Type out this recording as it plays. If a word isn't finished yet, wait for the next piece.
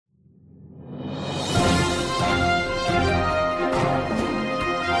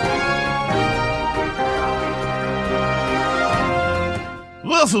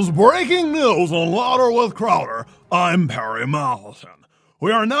This is breaking news on Louder with Crowder. I'm Perry Malkin.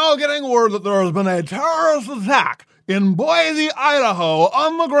 We are now getting word that there has been a terrorist attack in Boise, Idaho.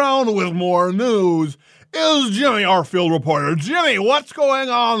 On the ground with more news is Jimmy, our field reporter. Jimmy, what's going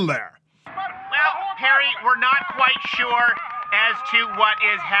on there? Well, Perry, we're not quite sure as to what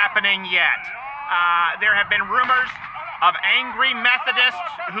is happening yet. There have been rumors of angry Methodists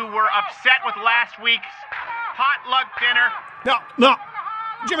who were upset with last week's potluck dinner. No.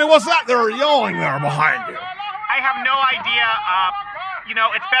 Jimmy, what's that they're yelling there behind you? I have no idea.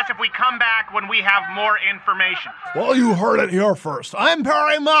 It's best if we come back when we have more information. Well, you heard it here first. I'm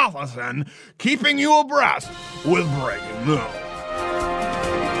Perry Matheson, keeping you abreast with breaking news.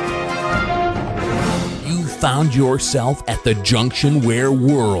 You found yourself at the junction where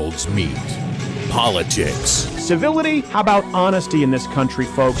worlds meet. Politics. Civility? How about honesty in this country,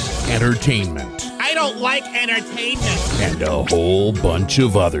 folks? Entertainment. I don't like entertainment. And a whole bunch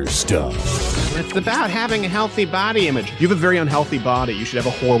of other stuff. It's about having a healthy body image. You have a very unhealthy body. You should have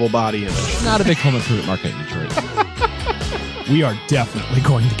a horrible body image. Not a big home improvement market in Detroit. We are definitely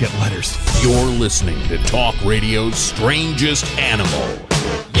going to get letters. You're listening to Talk Radio's Strangest Animal.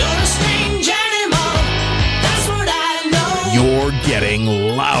 You're a strange animal, that's what I know. You're getting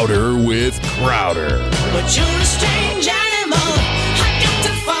louder with Crowder. But you're a strange animal, I got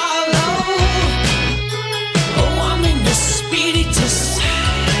to follow. Oh, I'm in the spiritus.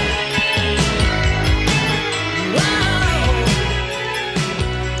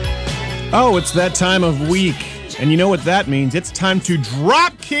 Oh, it's that time of week. And you know what that means. It's time to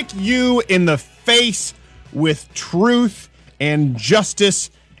drop kick you in the face with truth and justice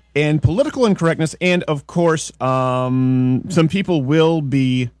and political incorrectness. And, of course, some people will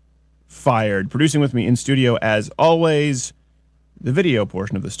be fired. Producing with me in studio, as always, the video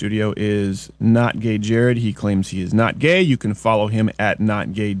portion of the studio is Not Gay Jared. He claims he is not gay. You can follow him at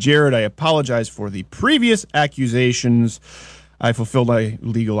Not Gay Jared. I apologize for the previous accusations. I fulfilled my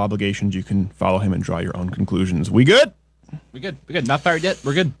legal obligations. You can follow him and draw your own conclusions. We good? We good. Not fired yet.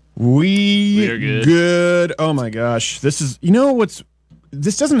 We're good. We're good. Oh my gosh. This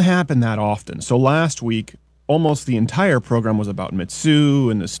doesn't happen that often. So last week, almost the entire program was about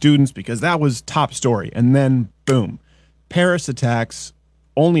Mitsu and the students because that was top story. And then, boom, Paris attacks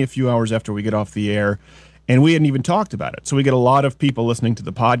only a few hours after we get off the air. And we hadn't even talked about it. So we get a lot of people listening to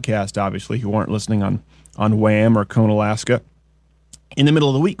the podcast, obviously, who aren't listening on Wham or Cone, Alaska, in the middle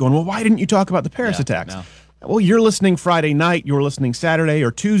of the week going, well, why didn't you talk about the Paris attacks? No. Well, you're listening Friday night, you're listening Saturday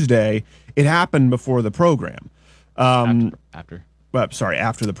or Tuesday. It happened before the program. After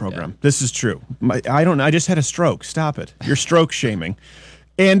the program. Yeah. This is true. I just had a stroke. Stop it. You're stroke shaming.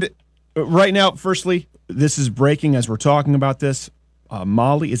 And right now, firstly, this is breaking as we're talking about this.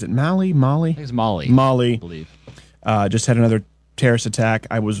 Molly, is it Molly? I think it's Molly. Molly. I believe. Just had another terrorist attack.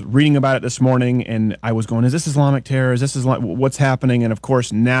 I was reading about it this morning, and I was going, is this Islamic terror? What's happening? And, of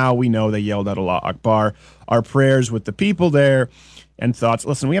course, now we know they yelled out Allah Akbar. Our prayers with the people there and thoughts.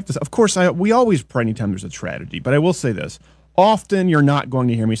 Listen, we have to, of course, we always pray anytime there's a tragedy, but I will say this. Often you're not going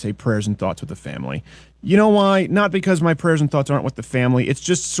to hear me say prayers and thoughts with the family. You know why? Not because my prayers and thoughts aren't with the family. It's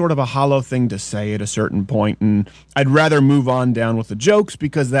just sort of a hollow thing to say at a certain point, and I'd rather move on down with the jokes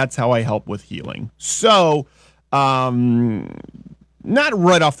because that's how I help with healing. So, not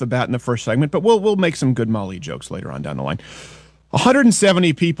right off the bat in the first segment, but we'll make some good Molly jokes later on down the line.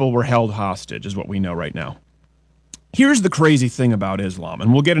 170 people were held hostage is what we know right now. Here's the crazy thing about Islam,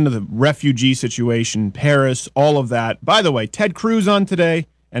 and we'll get into the refugee situation, Paris, all of that. By the way, Ted Cruz on today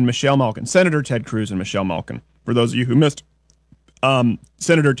and Michelle Malkin, Senator Ted Cruz and Michelle Malkin. For those of you who missed,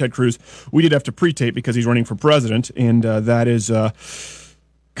 Senator Ted Cruz, we did have to pre-tape because he's running for president, and that is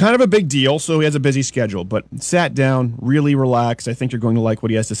kind of a big deal, so he has a busy schedule, but sat down, really relaxed. I think you're going to like what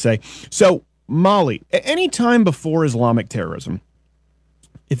he has to say. So, Molly, any time before Islamic terrorism,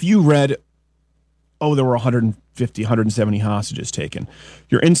 if you read, there were 150, 170 hostages taken,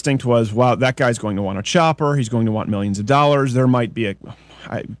 your instinct was, wow, that guy's going to want a chopper. He's going to want millions of dollars. There might be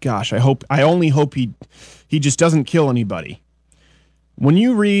I only hope he just doesn't kill anybody. When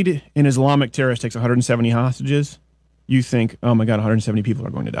you read an Islamic terrorist takes 170 hostages, you think, oh my God, 170 people are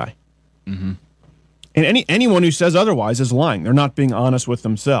going to die. Mm-hmm. And anyone who says otherwise is lying. They're not being honest with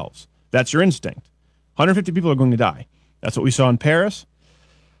themselves. That's your instinct. 150 people are going to die. That's what we saw in Paris.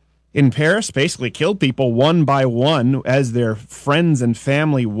 In Paris, basically killed people one by one as their friends and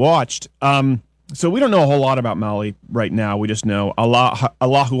family watched. So we don't know a whole lot about Mali right now. We just know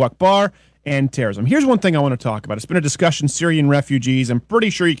Allahu Akbar and terrorism. Here's one thing I want to talk about. It's been a discussion, Syrian refugees. I'm pretty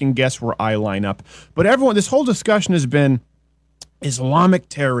sure you can guess where I line up. But this whole discussion has been Islamic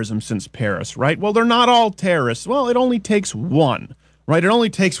terrorism since Paris, right? Well, they're not all terrorists. Well, it only takes one. right? It only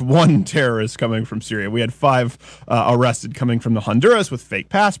takes one terrorist coming from Syria. We had 5 arrested coming from the Honduras with fake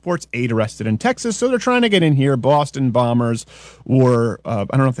passports, 8 arrested in Texas. So they're trying to get in here. Boston bombers were, I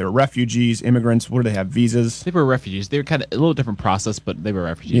don't know if they were refugees, immigrants. What do they have? Visas? They were refugees. They were kind of a little different process, but they were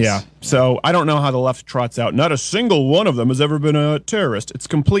refugees. Yeah. So I don't know how the left trots out. Not a single one of them has ever been a terrorist. It's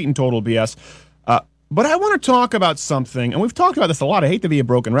complete and total BS. But I want to talk about something, and we've talked about this a lot. I hate to be a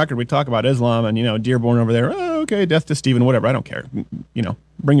broken record. We talk about Islam and, Dearborn over there. Oh, okay, death to Stephen, whatever. I don't care.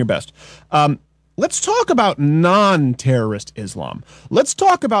 Bring your best. Let's talk about non-terrorist Islam. Let's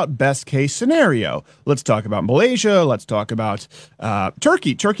talk about best case scenario. Let's talk about Malaysia. Let's talk about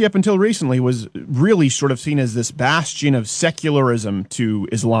Turkey. Turkey, up until recently, was really sort of seen as this bastion of secularism to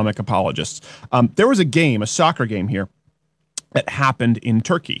Islamic apologists. There was a soccer game here that happened in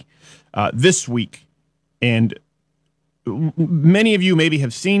Turkey this week. And many of you maybe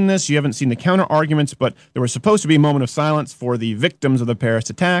have seen this. You haven't seen the counter arguments, but there was supposed to be a moment of silence for the victims of the Paris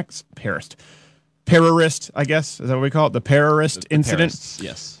attacks. Terrorist, I guess. Is that what we call it? The terrorist incident?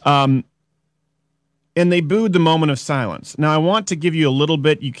 Yes. And they booed the moment of silence. Now, I want to give you a little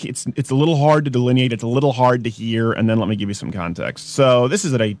bit. It's a little hard to delineate. It's a little hard to hear. And then let me give you some context. So this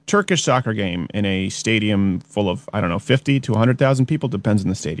is at a Turkish soccer game in a stadium full of, 50 to 100,000 people. Depends on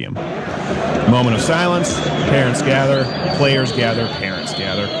the stadium. Moment of silence. Parents gather. Players gather. Parents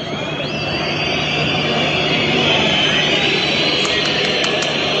gather.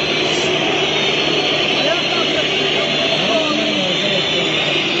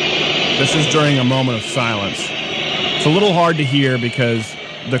 This is during a moment of silence. It's a little hard to hear because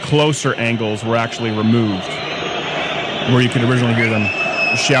the closer angles were actually removed, where you could originally hear them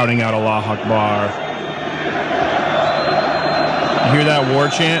shouting out Allah Akbar. You hear that war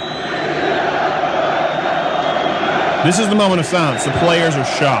chant? This is the moment of silence. The players are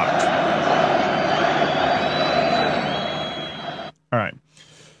shocked. All right.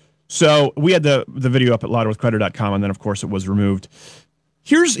 So we had the video up at louderwithcrowder.com, and then, of course, it was removed.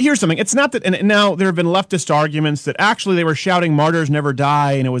 Here's something. It's not that, and now there have been leftist arguments that actually they were shouting "Martyrs Never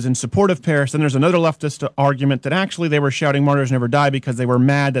Die" and it was in support of Paris. Then there's another leftist argument that actually they were shouting "Martyrs Never Die" because they were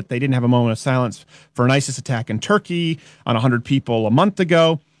mad that they didn't have a moment of silence for an ISIS attack in Turkey on 100 people a month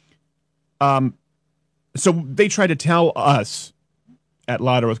ago. So they tried to tell us at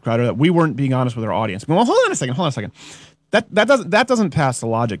Louder with Crowder that we weren't being honest with our audience. Well, hold on a second. That doesn't pass the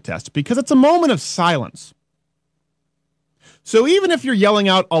logic test because it's a moment of silence. So even if you're yelling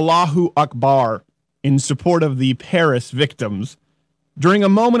out Allahu Akbar in support of the Paris victims during a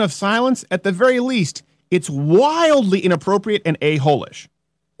moment of silence, at the very least, it's wildly inappropriate and a-holish.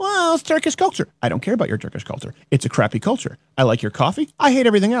 Well, it's Turkish culture. I don't care about your Turkish culture. It's a crappy culture. I like your coffee. I hate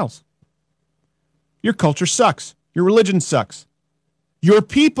everything else. Your culture sucks. Your religion sucks. Your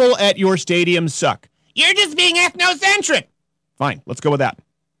people at your stadium suck. You're just being ethnocentric. Fine, let's go with that.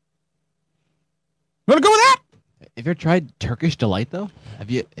 You want to go with that? Have you ever tried Turkish Delight, though?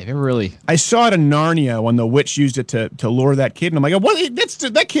 Have you ever really? I saw it in Narnia when the witch used it to lure that kid, and I'm like, what?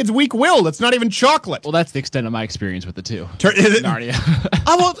 That kid's weak-willed. It's not even chocolate. Well, that's the extent of my experience with it, too. Is it? Narnia.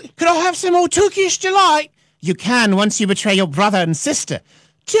 Could I have some more Turkish Delight? You can once you betray your brother and sister.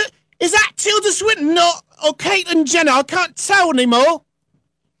 Is that Tilda Swinton or Caitlyn Jenner? I can't tell anymore.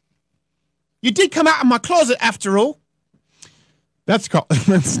 You did come out of my closet after all. That's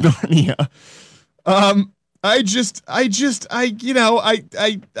Narnia.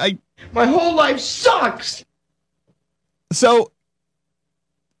 My whole life sucks. So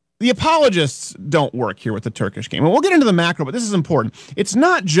the apologists don't work here with the Turkish game. And we'll get into the macro, but this is important. It's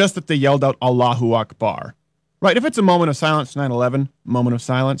not just that they yelled out Allahu Akbar, right? If it's a moment of silence, 9/11, moment of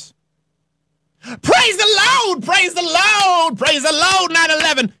silence. Praise the Lord! Praise the Lord! Praise the Lord,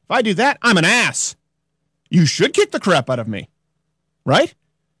 9/11. If I do that, I'm an ass. You should kick the crap out of me, right?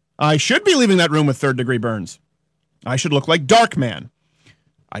 I should be leaving that room with third-degree burns. I should look like Darkman.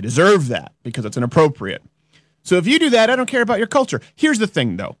 I deserve that because it's inappropriate. So if you do that, I don't care about your culture. Here's the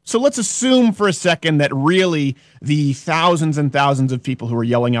thing, though. So let's assume for a second that really the thousands and thousands of people who are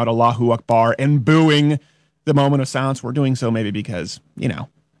yelling out Allahu Akbar and booing the moment of silence were doing so maybe because,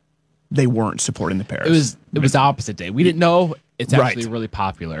 they weren't supporting the Paris. It was the opposite day. We didn't know. It's actually Right. really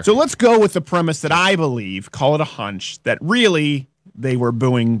popular. So let's go with the premise that I believe, call it a hunch, that really they were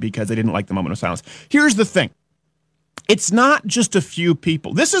booing because they didn't like the moment of silence. Here's the thing. It's not just a few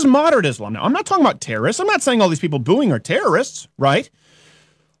people. This is moderate Islam. Now, I'm not talking about terrorists. I'm not saying all these people booing are terrorists, right?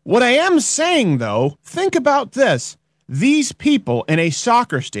 What I am saying, though, think about this. These people in a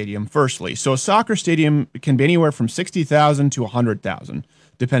soccer stadium, firstly. So a soccer stadium can be anywhere from 60,000 to 100,000,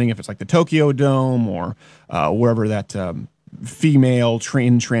 depending if it's like the Tokyo Dome or wherever that female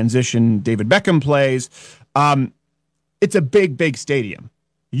transition David Beckham plays. it's a big, big stadium.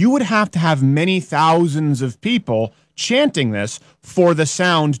 You would have to have many thousands of people chanting this for the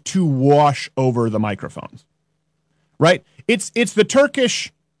sound to wash over the microphones. Right? It's the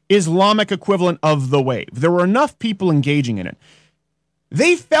Turkish Islamic equivalent of the wave. There were enough people engaging in it.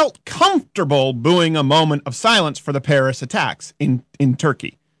 They felt comfortable booing a moment of silence for the Paris attacks in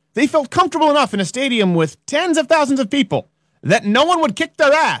Turkey. They felt comfortable enough in a stadium with tens of thousands of people that no one would kick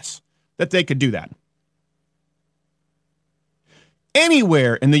their ass that they could do that.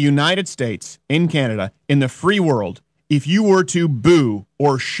 Anywhere in the United States, in Canada, in the free world, if you were to boo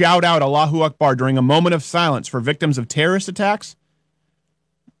or shout out Allahu Akbar during a moment of silence for victims of terrorist attacks,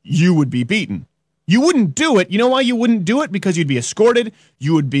 you would be beaten. You wouldn't do it. You know why you wouldn't do it? Because you'd be escorted,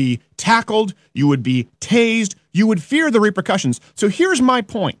 you would be tackled, you would be tased, you would fear the repercussions. So here's my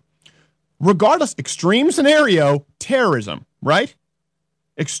point. Regardless, extreme scenario, terrorism, right?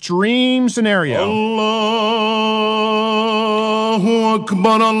 Extreme scenario. Allahu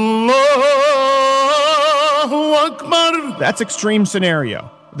Akbar, Allahu Akbar. That's extreme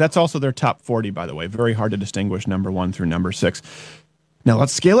scenario. That's also their top 40, by the way. Very hard to distinguish number 1 through number 6. Now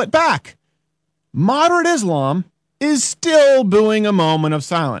let's scale it back. Moderate Islam is still booing a moment of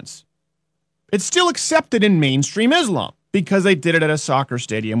silence. It's still accepted in mainstream Islam because they did it at a soccer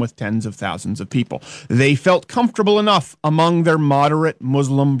stadium with tens of thousands of people. They felt comfortable enough among their moderate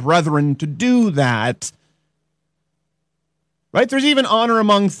Muslim brethren to do that. Right? There's even honor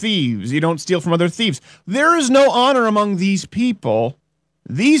among thieves. You don't steal from other thieves. There is no honor among these people.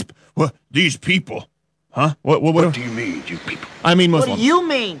 These people. Huh? What do you mean, you people? I mean Muslims. What do you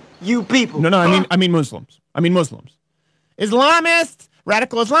mean, you people? No, I mean Muslims. I mean Muslims. Islamists,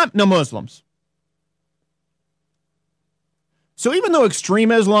 radical Islam, no Muslims. So even though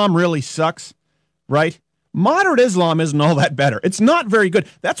extreme Islam really sucks, right? Moderate Islam isn't all that better. It's not very good.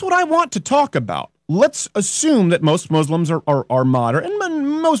 That's what I want to talk about. Let's assume that most Muslims are moderate,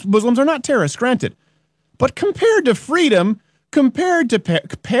 and most Muslims are not terrorists, granted. But compared to freedom, compared to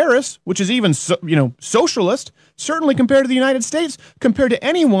Paris, which is even socialist, certainly compared to the United States, compared to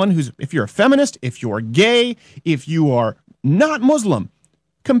anyone who's, if you're a feminist, if you're gay, if you are not Muslim,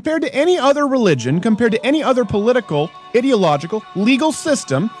 compared to any other religion, compared to any other political, ideological, legal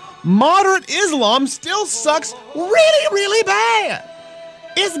system, moderate Islam still sucks really, really bad.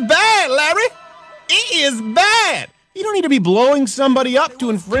 It's bad, Larry. It is bad. You don't need to be blowing somebody up to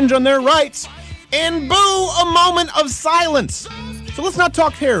infringe on their rights and boo a moment of silence. So let's not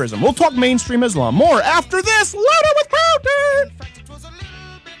talk terrorism. We'll talk mainstream Islam. More after this. Louder with Crowder.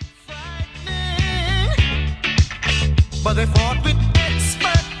 But they fought with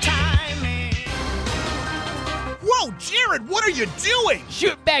expert timing. Whoa, Jared, what are you doing?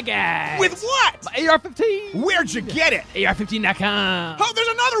 Shoot bad guys. With what? My AR-15. Where'd you get it? AR-15.com. Oh, there's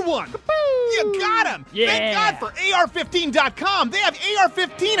another one. You got him. Yeah. Thank God for AR-15.com. They have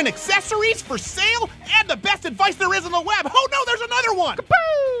AR-15 and accessories for sale and the best advice there is on the web. Oh, no, there's another one.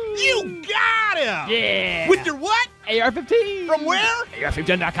 You got him. Yeah. With your what? AR-15. From where?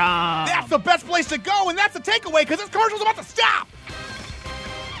 AR-15.com. That's the best place to go, and that's the takeaway because this commercial's about to stop.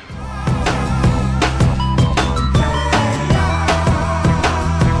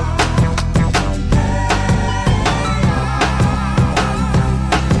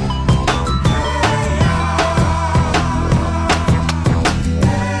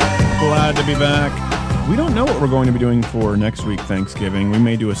 Glad to be back. We don't know what we're going to be doing for next week, Thanksgiving. We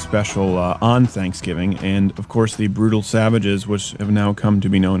may do a special on Thanksgiving, and of course the brutal savages, which have now come to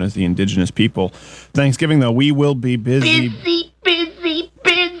be known as the indigenous people. Thanksgiving, though, we will be busy. Busy.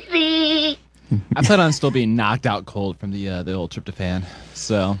 I plan on still being knocked out cold from the old tryptophan.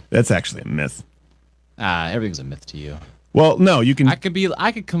 So That's actually a myth. everything's a myth to you. Well, no, you can. I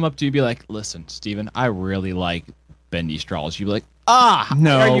could come up to you and be like, listen, Steven, I really like bendy straws. You'd be like,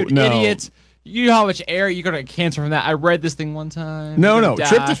 No, are you an no. idiot? You know how much air you're gonna get cancer from that. I read this thing one time. No, You're no, gonna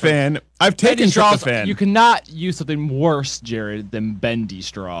die tryptophan. I've from- taken bendy straws. tryptophan. You cannot use something worse, Jared, than bendy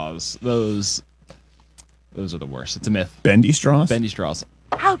straws. Those are the worst. It's a myth. Bendy straws? Bendy straws.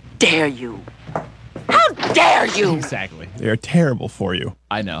 How dare you? How dare you? Exactly. They are terrible for you.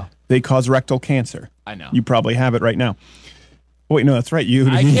 I know. They cause rectal cancer. I know. You probably have it right now. Wait, no, that's right. You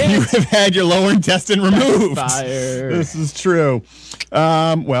can't. have had your lower intestine removed. Fire. This is true.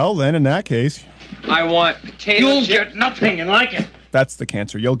 Well, then in that case, I want potato You'll chip. get nothing and like it. that's the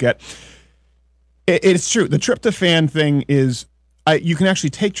cancer you'll get. It's true. The tryptophan thing is, you can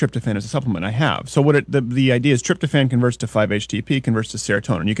actually take tryptophan as a supplement. I have. So what the idea is, tryptophan converts to 5-HTP, converts to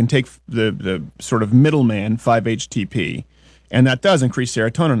serotonin. You can take the sort of middleman 5-HTP, and that does increase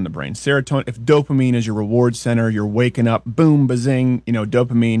serotonin in the brain. Serotonin, if dopamine is your reward center, you're waking up, boom, bazing,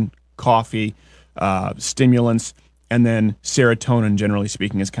 dopamine, coffee, stimulants. And then serotonin, generally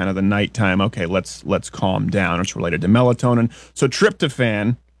speaking, is kind of the nighttime. Okay, let's calm down. It's related to melatonin. So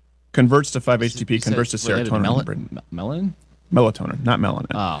tryptophan converts to 5-HTP, converts to serotonin. Melon? Melatonin, not melanin.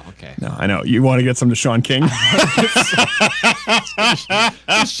 Oh, okay. No, I know. You want to get some to Sean King?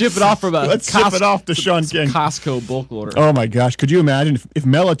 Let's ship it off from a ship it off to Sean King. Costco bulk order. Oh my gosh. Could you imagine if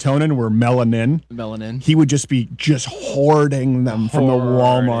melatonin were melanin? He would just be hoarding them from the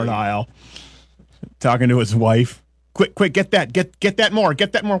Walmart aisle. Talking to his wife. Quick, get that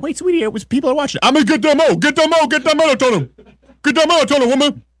more. Wait, sweetie, it was people are watching. I'm gonna get that more. Get that melatonin. Get that melatonin,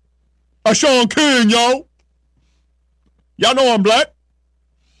 woman. Sean King, yo. Y'all know I'm black.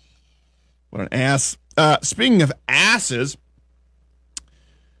 What an ass. Speaking of asses,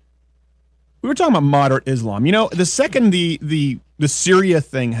 we were talking about moderate Islam. You know, the second the Syria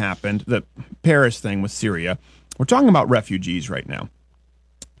thing happened, the Paris thing with Syria, we're talking about refugees right now.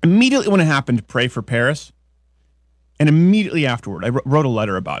 Immediately when it happened, pray for Paris, and immediately afterward, I wrote a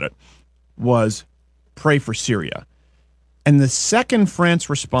letter about it, was pray for Syria. And the second France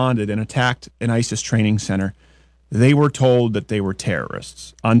responded and attacked an ISIS training center, they were told that they were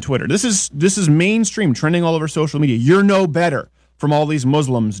terrorists on Twitter. This is mainstream, trending all over social media. You're no better from all these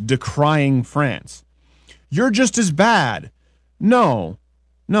Muslims decrying France. You're just as bad. No.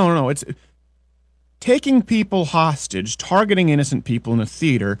 It's taking people hostage, targeting innocent people in a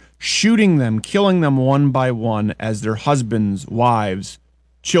theater, shooting them, killing them one by one as their husbands, wives,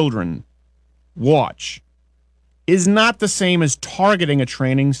 children watch, is not the same as targeting a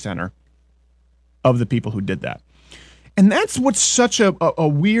training center of the people who did that. And that's what's such a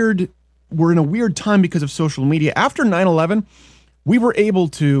weird, we're in a weird time because of social media. After 9/11, we were able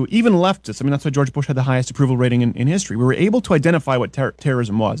to, even leftists, I mean, that's why George Bush had the highest approval rating in history. We were able to identify what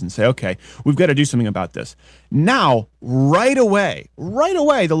terrorism was and say, okay, we've got to do something about this. Now, right away,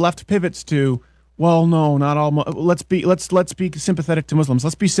 the left pivots to, well, no, not all. Let's be sympathetic to Muslims.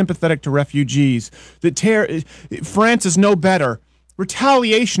 Let's be sympathetic to refugees. France is no better.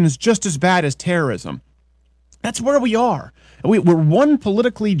 Retaliation is just as bad as terrorism. That's where we are. We're one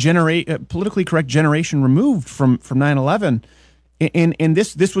politically correct generation removed from 9/11, and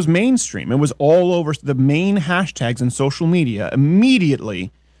this was mainstream. It was all over the main hashtags in social media.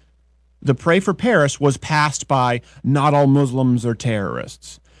 Immediately, the Pray for Paris was passed by not all Muslims are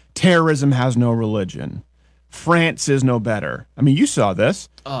terrorists. Terrorism has no religion. France is no better. I mean, you saw this.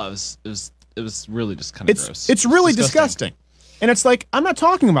 Oh, it was really just kind of gross. It's really disgusting. And it's like, I'm not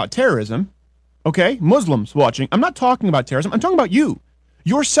talking about terrorism. Okay, Muslims watching. I'm not talking about terrorism. I'm talking about you.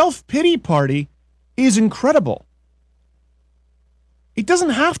 Your self-pity party is incredible. It doesn't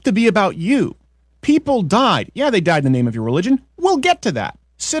have to be about you. People died. Yeah, they died in the name of your religion. We'll get to that.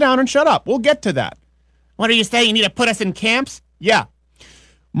 Sit down and shut up. We'll get to that. What are you saying? You need to put us in camps? Yeah.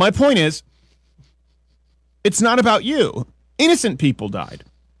 My point is, it's not about you. Innocent people died.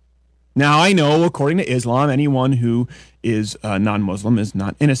 Now, I know, according to Islam, anyone who is non-Muslim is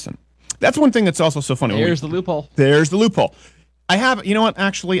not innocent. That's one thing that's also so funny. There's the loophole. There's the loophole. I have, you know what,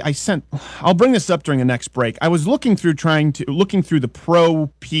 actually, I'll bring this up during the next break. I was looking through the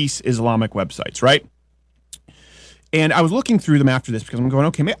pro-peace Islamic websites, right? And I was looking through them after this because I'm going,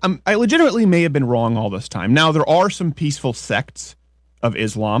 okay, I legitimately may have been wrong all this time. Now, there are some peaceful sects of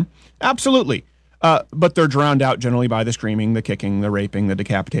Islam. Absolutely. But they're drowned out generally by the screaming, the kicking, the raping, the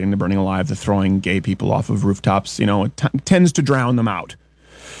decapitating, the burning alive, the throwing gay people off of rooftops. You know, it tends to drown them out.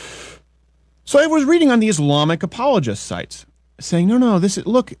 So I was reading on the Islamic apologist sites saying, no,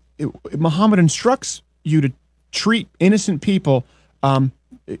 Muhammad instructs you to treat innocent people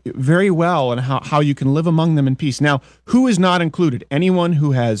very well and how you can live among them in peace. Now, who is not included? Anyone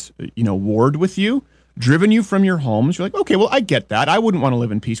who has, warred with you, driven you from your homes. You're like, okay, well, I get that. I wouldn't want to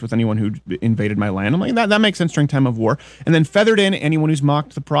live in peace with anyone who invaded my land. I'm like, that makes sense during time of war. And then feathered in anyone who's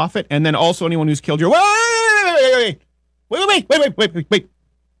mocked the prophet, and then also anyone who's killed your... Wait.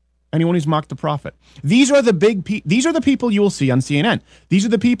 Anyone who's mocked the prophet. These are the people you will see on CNN. These are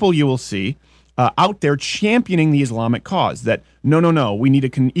the people you will see out there championing the Islamic cause. That no, we need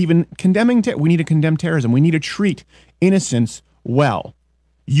to we need to condemn terrorism. We need to treat innocents well.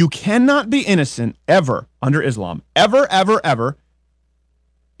 You cannot be innocent ever under Islam, ever,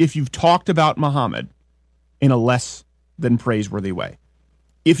 if you've talked about Muhammad in a less than praiseworthy way.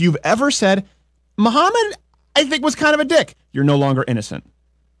 If you've ever said Muhammad, I think, was kind of a dick, you're no longer innocent.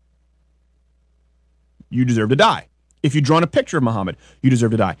 You deserve to die. If you've drawn a picture of Muhammad, you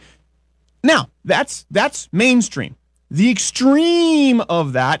deserve to die. Now, that's mainstream. The extreme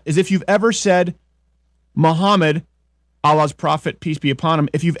of that is if you've ever said Muhammad, Allah's prophet, peace be upon him,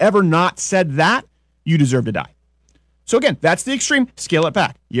 if you've ever not said that, you deserve to die. So again, that's the extreme. Scale it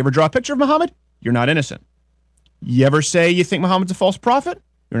back. You ever draw a picture of Muhammad? You're not innocent. You ever say you think Muhammad's a false prophet?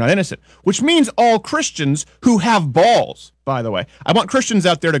 You're not innocent. Which means all Christians who have balls, by the way. I want Christians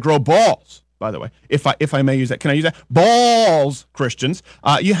out there to grow balls, by the way. If I may use that. Can I use that? Balls, Christians.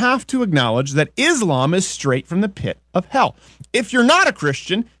 You have to acknowledge that Islam is straight from the pit of hell. If you're not a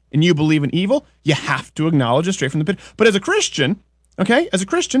Christian and you believe in evil, you have to acknowledge it straight from the pit. But as a Christian, okay,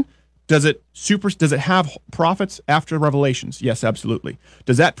 does it have prophets after revelations? Yes, absolutely.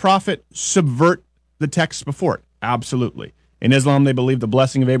 Does that prophet subvert the texts before it? Absolutely. In Islam, they believe the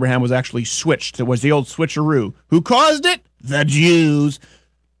blessing of Abraham was actually switched. It was the old switcheroo. Who caused it? The Jews.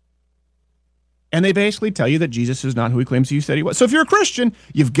 And they basically tell you that Jesus is not who he claims he said he was. So if you're a Christian,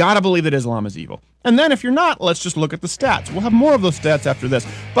 you've got to believe that Islam is evil. And then if you're not, let's just look at the stats. We'll have more of those stats after this.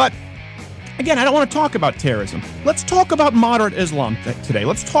 But again, I don't want to talk about terrorism. Let's talk about moderate Islam today.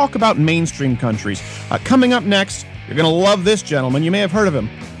 Let's talk about mainstream countries. Coming up next, you're going to love this gentleman. You may have heard of him.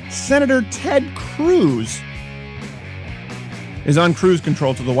 Senator Ted Cruz is on cruise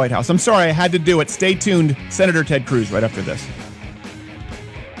control to the White House. I'm sorry, I had to do it. Stay tuned. Senator Ted Cruz right after this.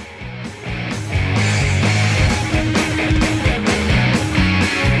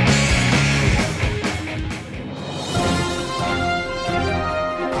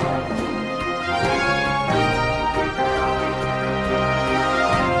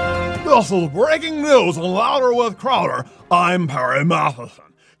 This is breaking news on Louder with Crowder. I'm Perry Matheson.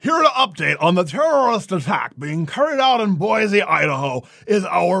 Here to update on the terrorist attack being carried out in Boise, Idaho, is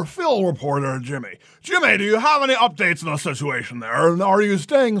our field reporter, Jimmy. Jimmy, do you have any updates on the situation there, and are you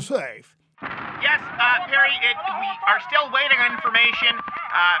staying safe? Yes, Perry, we are still waiting on information.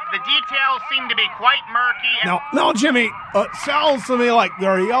 The details seem to be quite murky. Now, Jimmy, it sounds to me like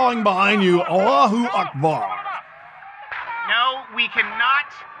they're yelling behind you, Allahu Akbar. No, we cannot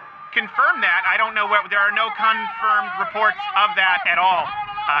confirm that. I don't know there are no confirmed reports of that at all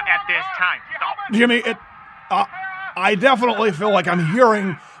at this time. Jimmy, I definitely feel like I'm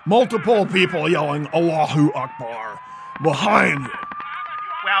hearing multiple people yelling Allahu Akbar behind you.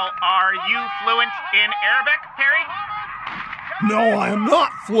 Well, are you fluent in Arabic, Perry? No, I am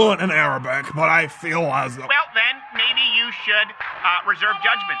not fluent in Arabic, but I feel as though... Well, then, maybe you should reserve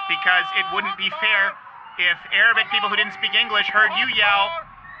judgment, because it wouldn't be fair if Arabic people who didn't speak English heard you yell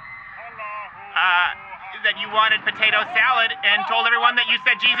that you wanted potato salad and told everyone that you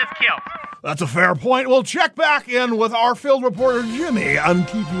said Jesus killed. That's a fair point. We'll check back in with our field reporter, Jimmy, and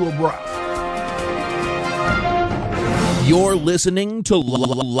keep you abreast. You're listening to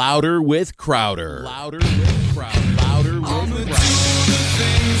Louder with Crowder. Louder with Crowder. Louder with Crowder.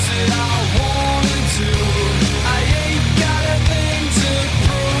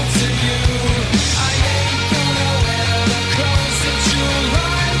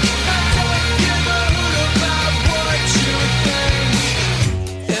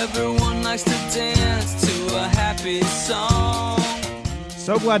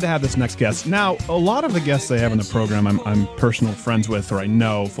 So glad to have this next guest. Now, a lot of the guests I have in the program I'm personal friends with, or I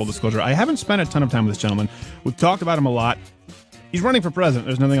know, full disclosure. I haven't spent a ton of time with this gentleman. We've talked about him a lot. He's running for president.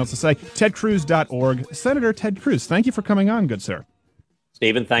 There's nothing else to say. TedCruz.org. Senator Ted Cruz, thank you for coming on, good sir.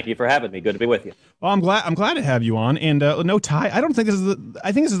 Stephen, thank you for having me. Good to be with you. Well, I'm glad to have you on. And no tie. I think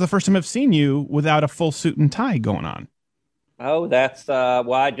this is the first time I've seen you without a full suit and tie going on. Oh, that's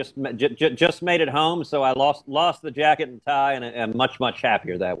I just made it home, so I lost the jacket and tie, and I'm much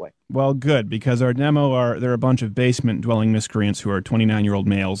happier that way. Well, good, because our demo they're a bunch of basement-dwelling miscreants who are 29-year-old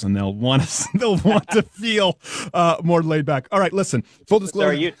males, and they'll want to feel more laid back. All right, listen. Full disclosure. So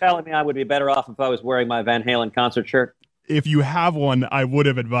are you telling me I would be better off if I was wearing my Van Halen concert shirt? If you have one, I would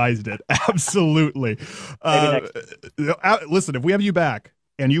have advised it. Absolutely. Listen, if we have you back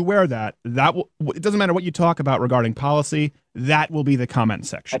and you wear that it doesn't matter what you talk about regarding policy. That will be the comment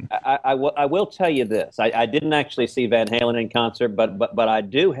section. I will tell you this. I didn't actually see Van Halen in concert, but I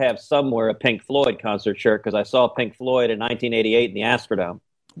do have somewhere a Pink Floyd concert shirt because I saw Pink Floyd in 1988 in the Astrodome.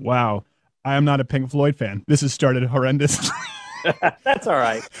 Wow. I am not a Pink Floyd fan. This has started horrendous. That's all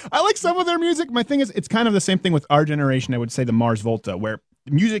right. I like some of their music. My thing is, it's kind of the same thing with our generation. I would say the Mars Volta, where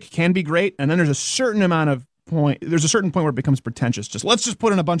music can be great, and then there's a certain point where it becomes pretentious. Let's just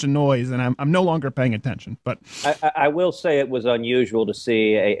put in a bunch of noise, and I'm no longer paying attention. But I will say it was unusual to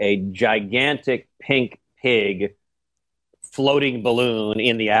see a gigantic pink pig floating balloon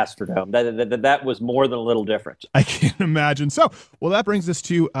in the Astrodome. That was more than a little different. I can imagine. So, well, that brings us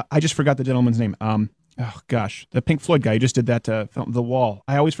to I just forgot the gentleman's name. Oh gosh, the Pink Floyd guy who just did that film, The Wall.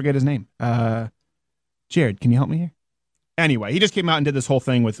 I always forget his name. Jared, can you help me here? Anyway, he just came out and did this whole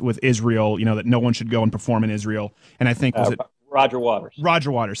thing with Israel, that no one should go and perform in Israel. And I think, was it Roger Waters?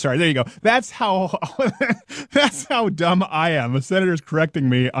 Roger Waters. Sorry, there you go. That's how dumb I am. The senator's correcting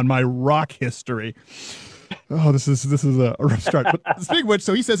me on my rock history. Oh, this is a rough start. But speaking of which,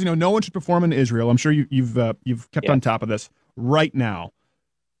 so he says, no one should perform in Israel. I'm sure you've kept on top of this right now.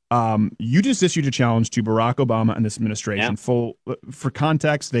 You just issued a challenge to Barack Obama and this administration. For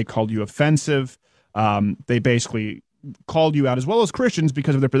context, they called you offensive. They basically called you out, as well as Christians,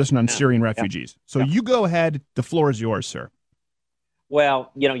 because of their position on Syrian refugees. So you go ahead. The floor is yours, sir.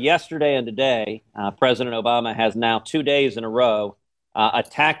 Well, yesterday and today, President Obama has now 2 days in a row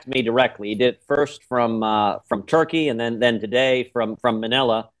attacked me directly. He did it first from Turkey, and then today from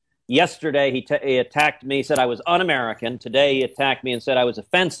Manila. Yesterday, he attacked me, said I was un-American. Today, he attacked me and said I was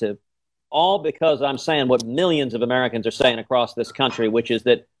offensive, all because I'm saying what millions of Americans are saying across this country, which is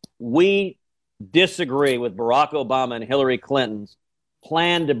that we disagree with Barack Obama and Hillary Clinton's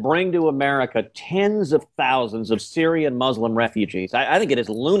plan to bring to America tens of thousands of Syrian Muslim refugees. I think it is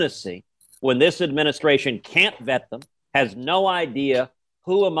lunacy when this administration can't vet them, has no idea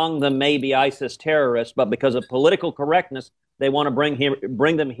who among them may be ISIS terrorists, but because of political correctness, they want to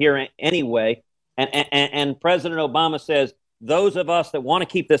bring them here anyway. And President Obama says, those of us that want to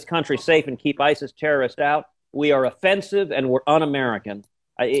keep this country safe and keep ISIS terrorists out, we are offensive and we're un-American.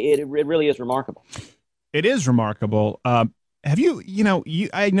 It really is remarkable. It is remarkable. Have you,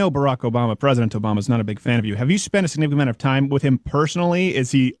 I know Barack Obama, President Obama, is not a big fan of you. Have you spent a significant amount of time with him personally?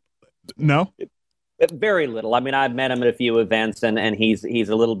 Is he, no? Very little. I mean, I've met him at a few events, and he's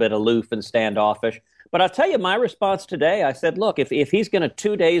a little bit aloof and standoffish. But I'll tell you my response today. I said, look, if he's going to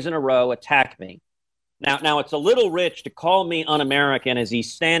 2 days in a row attack me, now it's a little rich to call me un-American as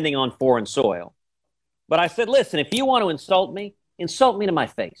he's standing on foreign soil. But I said, listen, if you want to insult me to my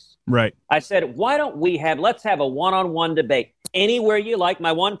face. Right. I said, why don't let's have a one-on-one debate anywhere you like.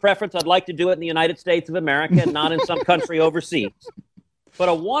 My one preference, I'd like to do it in the United States of America and not in some country overseas. But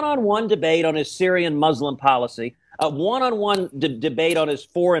a one-on-one debate on his Syrian Muslim policy, a one-on-one debate on his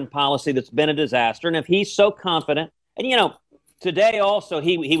foreign policy that's been a disaster. And if he's so confident, and today also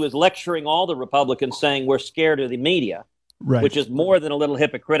he was lecturing all the Republicans saying we're scared of the media, right, which is more than a little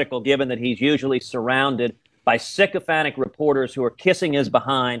hypocritical given that he's usually surrounded by sycophantic reporters who are kissing his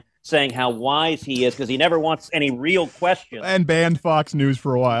behind, saying how wise he is because he never wants any real questions. And banned Fox News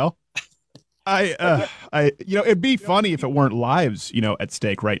for a while. It'd be funny if it weren't lives, at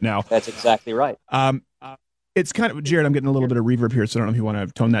stake right now. That's exactly right. It's kind of, Jared, I'm getting a little bit of reverb here, so I don't know if you want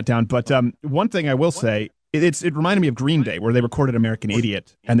to tone that down. But one thing I will say, it reminded me of Green Day, where they recorded American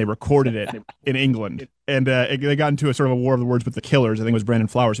Idiot, and they recorded it in England. And they got into a sort of a war of the words with the Killers. I think it was Brandon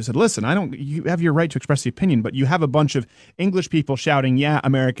Flowers who said, listen, you have your right to express the opinion, but you have a bunch of English people shouting, yeah,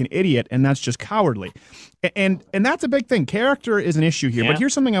 American Idiot, and that's just cowardly. And that's a big thing. Character is an issue here. Yeah. But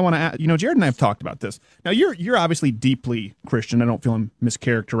here's something I want to add. Jared and I have talked about this. Now, you're obviously deeply Christian. I don't feel I'm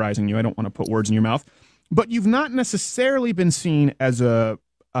mischaracterizing you. I don't want to put words in your mouth. But you've not necessarily been seen as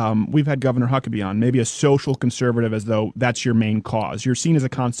we've had Governor Huckabee on, maybe a social conservative, as though that's your main cause. You're seen as a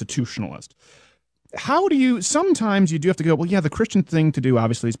constitutionalist. Sometimes you do have to go, well, yeah, the Christian thing to do,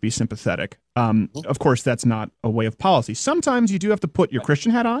 obviously, is be sympathetic. Of course, that's not a way of policy. Sometimes you do have to put your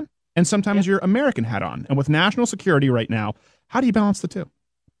Christian hat on, and sometimes your American hat on. And with national security right now, how do you balance the two?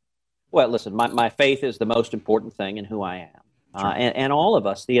 Well, listen, my faith is the most important thing in who I am. Sure. And all of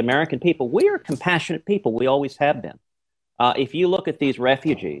us, the American people, we are compassionate people. We always have been. If you look at these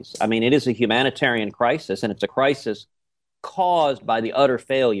refugees, I mean, it is a humanitarian crisis, and it's a crisis caused by the utter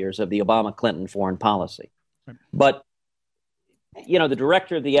failures of the Obama-Clinton foreign policy. Right. But, the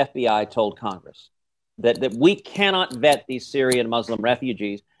director of the FBI told Congress that we cannot vet these Syrian Muslim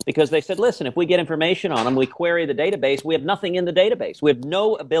refugees because they said, listen, if we get information on them, we query the database, we have nothing in the database. We have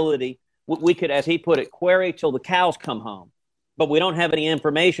no ability. We could, as he put it, query till the cows come home. But we don't have any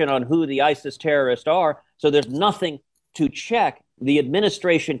information on who the ISIS terrorists are, so there's nothing to check. The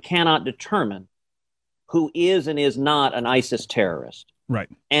administration cannot determine who is and is not an ISIS terrorist. Right.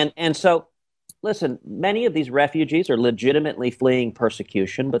 And so, listen, many of these refugees are legitimately fleeing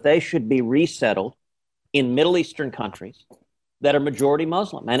persecution, but they should be resettled in Middle Eastern countries that are majority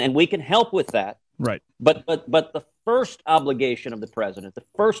Muslim. And we can help with that. Right. But the first obligation of the president, the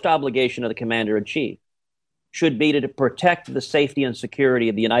first obligation of the commander-in-chief should be to protect the safety and security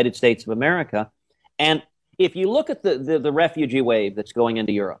of the United States of America. And if you look at the refugee wave that's going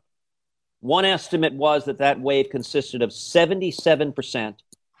into Europe, one estimate was that wave consisted of 77%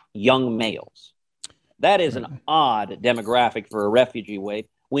 young males. That is an odd demographic for a refugee wave.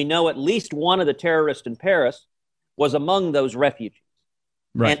 We know at least one of the terrorists in Paris was among those refugees.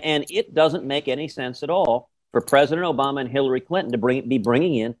 Right. And it doesn't make any sense at all for President Obama and Hillary Clinton to be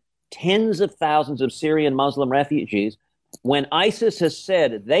bringing in tens of thousands of Syrian Muslim refugees when ISIS has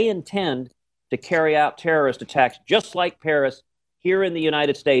said they intend to carry out terrorist attacks just like Paris here in the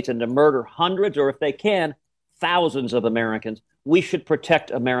United States and to murder hundreds or, if they can, thousands of Americans. We should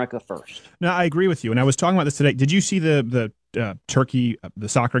protect America first. No, I agree with you. And I was talking about this today. Did you see the Turkey, the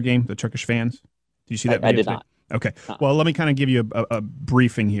soccer game, the Turkish fans? Did you see that video I did today? not. Okay. Well, let me kind of give you a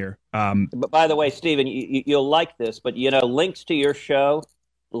briefing here. But by the way, Stephen, you'll like this, but links to your show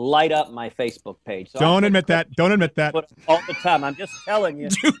light up my Facebook page. So Don't admit that. Don't admit that. All the time. I'm just telling you.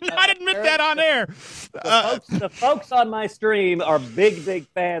 Do not admit that on air. The folks on my stream are big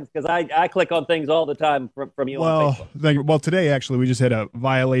fans because I click on things all the time from you on Facebook. Well, today, actually, we just had a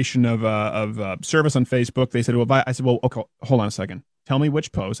violation of service on Facebook. They said, I said, okay, hold on a second. Tell me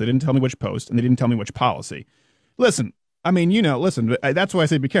which post. They didn't tell me which post, and they didn't tell me which policy. Listen, I mean, listen, that's why I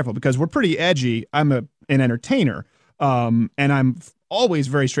say be careful, because we're pretty edgy. I'm an entertainer, and I'm always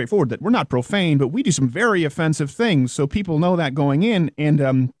very straightforward that we're not profane, but we do some very offensive things, so people know that going in. And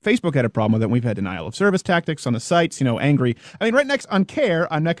Facebook had a problem with it. We've had denial of service tactics on the sites, angry. I mean, right next on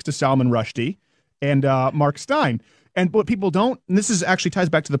Care, I'm next to Salman Rushdie and Mark Stein. And what people don't, and this is actually ties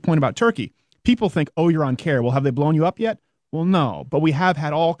back to the point about Turkey, people think, oh, you're on Care. Well, have they blown you up yet? Well, no, but we have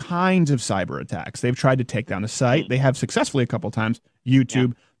had all kinds of cyber attacks. They've tried to take down the site. They have successfully a couple of times.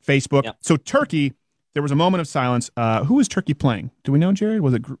 YouTube, Facebook. Yeah. So Turkey, there was a moment of silence. Who was Turkey playing? Do we know, Jared?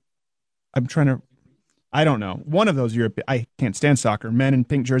 Was it? I don't know. One of those Europe. I can't stand soccer. Men in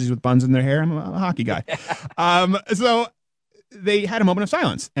pink jerseys with buns in their hair. I'm a hockey guy. So they had a moment of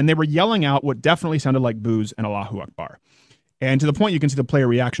silence, and they were yelling out what definitely sounded like boos and Allahu Akbar. And to the point you can see the player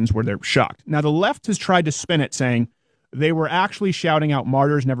reactions where they're shocked. Now, the left has tried to spin it, saying they were actually shouting out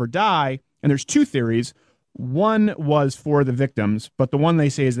martyrs never die. And there's two theories. One was for the victims, but the one they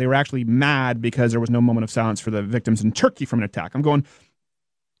say is they were actually mad because there was no moment of silence for the victims in Turkey from an attack. I'm going,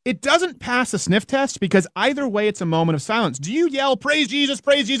 it doesn't pass a sniff test, because either way it's a moment of silence. Do you yell, praise Jesus,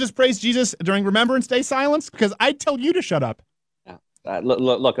 praise Jesus, praise Jesus during Remembrance Day silence? Because I'd tell you to shut up.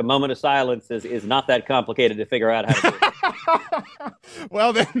 Look, a moment of silence is not that complicated to figure out how to do it.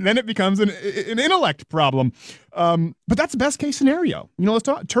 Well, then it becomes an intellect problem. But that's the best case scenario. Let's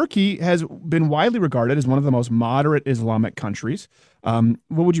talk. Turkey has been widely regarded as one of the most moderate Islamic countries. What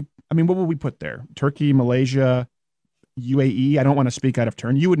would we put there? Turkey, Malaysia, UAE? I don't want to speak out of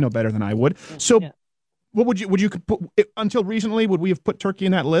turn. You would know better than I would. So what would you put, until recently, would we have put Turkey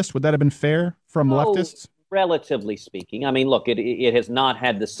in that list? Would that have been fair from leftists? Relatively speaking. I mean, look, it has not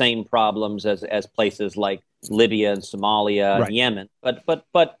had the same problems as places like Libya and Somalia and Yemen. But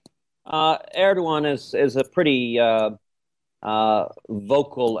Erdogan is a pretty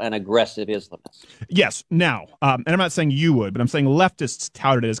vocal and aggressive Islamist. Yes. Now, and I'm not saying you would, but I'm saying leftists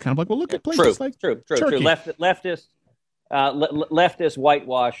touted it as kind of like, well, look at places like True. Turkey. Leftists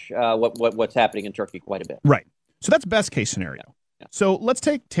whitewash what's happening in Turkey quite a bit. Right. So that's best case scenario. Yeah. So let's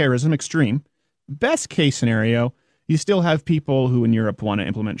take terrorism extreme. Best case scenario, you still have people who in Europe want to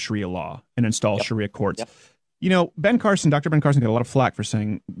implement Sharia law and install Sharia courts. Dr. Ben Carson got a lot of flack for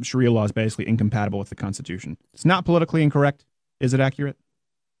saying Sharia law is basically incompatible with the Constitution. It's not politically incorrect. Is it accurate?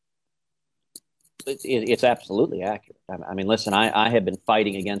 It's absolutely accurate. I mean, listen, I have been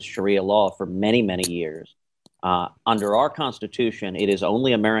fighting against Sharia law for many, many years. Under our Constitution, it is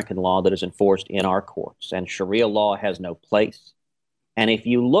only American law that is enforced in our courts, and Sharia law has no place. And if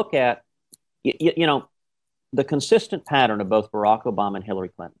you look at the consistent pattern of both Barack Obama and Hillary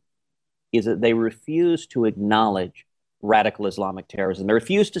Clinton is that they refuse to acknowledge radical Islamic terrorism. They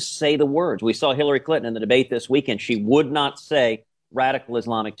refuse to say the words. We saw Hillary Clinton in the debate this weekend. She would not say radical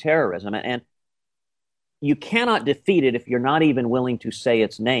Islamic terrorism. And you cannot defeat it if you're not even willing to say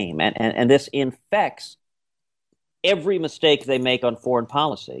its name. And this infects every mistake they make on foreign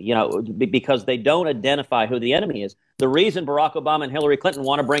policy, because they don't identify who the enemy is. The reason Barack Obama and Hillary Clinton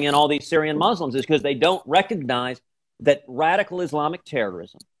want to bring in all these Syrian Muslims is because they don't recognize that radical Islamic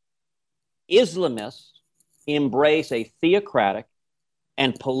terrorism, Islamists embrace a theocratic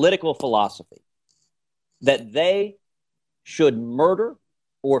and political philosophy that they should murder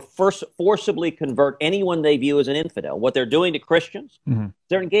or forcibly convert anyone they view as an infidel. What they're doing to Christians,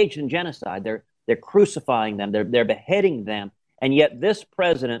 they're engaged in genocide. They're crucifying them. They're beheading them. And yet this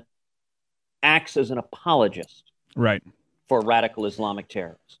president acts as an apologist for radical Islamic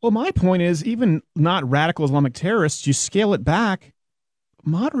terrorists. Well, my point is, even not radical Islamic terrorists, you scale it back,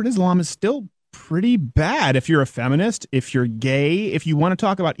 moderate Islam is still pretty bad. If you're a feminist, if you're gay, if you want to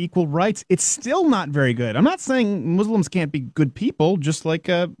talk about equal rights, it's still not very good. I'm not saying Muslims can't be good people, just like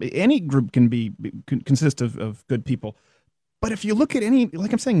any group can consist of good people. But if you look at any,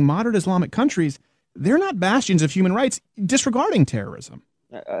 like I'm saying, moderate Islamic countries, they're not bastions of human rights, disregarding terrorism.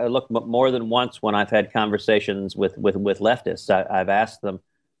 Look, more than once when I've had conversations with leftists, I've asked them,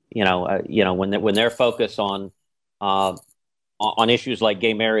 when they're focused on on issues like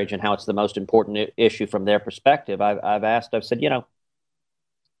gay marriage and how it's the most important issue from their perspective, I've said,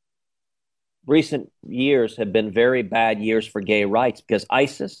 recent years have been very bad years for gay rights because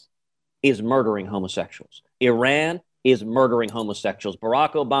ISIS is murdering homosexuals. Iran is murdering homosexuals.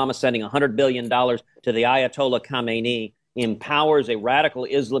 Barack Obama sending $100 billion to the Ayatollah Khamenei empowers a radical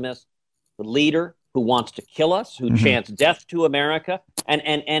Islamist leader who wants to kill us, who chants death to America. And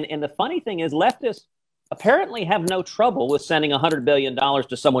the funny thing is, leftists apparently have no trouble with sending $100 billion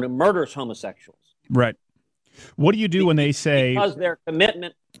to someone who murders homosexuals. Right. What do you do when they say... Because their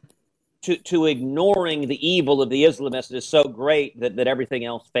commitment to ignoring the evil of the Islamists is so great that everything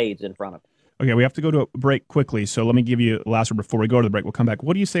else fades in front of it. Okay, we have to go to a break quickly, so let me give you a last word before we go to the break. We'll come back.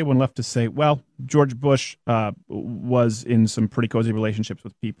 What do you say when leftists say, well, George Bush was in some pretty cozy relationships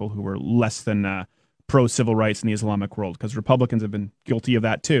with people who were less than pro-civil rights in the Islamic world? Because Republicans have been guilty of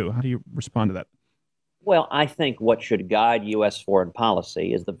that, too. How do you respond to that? Well, I think what should guide U.S. foreign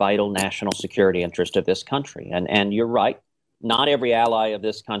policy is the vital national security interest of this country. And you're right. Not every ally of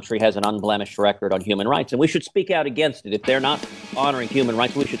this country has an unblemished record on human rights, and we should speak out against it. If they're not honoring human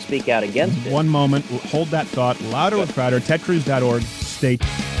rights, we should speak out against it. One moment. Hold that thought. Louder with Crowder, tedcruz.org. Stay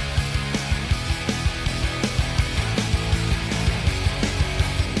tuned.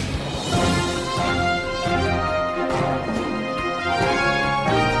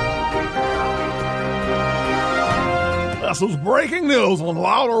 This is breaking news on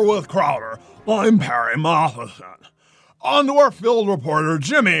Louder with Crowder. I'm Perry Matheson. On to our field reporter,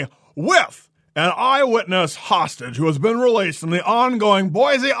 Jimmy, with an eyewitness hostage who has been released in the ongoing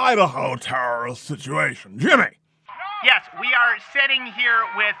Boise, Idaho terrorist situation. Jimmy. Yes, we are sitting here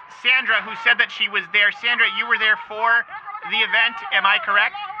with Sandra, who said that she was there. Sandra, you were there for the event, am I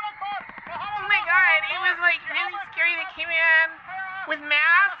correct? Oh my God, it was like really scary. They came in with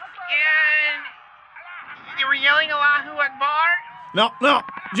masks and they were yelling Allahu Akbar. No,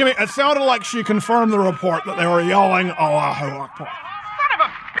 Jimmy, it sounded like she confirmed the report that they were yelling Allahu Akbar. Son of a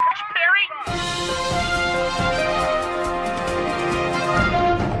bitch, Perry!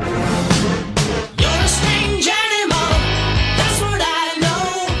 You're a strange animal, that's what I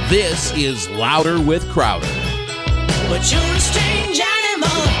know. This is Louder with Crowder. But you're a strange animal,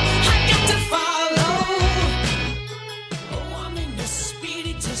 I got to follow. Oh, I'm in the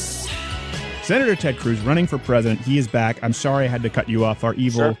spiritus. Senator Ted Cruz running for president. He is back. I'm sorry I had to cut you off. Our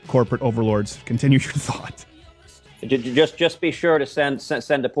evil corporate overlords. Continue your thought. Just be sure to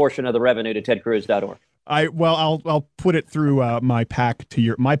send a portion of the revenue to tedcruz.org. I'll put it through my PAC to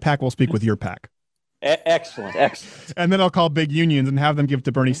your. My PAC will speak with your PAC. Excellent. And then I'll call big unions and have them give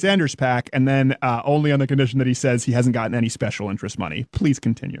to Bernie Sanders' PAC, and then only on the condition that he says he hasn't gotten any special interest money. Please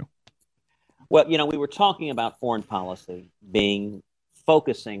continue. Well, we were talking about foreign policy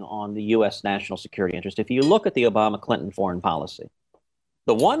focusing on the U.S. national security interest. If you look at the Obama-Clinton foreign policy,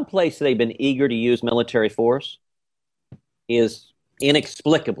 the one place they've been eager to use military force is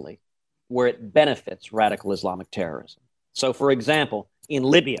inexplicably where it benefits radical Islamic terrorism. So, for example, in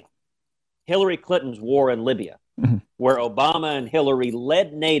Libya, Hillary Clinton's war in Libya, where Obama and Hillary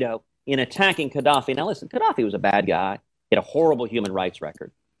led NATO in attacking Gaddafi. Now, listen, Gaddafi was a bad guy. He had a horrible human rights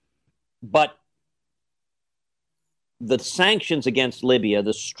record. But the sanctions against Libya,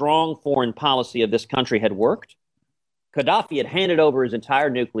 the strong foreign policy of this country had worked. Gaddafi had handed over his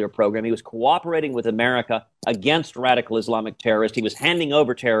entire nuclear program. He was cooperating with America against radical Islamic terrorists. He was handing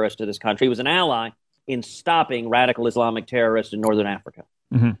over terrorists to this country. He was an ally in stopping radical Islamic terrorists in northern Africa.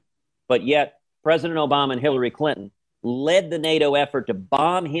 But yet, President Obama and Hillary Clinton led the NATO effort to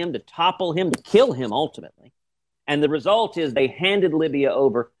bomb him, to topple him, to kill him ultimately. And the result is they handed Libya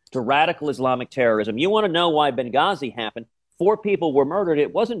over to radical Islamic terrorism. You want to know why Benghazi happened? 4 people were murdered.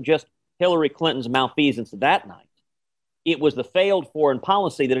 It wasn't just Hillary Clinton's malfeasance that night. It was the failed foreign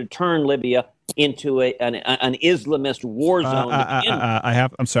policy that had turned Libya into an Islamist war zone.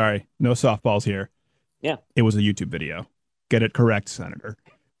 I'm sorry. No softballs here. Yeah. It was a YouTube video. Get it correct, Senator.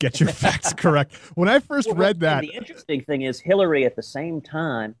 Get your facts correct. When I first read that. The interesting thing is Hillary at the same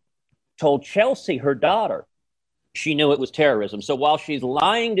time told Chelsea, her daughter, she knew it was terrorism. So while she's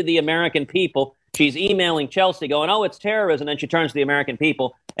lying to the American people, she's emailing Chelsea going, oh, it's terrorism. And then she turns to the American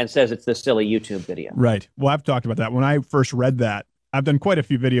people and says it's this silly YouTube video. Right. Well, I've talked about that. When I first read that, I've done quite a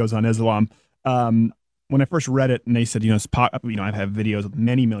few videos on Islam. When I first read it and they said, I've had videos with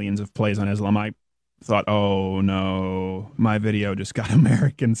many millions of plays on Islam, I thought, oh no, my video just got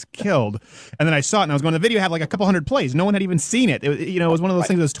Americans killed. And then I saw it and I was going, the video had like a couple hundred plays. No one had even seen it. It was one of those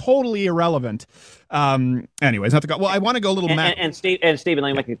things that was totally irrelevant. Anyways, not to go. Well, I want to go a little. And Stephen,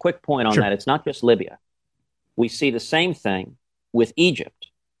 let me make a quick point on that. It's not just Libya. We see the same thing with Egypt.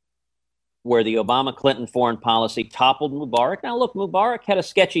 where the Obama-Clinton foreign policy toppled Mubarak. Now, look, Mubarak had a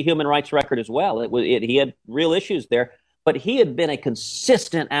sketchy human rights record as well. He had real issues there, but he had been a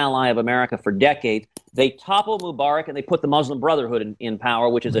consistent ally of America for decades. They toppled Mubarak and they put the Muslim Brotherhood in power,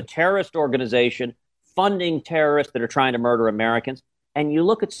 which is a terrorist organization funding terrorists that are trying to murder Americans. And you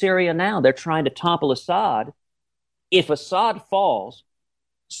look at Syria now, they're trying to topple Assad. If Assad falls,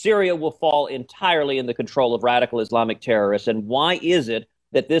 Syria will fall entirely in the control of radical Islamic terrorists. And why is it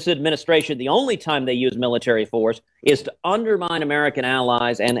that this administration, the only time they use military force, is to undermine American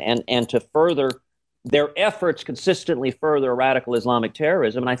allies and to further their efforts consistently further radical Islamic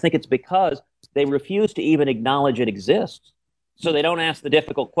terrorism? And I think it's because they refuse to even acknowledge it exists. So they don't ask the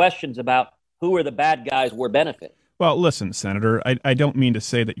difficult questions about who are the bad guys we're benefiting. Well, listen, Senator, I don't mean to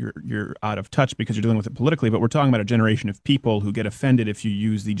say that you're out of touch because you're dealing with it politically, but we're talking about a generation of people who get offended if you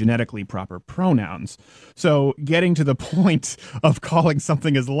use the genetically proper pronouns. So getting to the point of calling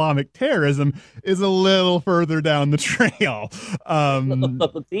something Islamic terrorism is a little further down the trail.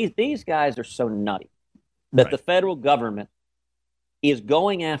 Look, these guys are so nutty that the federal government is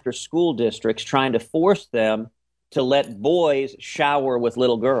going after school districts trying to force them to let boys shower with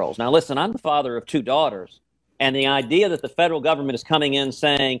little girls. Now, listen, I'm the father of 2 daughters. And the idea that the federal government is coming in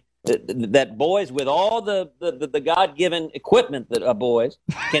saying that boys with all the God-given equipment that boys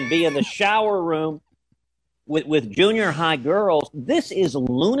can be in the shower room with junior high girls, this is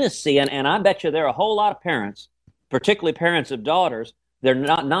lunacy. And I bet you there are a whole lot of parents, particularly parents of daughters, they're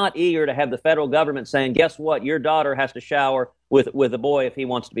not eager to have the federal government saying, guess what, your daughter has to shower with a boy if he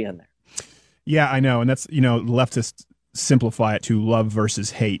wants to be in there. Yeah, I know. And that's, leftists simplify it to love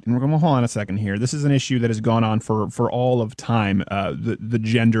versus hate. And we're going, well, hold on a second here. This is an issue that has gone on for all of time, the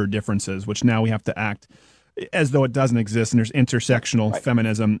gender differences, which now we have to act as though it doesn't exist, and there's intersectional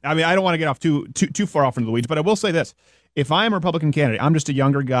feminism. I mean, I don't want to get off too far off into the weeds, but I will say this. If I am a Republican candidate, I'm just a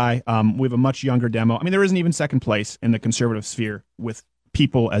younger guy. We have a much younger demo. I mean, there isn't even second place in the conservative sphere with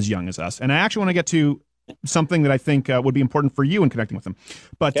people as young as us. And I actually want to get to something that I think would be important for you in connecting with them.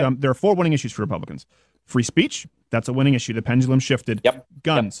 But there are 4 winning issues for Republicans. Free speech, that's a winning issue. The pendulum shifted.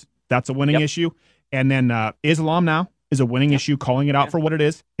 Guns, that's a winning issue. And then Islam now is a winning issue, calling it out for what it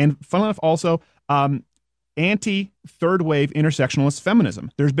is. And funnily enough, also anti-third wave intersectionalist feminism.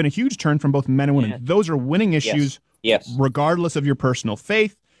 There's been a huge turn from both men and women. Those are winning issues, regardless of your personal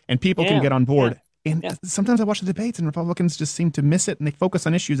faith, and people can get on board. And sometimes I watch the debates and Republicans just seem to miss it, and they focus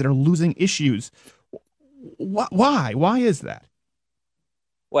on issues that are losing issues. Why? Why is that?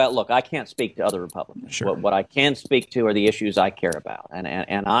 Well, look, I can't speak to other Republicans. Sure. What I can speak to are the issues I care about.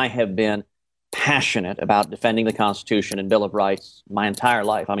 And I have been passionate about defending the Constitution and Bill of Rights my entire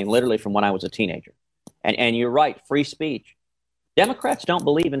life. I mean, literally from when I was a teenager. And you're right, free speech. Democrats don't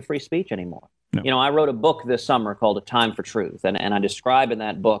believe in free speech anymore. No. I wrote a book this summer called A Time for Truth. And I describe in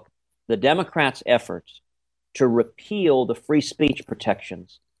that book the Democrats' efforts to repeal the free speech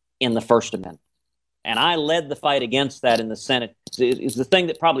protections in the First Amendment. And I led the fight against that in the Senate. It's the thing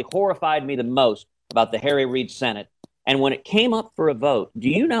that probably horrified me the most about the Harry Reid Senate. And when it came up for a vote, do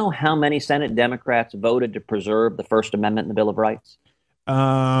you know how many Senate Democrats voted to preserve the First Amendment in the Bill of Rights?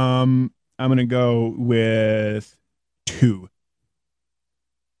 I'm going to go with 2.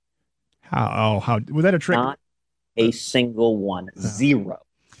 How was that a trick? Not a single one. 0.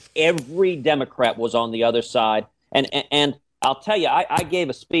 Every Democrat was on the other side. And I'll tell you, I gave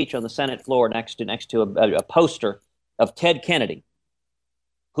a speech on the Senate floor next to a poster of Ted Kennedy,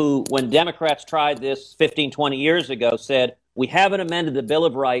 who, when Democrats tried this 15, 20 years ago, said, we haven't amended the Bill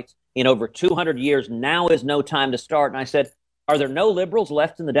of Rights in over 200 years. Now is no time to start. And I said, are there no liberals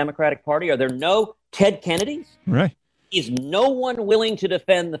left in the Democratic Party? Are there no Ted Kennedys? Right. Is no one willing to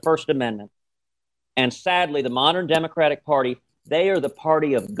defend the First Amendment? And sadly, the modern Democratic Party, they are the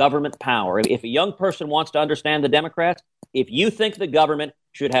party of government power. If a young person wants to understand the Democrats, if you think the government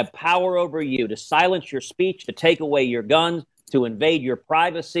should have power over you to silence your speech, to take away your guns, to invade your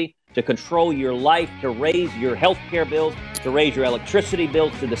privacy, to control your life, to raise your health care bills, to raise your electricity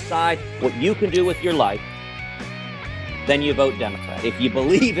bills, to decide what you can do with your life, then you vote Democrat. If you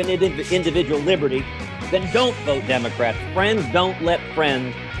believe in individual liberty, then don't vote Democrat. Friends don't let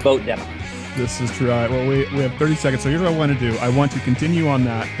friends vote Democrat. This is true. Well, we have 30 seconds, so here's what I want to do. I want to continue on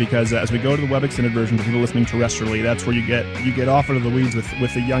that because as we go to the web extended version for people listening terrestrially, that's where you get off into the weeds with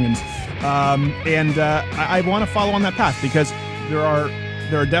the youngins. I want to follow on that path because there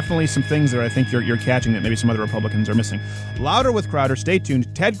are definitely some things that I think you're catching that maybe some other Republicans are missing. Louder with Crowder. Stay tuned.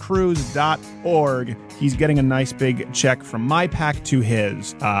 TedCruz.org. He's getting a nice big check from my PAC to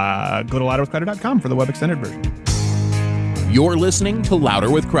his. Go to louderwithcrowder.com for the web extended version. You're listening to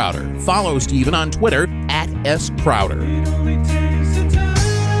Louder with Crowder. Follow Stephen on Twitter @SCrowder.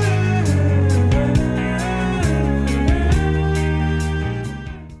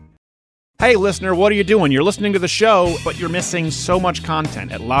 Hey, listener, what are you doing? You're listening to the show, but you're missing so much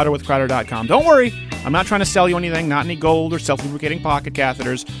content at louderwithcrowder.com. Don't worry. I'm not trying to sell you anything, not any gold or self-lubricating pocket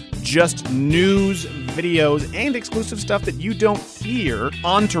catheters, just news, videos, and exclusive stuff that you don't hear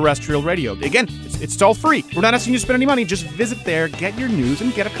on terrestrial radio. Again, it's all free. We're not asking you to spend any money. Just visit there, get your news,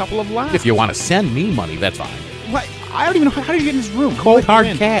 and get a couple of laughs. If you want to send me money, that's fine. What? I don't even know. How did you get in this room? Cold hard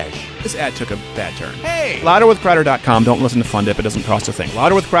cash. This ad took a bad turn. Hey! Louderwithcrowder.com. Don't listen to Fun Dip. It doesn't cost a thing.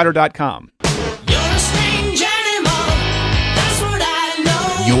 Louderwithcrowder.com. You're a strange animal, that's what I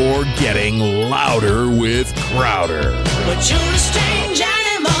know. You're getting louder with Crowder. But you're a strange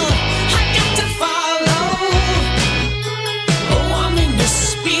animal, I got to follow. Oh, I'm in the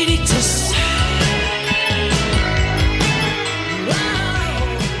spiritus.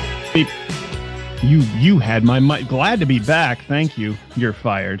 You had my mic. Glad to be back. Thank you. You're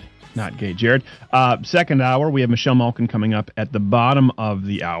fired. Not gay, Jared. Second hour, we have Michelle Malkin coming up at the bottom of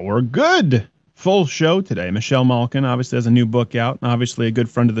the hour. Good full show today. Michelle Malkin obviously has a new book out. Obviously a good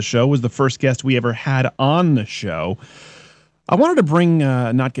friend of the show. Was the first guest we ever had on the show. I wanted to bring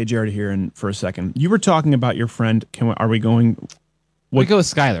Not Gay Jared here in for a second. You were talking about your friend. Are we going? We go with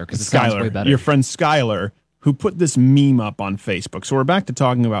Skylar because it sounds way better. Your friend Skylar, who put this meme up on Facebook. So we're back to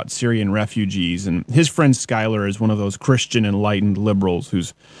talking about Syrian refugees, and his friend Skylar is one of those Christian enlightened liberals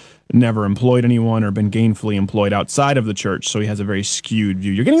who's never employed anyone or been gainfully employed outside of the church, so he has a very skewed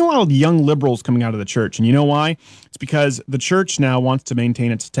view. You're getting a lot of young liberals coming out of the church, and you know why? It's because the church now wants to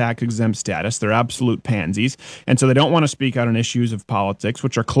maintain its tax-exempt status. They're absolute pansies, and so they don't want to speak out on issues of politics,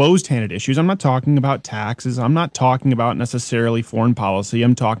 which are closed-handed issues. I'm not talking about taxes. I'm not talking about necessarily foreign policy.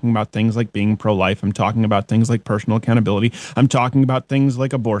 I'm talking about things like being pro-life. I'm talking about things like personal accountability. I'm talking about things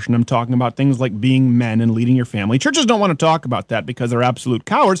like abortion. I'm talking about things like being men and leading your family. Churches don't want to talk about that because they're absolute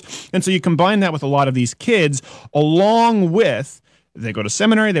cowards. And so you combine that with a lot of these kids, along with they go to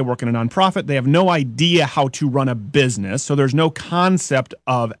seminary, they work in a nonprofit, they have no idea how to run a business, so there's no concept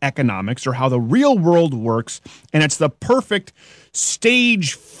of economics or how the real world works, and it's the perfect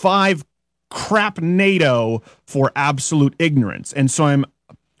stage 5 crapnado for absolute ignorance. And so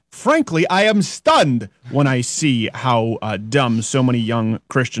frankly, I am stunned when I see how dumb so many young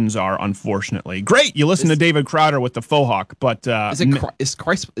Christians are, unfortunately. Great, you listen to David Crowder with the faux hawk, but... is it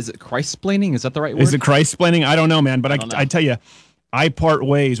Christ-splaining? Is that the right word? Is it Christ-splaining? I don't know, man, but I tell you, I part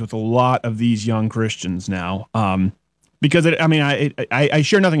ways with a lot of these young Christians now. Because I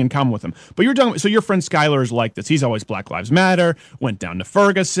share nothing in common with them. But you're talking, so your friend Skylar is like this. He's always Black Lives Matter. Went down to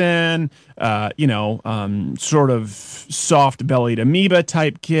Ferguson. Sort of soft-bellied amoeba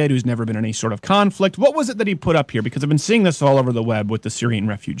type kid who's never been in any sort of conflict. What was it that he put up here? Because I've been seeing this all over the web with the Syrian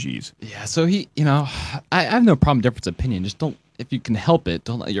refugees. Yeah. So I have no problem difference of opinion. Just don't, if you can help it,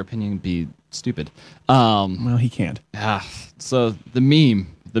 don't let your opinion be stupid. Well, he can't. So the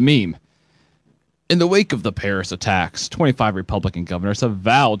meme. In the wake of the Paris attacks, 25 Republican governors have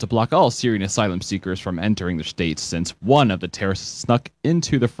vowed to block all Syrian asylum seekers from entering their states since one of the terrorists snuck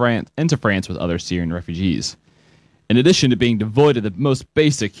into France with other Syrian refugees. In addition to being devoid of the most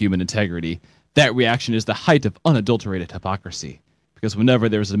basic human integrity, that reaction is the height of unadulterated hypocrisy. Because whenever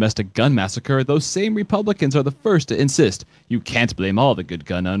there is a domestic gun massacre, those same Republicans are the first to insist you can't blame all the good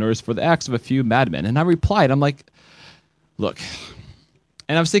gun owners for the acts of a few madmen. And I replied, I'm like, look...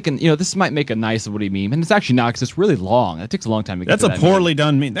 And I was thinking, this might make a nice woody meme, and it's actually not because it's really long. It takes a long time to get. That's a poorly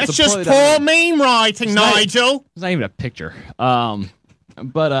done meme. That's just poor meme writing, Nigel. It's not even a picture.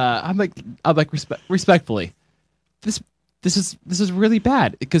 But I'm like respectfully, this is really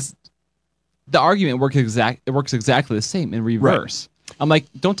bad because the argument works exactly the same in reverse. Right. I'm like,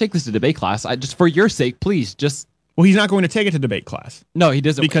 don't take this to debate class. Just for your sake, please, just. Well, he's not going to take it to debate class. No, he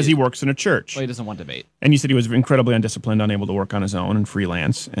doesn't. Because he works in a church. Well, he doesn't want debate. And you said he was incredibly undisciplined, unable to work on his own and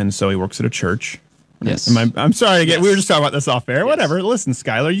freelance. And so he works at a church. Yes. I'm sorry again. Yes. We were just talking about this off air. Yes. Whatever. Listen,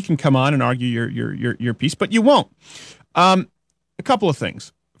 Skylar, you can come on and argue your piece, but you won't. A couple of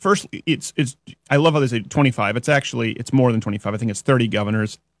things. First, it's I love how they say 25. It's more than 25. I think it's 30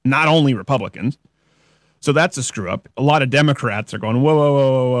 governors, not only Republicans. So that's a screw up. A lot of Democrats are going, whoa, whoa,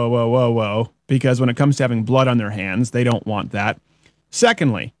 whoa, whoa, whoa, whoa, whoa, because when it comes to having blood on their hands, they don't want that.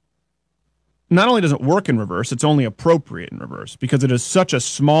 Secondly, not only does it work in reverse, it's only appropriate in reverse because it is such a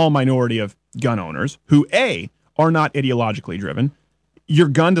small minority of gun owners who, A, are not ideologically driven. Your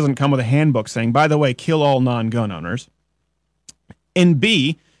gun doesn't come with a handbook saying, by the way, kill all non-gun owners. And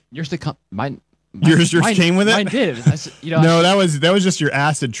B, yours came with it? Mine did. No, that was just your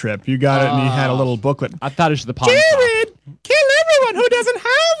acid trip. You got it, and you had a little booklet. I thought it was the pawn Jared, kill everyone who doesn't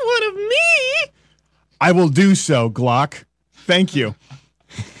have one of me. I will do so, Glock. Thank you.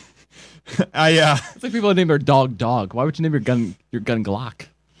 It's like people name their dog. Why would you name your gun Glock?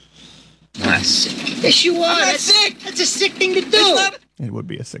 Not sick. Yes, you are. That's sick. That's a sick thing to do. It would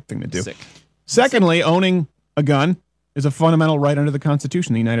be a sick thing to do. Sick. Secondly, owning a gun is a fundamental right under the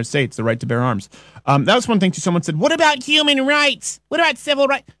Constitution of the United States, the right to bear arms. That was one thing, too. Someone said, what about human rights? What about civil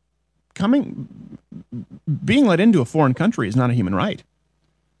rights? Being let into a foreign country is not a human right.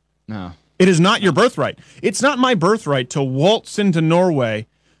 No. It is not your birthright. It's not my birthright to waltz into Norway,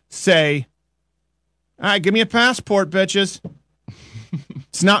 say, all right, give me a passport, bitches.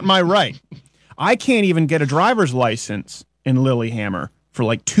 It's not my right. I can't even get a driver's license in Lillehammer for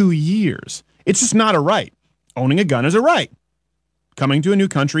like 2 years. It's just not a right. Owning a gun is a right. Coming to a new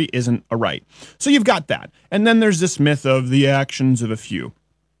country isn't a right. So you've got that. And then there's this myth of the actions of a few.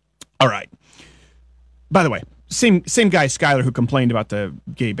 All right. By the way, same guy, Skyler, who complained about the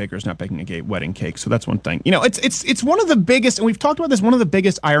gay bakers not baking a gay wedding cake. So that's one thing. You know, it's one of the biggest, and we've talked about this, one of the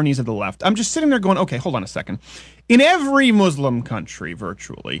biggest ironies of the left. I'm just sitting there going, okay, hold on a second. In every Muslim country,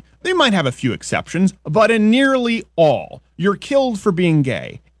 virtually, they might have a few exceptions, but in nearly all, you're killed for being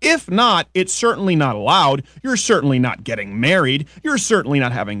gay. If not, it's certainly not allowed. You're certainly not getting married. You're certainly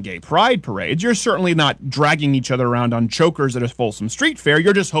not having gay pride parades. You're certainly not dragging each other around on chokers at a Folsom Street Fair.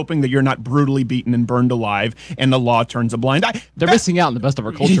 You're just hoping that you're not brutally beaten and burned alive and the law turns a blind eye. They're missing out on the best of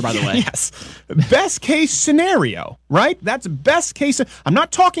our culture, by the way. Yes. Best case scenario, right? That's best case. I'm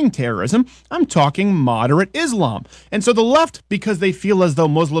not talking terrorism. I'm talking moderate Islam. And so the left, because they feel as though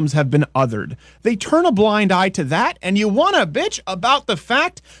Muslims have been othered, they turn a blind eye to that. And you want to bitch about the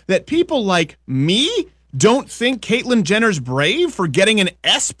fact that people like me don't think Caitlyn Jenner's brave for getting an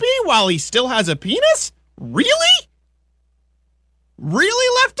ESPY while he still has a penis? Really?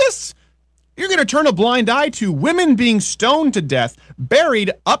 Really, leftists? You're going to turn a blind eye to women being stoned to death,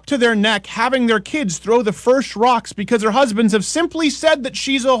 buried up to their neck, having their kids throw the first rocks because their husbands have simply said that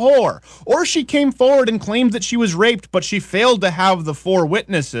she's a whore. Or she came forward and claimed that she was raped, but she failed to have the 4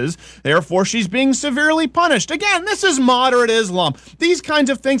 witnesses. Therefore, she's being severely punished. Again, this is moderate Islam. These kinds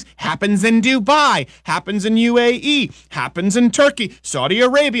of things happens in Dubai, happens in UAE, happens in Turkey, Saudi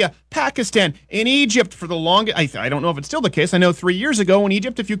Arabia, Pakistan, in Egypt for the longest. I don't know if it's still the case. I know 3 years ago in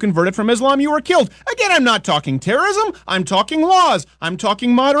Egypt, if you converted from Islam, you were killed. Again, I'm not talking terrorism. I'm talking laws. I'm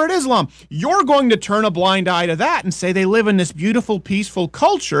talking moderate Islam. You're going to turn a blind eye to that and say they live in this beautiful, peaceful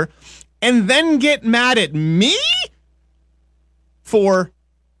culture and then get mad at me for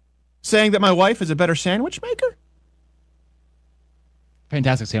saying that my wife is a better sandwich maker?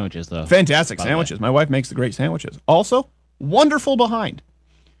 Fantastic sandwiches, though. Fantastic sandwiches. My wife makes the great sandwiches. Also, wonderful behind.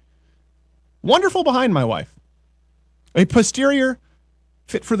 Wonderful behind, my wife. A posterior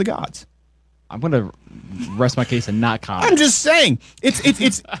fit for the gods. I'm going to rest my case and not comment. I'm just saying.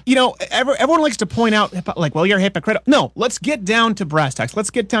 It's you know, everyone likes to point out, like, well, you're hypocritical. No, let's get down to brass tacks. Let's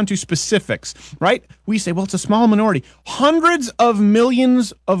get down to specifics, right? We say, well, it's a small minority. Hundreds of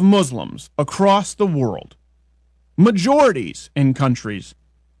millions of Muslims across the world, majorities in countries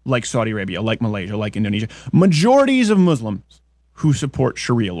like Saudi Arabia, like Malaysia, like Indonesia, majorities of Muslims who support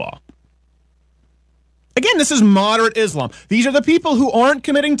Sharia law. Again, this is moderate Islam. These are the people who aren't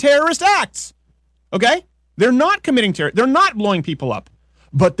committing terrorist acts. Okay? They're not committing terror. They're not blowing people up.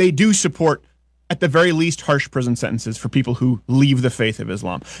 But they do support, at the very least, harsh prison sentences for people who leave the faith of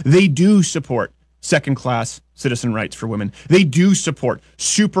Islam. They do support second-class citizen rights for women. They do support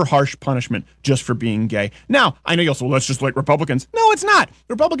super harsh punishment just for being gay. Now, I know you'll say, well, that's just like Republicans. No, it's not.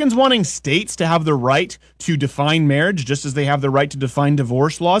 Republicans wanting states to have the right to define marriage just as they have the right to define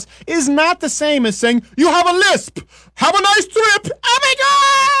divorce laws is not the same as saying, you have a lisp. Have a nice trip. Oh, my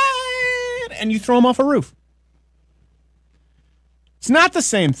God. And you throw them off a roof. It's not the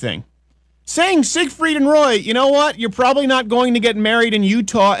same thing. Saying Siegfried and Roy, you know what? You're probably not going to get married in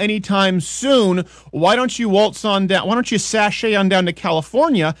Utah anytime soon. Why don't you waltz on down? Why don't you sashay on down to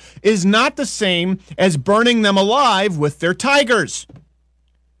California? Is not the same as burning them alive with their tigers.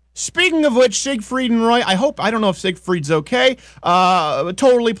 Speaking of which, Siegfried and Roy, I don't know if Siegfried's okay.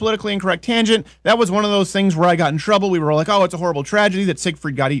 Totally politically incorrect tangent. That was one of those things where I got in trouble. We were like, oh, it's a horrible tragedy that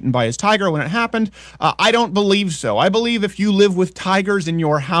Siegfried got eaten by his tiger when it happened. I don't believe so. I believe if you live with tigers in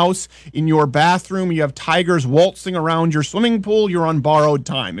your house, in your bathroom, you have tigers waltzing around your swimming pool, you're on borrowed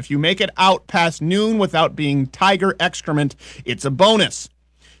time. If you make it out past noon without being tiger excrement, it's a bonus.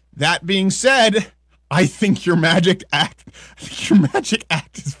 That being said, I think your magic act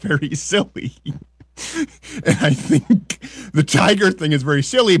is very silly. And I think the tiger thing is very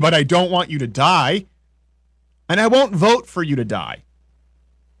silly, but I don't want you to die. And I won't vote for you to die.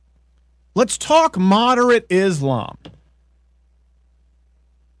 Let's talk moderate Islam.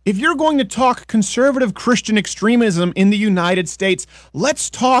 If you're going to talk conservative Christian extremism in the United States, let's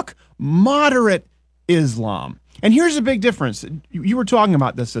talk moderate Islam. And here's a big difference. You were talking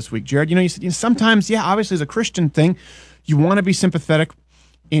about this week, Jared. You said sometimes, obviously as a Christian thing, you want to be sympathetic.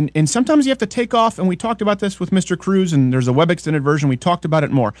 And sometimes you have to take off, and we talked about this with Mr. Cruz, and there's a web extended version. We talked about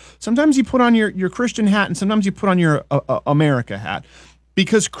it more. Sometimes you put on your Christian hat, and sometimes you put on your America hat.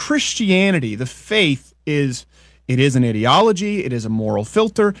 Because Christianity, the faith, it is an ideology, it is a moral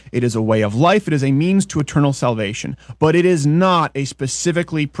filter, it is a way of life, it is a means to eternal salvation. But it is not a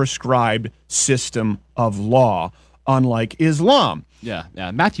specifically prescribed system of law, unlike Islam. Yeah.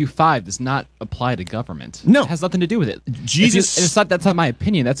 Matthew 5 does not apply to government. No. It has nothing to do with it. That's not my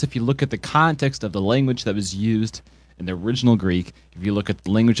opinion. That's if you look at the context of the language that was used in the original Greek, if you look at the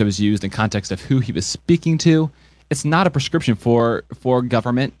language that was used in context of who he was speaking to, it's not a prescription for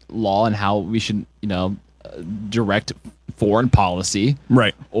government law and how we should, direct foreign policy.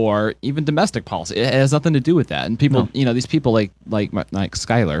 Right. Or even domestic policy. It has nothing to do with that. And people, these people like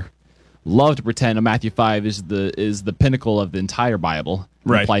Skylar, love to pretend Matthew 5 is the pinnacle of the entire Bible.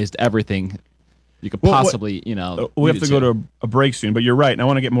 It applies to everything you could possibly, we have to go to a break soon, but you're right, and I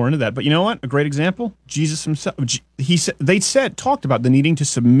want to get more into that. But you know what? A great example, Jesus himself. They talked about the needing to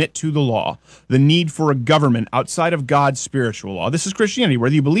submit to the law, the need for a government outside of God's spiritual law. This is Christianity,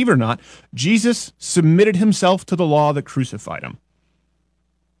 whether you believe it or not. Jesus submitted himself to the law that crucified him.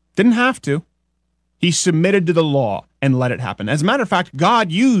 Didn't have to. He submitted to the law and let it happen. As a matter of fact,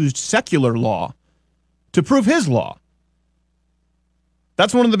 God used secular law to prove his law.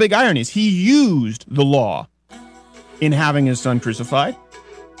 That's one of the big ironies. He used the law in having his son crucified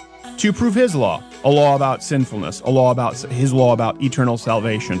to prove his law, a law about sinfulness, his law about eternal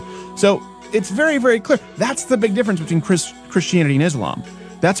salvation. So it's very, very clear. That's the big difference between Christianity and Islam.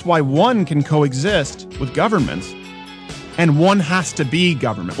 That's why one can coexist with governments and one has to be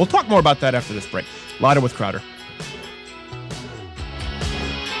government. We'll talk more about that after this break. Louder with Crowder.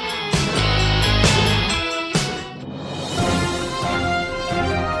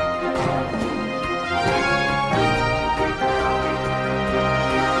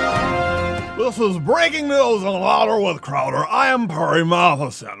 This is breaking news on Louder with Crowder. I am Perry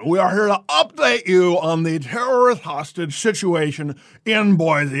Matheson. We are here to update you on the terrorist hostage situation in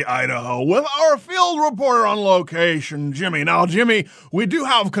Boise, Idaho, with our field reporter on location, Jimmy. Now, Jimmy, we do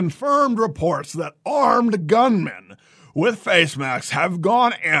have confirmed reports that armed gunmen with face masks have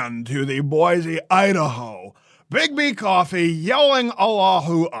gone into the Boise, Idaho Big B Coffee yelling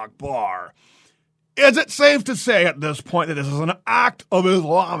Allahu Akbar. Is it safe to say at this point that this is an act of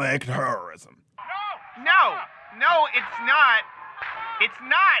Islamic terrorism? No, it's not. It's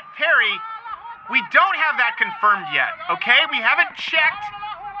not, Perry. We don't have that confirmed yet, okay? We haven't checked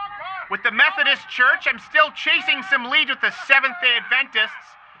with the Methodist Church. I'm still chasing some leads with the Seventh-day Adventists.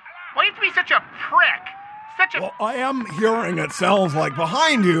 Why do you have to be such a prick? Well, I am hearing it sounds like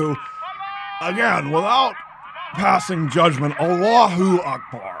behind you, again, without passing judgment, Allahu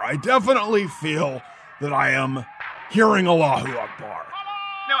Akbar. I definitely feel that I am hearing Allahu Akbar.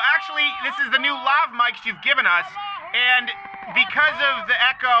 No, actually, this is the new lav mics you've given us, and because of the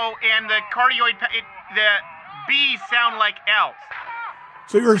echo and the cardioid, the B's sound like L's.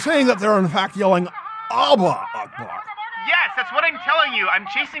 So you're saying that they're in fact yelling Allah Akbar? Yes, that's what I'm telling you. I'm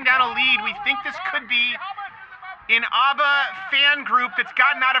chasing down a lead. We think this could be an ABBA fan group that's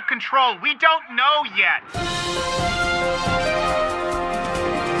gotten out of control. We don't know yet.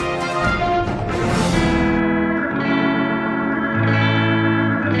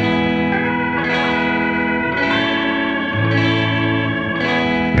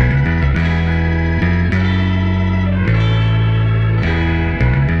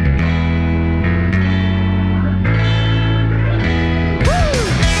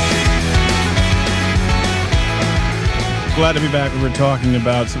 Glad to be back.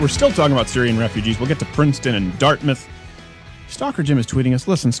 We're still talking about Syrian refugees. We'll get to Princeton and Dartmouth. Stalker Jim is tweeting us.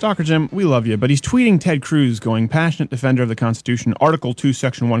 Listen, Stalker Jim, we love you, but he's tweeting Ted Cruz going, passionate defender of the Constitution, Article 2,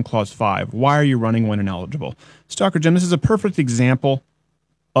 Section 1, Clause 5. Why are you running when ineligible? Stalker Jim, this is a perfect example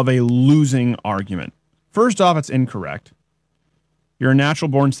of a losing argument. First off, it's incorrect. You're a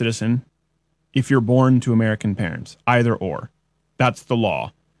natural-born citizen if you're born to American parents, either or. That's the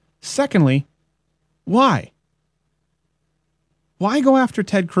law. Secondly, why? Why go after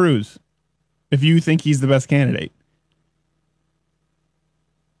Ted Cruz if you think he's the best candidate?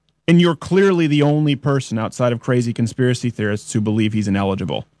 And you're clearly the only person outside of crazy conspiracy theorists who believe he's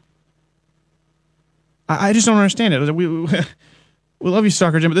ineligible. I just don't understand it. We love you,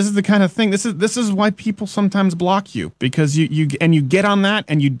 Stalker Jim, but this is the kind of thing. This is why people sometimes block you, because you get on that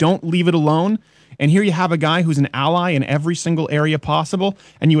and you don't leave it alone. And here you have a guy who's an ally in every single area possible,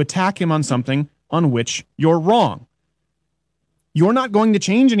 and you attack him on something on which you're wrong. You're not going to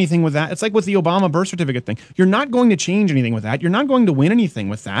change anything with that. It's like with the Obama birth certificate thing. You're not going to change anything with that. You're not going to win anything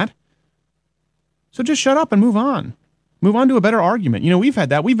with that. So just shut up and move on. Move on to a better argument. We've had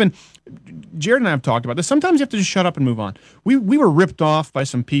that. Jared and I have talked about this. Sometimes you have to just shut up and move on. We were ripped off by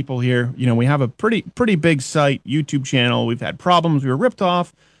some people here. We have a pretty big site, YouTube channel. We've had problems. We were ripped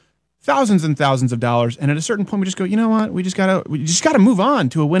off thousands and thousands of dollars. And at a certain point, we just go, you know what? We just gotta move on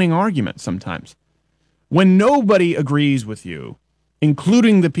to a winning argument sometimes. When nobody agrees with you,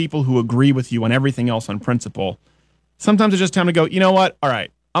 including the people who agree with you on everything else on principle, sometimes it's just time to go, you know what? All right.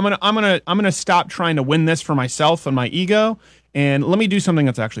 I'm gonna stop trying to win this for myself and my ego, and let me do something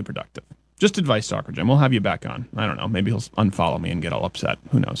that's actually productive. Just advice, Soccer Jim. We'll have you back on. I don't know. Maybe he'll unfollow me and get all upset.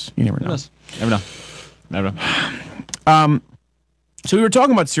 Who knows? You never know. Never know. So we were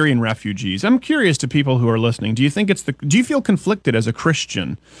talking about Syrian refugees. I'm curious to people who are listening. Do you feel conflicted as a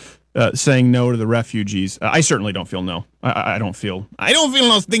Christian saying no to the refugees? I certainly don't feel no. I don't feel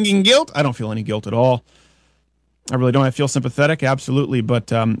no stinking guilt. I don't feel any guilt at all. I really don't. I feel sympathetic, absolutely,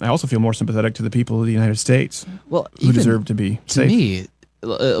 but I also feel more sympathetic to the people of the United States who deserve to be safe. To me,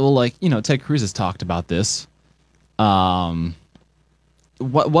 like, Ted Cruz has talked about this. What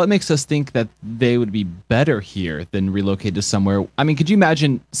makes us think that they would be better here than relocated to somewhere? I mean, could you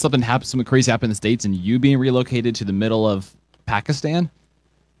imagine something crazy happen in the States and you being relocated to the middle of Pakistan?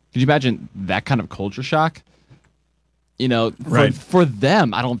 Could you imagine that kind of culture shock? For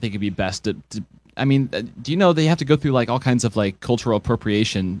them, I don't think it'd be best to I mean, do you know they have to go through like all kinds of like cultural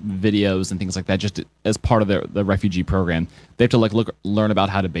appropriation videos and things like that just as part of the refugee program? They have to like learn about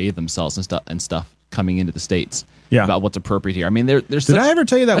how to bathe themselves and stuff coming into the States. Yeah, about what's appropriate here. I mean, there's. Did I ever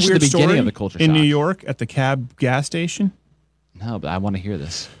tell you that weird story of the culture in shock. New York at the cab gas station? No, but I want to hear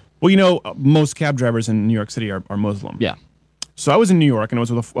this. Well, most cab drivers in New York City are Muslim. Yeah. So I was in New York, and I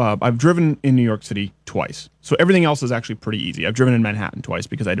was with I've driven in New York City twice. So everything else is actually pretty easy. I've driven in Manhattan twice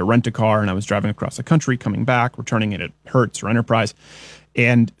because I had to rent a car, and I was driving across the country, coming back, returning it at Hertz or Enterprise.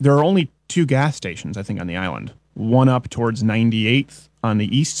 And there are only 2 gas stations, I think, on the island. One up towards 98th on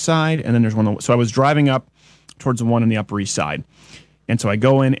the east side, and then there's one. So I was driving up towards the one on the Upper East Side. And so I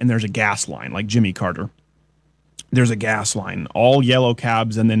go in, and there's a gas line, like Jimmy Carter. There's a gas line, all yellow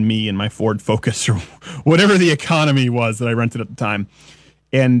cabs, and then me and my Ford Focus or whatever the economy was that I rented at the time.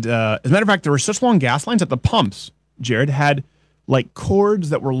 And as a matter of fact, there were such long gas lines that the pumps, Jared, had like cords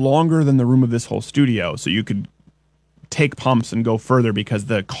that were longer than the room of this whole studio. So you could take pumps and go further because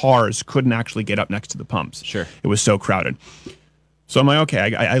the cars couldn't actually get up next to the pumps. Sure. It was so crowded. So I'm like,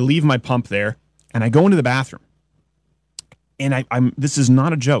 okay, I leave my pump there, and I go into the bathroom. And this is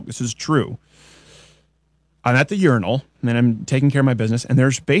not a joke. This is true. I'm at the urinal, and then I'm taking care of my business, and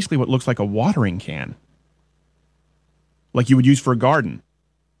there's basically what looks like a watering can, like you would use for a garden,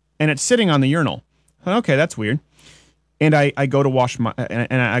 and it's sitting on the urinal. Okay, that's weird. And I go to wash and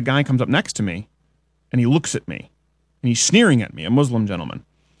a guy comes up next to me, and he looks at me, and he's sneering at me, a Muslim gentleman.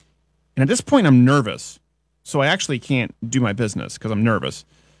 And at this point, I'm nervous, so I actually can't do my business because I'm nervous.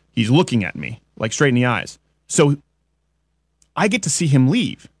 He's looking at me, like straight in the eyes. So I get to see him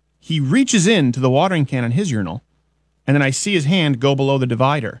leave. He reaches into the watering can on his urinal, and then I see his hand go below the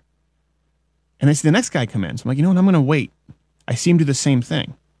divider. And I see the next guy come in. So I'm like, you know what? I'm going to wait. I see him do the same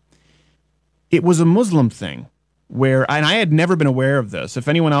thing. It was a Muslim thing and I had never been aware of this. If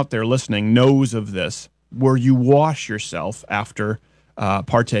anyone out there listening knows of this, where you wash yourself after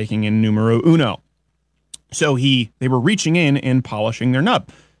partaking in numero uno. So they were reaching in and polishing their nub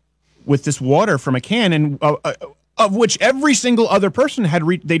with this water from a can, and of which every single other person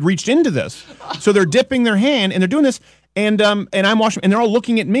they'd reached into this. So they're dipping their hand and they're doing this, and I'm washing, and they're all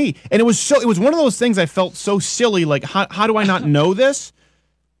looking at me. And it was one of those things I felt so silly. Like, how do I not know this?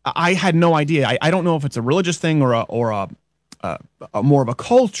 I had no idea. I don't know if it's a religious thing or a more of a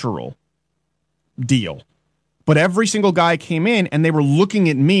cultural deal. But every single guy came in and they were looking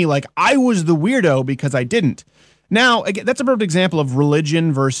at me like I was the weirdo because I didn't. Now, again, that's a perfect example of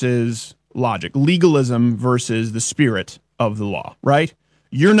religion versus logic, legalism versus the spirit of the law, right?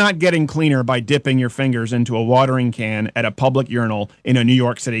 You're not getting cleaner by dipping your fingers into a watering can at a public urinal in a New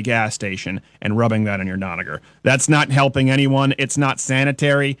York City gas station and rubbing that on your donager. That's not helping anyone. It's not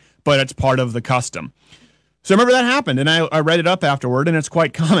sanitary, but it's part of the custom. So remember that happened, and I read it up afterward, and it's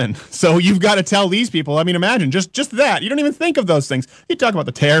quite common. So you've got to tell these people, I mean, imagine, just that. You don't even think of those things. You talk about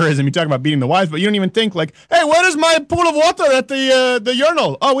the terrorism, you talk about beating the wives, but you don't even think like, hey, where is my pool of water at the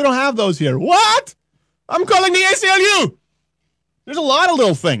urinal? Oh, we don't have those here. What? I'm calling the ACLU. There's a lot of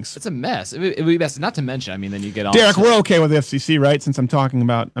little things. It's a mess. It would be best not to mention. I mean, then you get on. Derek, we're okay with the FCC, right? Since I'm talking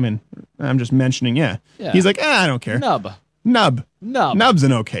about, I'm just mentioning, yeah. He's like, I don't care. Nub. Nub's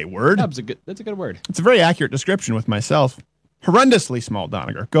an okay word. That's a good word. It's a very accurate description with myself. Horrendously small,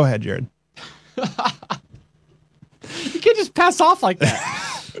 Doniger. Go ahead, Jared. You can't just pass off like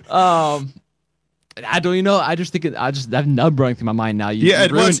that. I don't even know. I just think that nub running through my mind now.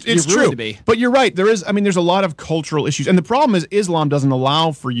 It's true. But you're right. There's a lot of cultural issues, and the problem is Islam doesn't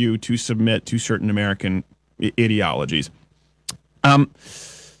allow for you to submit to certain American ideologies.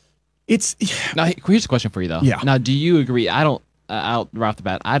 Here's a question for you though. Yeah. Now, do you agree? I don't. Right off the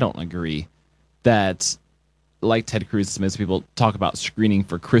bat, I don't agree that, like Ted Cruz, some of those people talk about screening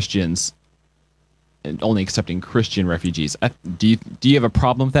for Christians and only accepting Christian refugees. Do you have a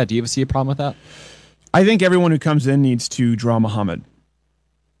problem with that? Do you ever see a problem with that? I think everyone who comes in needs to draw Muhammad.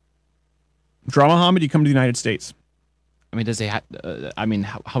 Draw Muhammad, you come to the United States. I mean, does he? How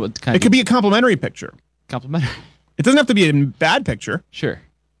it could be a complimentary picture. Complimentary. It doesn't have to be a bad picture. Sure.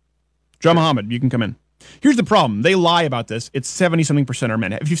 Draw Muhammad, you can come in. Here's the problem. They lie about this. It's 70-something% are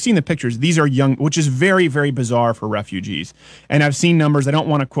men. If you've seen the pictures, these are young, which is very, very bizarre for refugees. And I've seen numbers. I don't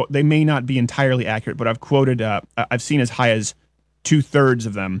want to quote. They may not be entirely accurate, but I've quoted. I've seen as high as 2/3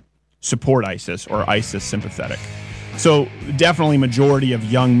 of them support ISIS or ISIS sympathetic. So definitely majority of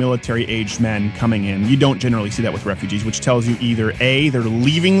young military-aged men coming in. You don't generally see that with refugees, which tells you either A, they're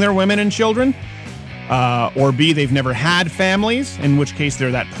leaving their women and children, or B, they've never had families, in which case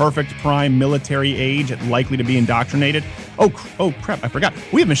they're that perfect prime military age, likely to be indoctrinated. Oh crap, I forgot.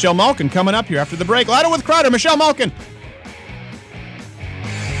 We have Michelle Malkin coming up here after the break. Louder with Crowder, Michelle Malkin.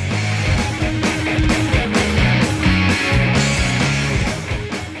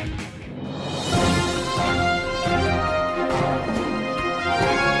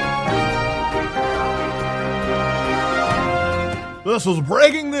 This is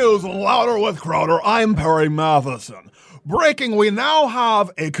breaking news on Louder with Crowder. I'm Perry Matheson. Breaking, we now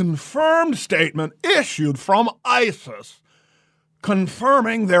have a confirmed statement issued from ISIS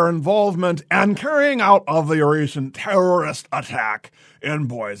confirming their involvement and carrying out of the recent terrorist attack in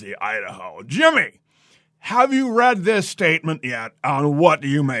Boise, Idaho. Jimmy, have you read this statement yet, and what do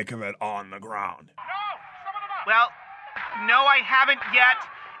you make of it on the ground? Well, no, I haven't yet,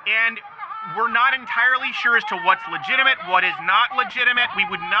 and we're not entirely sure as to what's legitimate, what is not legitimate. We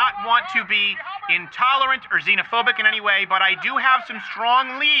would not want to be intolerant or xenophobic in any way, but I do have some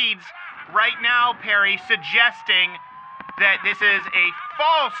strong leads right now, Perry, suggesting that this is a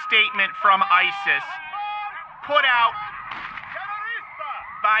false statement from ISIS put out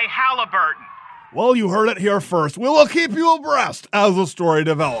by Halliburton. Well, you heard it here first. We will keep you abreast as the story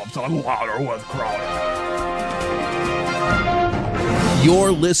develops on Louder with Crowder.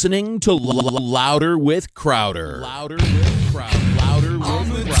 You're listening to Louder with Crowder. Louder with Crowder. Louder with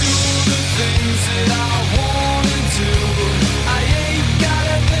Crowder.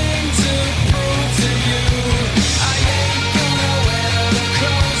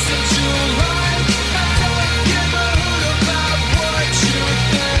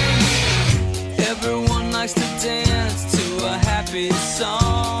 Everyone likes to dance to a happy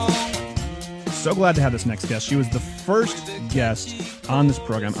song. So glad to have this next guest. She was the first guest on this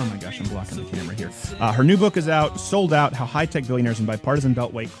program. Oh my gosh, I'm blocking the camera here. Her new book is out, sold out, How High-Tech Billionaires and Bipartisan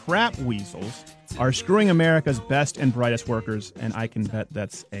Beltway Crap Weasels Are Screwing America's Best and Brightest Workers. And I can bet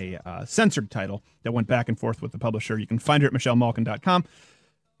that's a censored title that went back and forth with the publisher. You can find her at michellemalkin.com.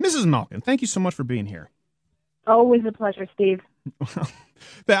 Mrs. Malkin, thank you so much for being here. Always a pleasure, Steve.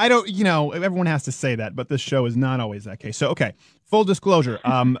 I don't, everyone has to say that, but this show is not always that case. So, okay, full disclosure.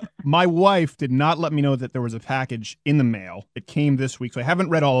 My wife did not let me know that there was a package in the mail. It came this week, so I haven't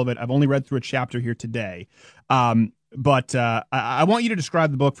read all of it. I've only read through a chapter here today. But I want you to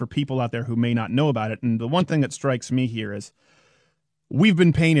describe the book for people out there who may not know about it. And the one thing that strikes me here is we've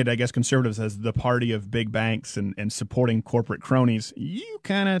been painted, I guess, conservatives as the party of big banks and supporting corporate cronies. You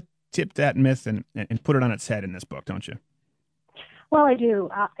kind of tip that myth and put it on its head in this book, don't you? Well, I do.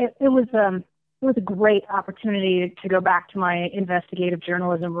 It was a great opportunity to go back to my investigative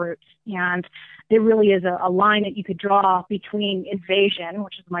journalism roots, and there really is a line that you could draw between Invasion,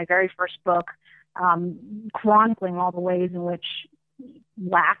 which is my very first book, chronicling all the ways in which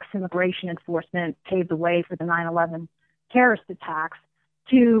lax immigration enforcement paved the way for the 9/11 terrorist attacks,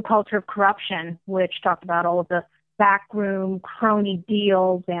 to Culture of Corruption, which talked about all of the backroom crony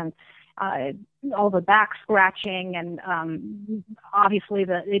deals and all the back scratching and obviously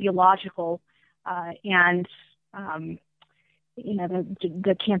the ideological and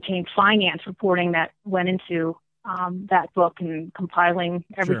the campaign finance reporting that went into that book and compiling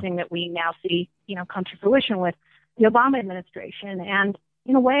everything that we now see come to fruition with the Obama administration. And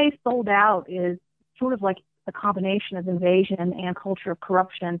in a way, Sold Out is sort of like a combination of Invasion and Culture of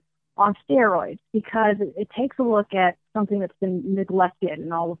Corruption on steroids, because it takes a look at something that's been neglected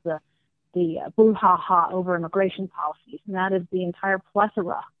in all of the brouhaha over immigration policies, and that is the entire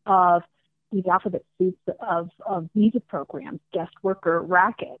plethora of these alphabet soups of visa programs, guest worker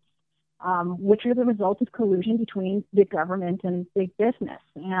rackets, which are the result of collusion between big government and big business.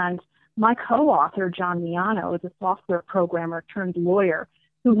 And my co-author, John Miano, is a software programmer turned lawyer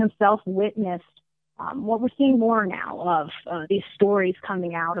who himself witnessed what we're seeing more now of these stories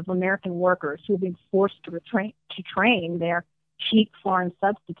coming out of American workers who have been forced to train their cheap foreign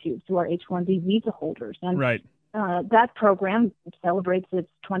substitutes who are H-1B visa holders. And right. That program celebrates its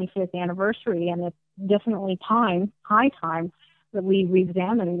 25th anniversary, and it's definitely high time that we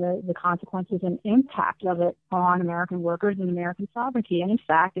re-examine the consequences and impact of it on American workers and American sovereignty. And in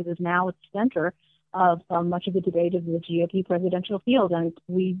fact, it is now at the center of much of the debate of the GOP presidential field, and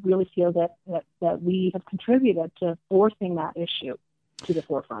we really feel that we have contributed to forcing that issue to the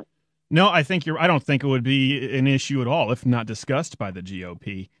forefront. No, I don't think it would be an issue at all if not discussed by the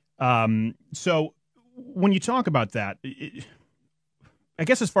GOP. So when you talk about that, I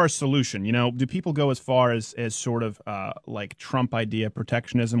guess as far as solution, do people go as far as sort of like Trump idea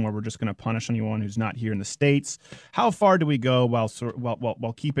protectionism, where we're just going to punish anyone who's not here in the States? How far do we go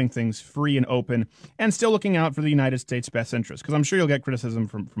while keeping things free and open and still looking out for the United States' best interest? Because I'm sure you'll get criticism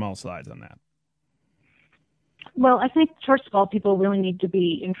from all sides on that. Well, I think, first of all, people really need to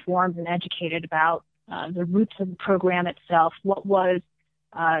be informed and educated about the roots of the program itself, what was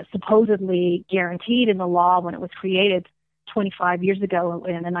supposedly guaranteed in the law when it was created 25 years ago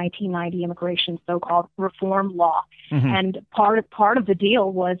in the 1990 immigration so-called reform law. Mm-hmm. And part of the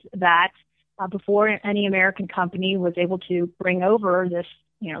deal was that before any American company was able to bring over this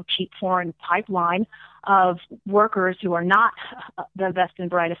cheap foreign pipeline of workers who are not the best and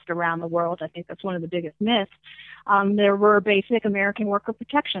brightest around the world. I think that's one of the biggest myths. There were basic American worker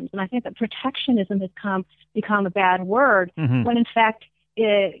protections. And I think that protectionism has become a bad word, mm-hmm. when in fact,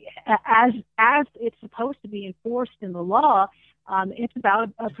 as it's supposed to be enforced in the law, it's about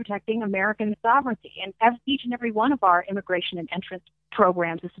protecting American sovereignty. And each and every one of our immigration and entrance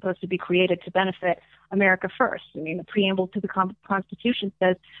programs is supposed to be created to benefit America first. I mean, the preamble to the Constitution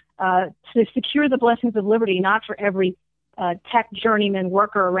says to secure the blessings of liberty, not for every tech journeyman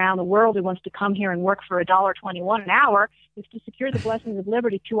worker around the world who wants to come here and work for $1.21 an hour, is to secure the blessings of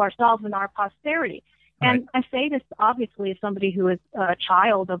liberty to ourselves and our posterity. And I say this obviously as somebody who is a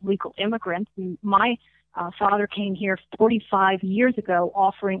child of legal immigrants. My father came here 45 years ago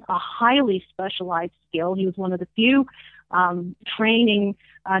offering a highly specialized skill. He was one of the few training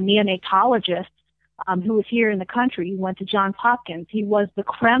neonatologists who was here in the country. He went to Johns Hopkins. He was the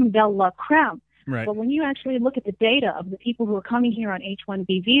creme de la creme. Right. But when you actually look at the data of the people who are coming here on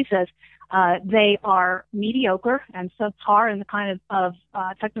H-1B visas, they are mediocre and subpar in the kind of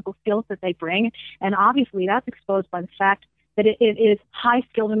technical skills that they bring. And obviously that's exposed by the fact that it is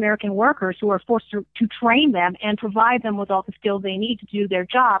high-skilled American workers who are forced to train them and provide them with all the skills they need to do their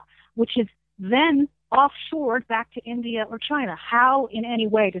job, which is then offshored back to India or China. How in any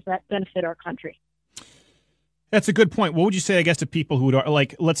way does that benefit our country? That's a good point. What would you say, I guess, to people who would,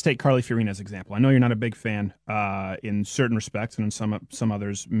 like, let's take Carly Fiorina's example. I know you're not a big fan in certain respects, and in some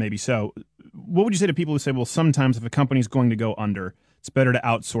others maybe so. What would you say to people who say, well, sometimes if a company's going to go under, it's better to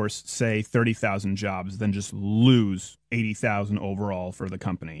outsource, say, 30,000 jobs than just lose 80,000 overall for the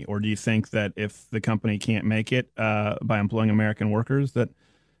company? Or do you think that if the company can't make it by employing American workers, that,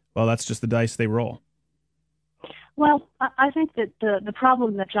 well, that's just the dice they roll? Well, I think that the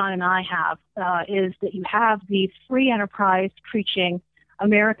problem that John and I have is that you have these free enterprise preaching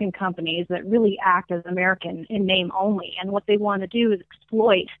American companies that really act as American in name only. And what they want to do is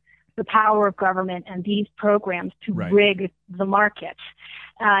exploit the power of government and these programs to rig the market.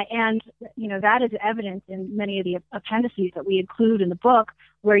 And, that is evident in many of the appendices that we include in the book,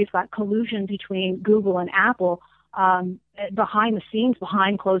 where you've got collusion between Google and Apple behind the scenes,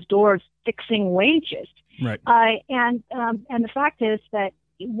 behind closed doors, fixing wages. Right. And the fact is that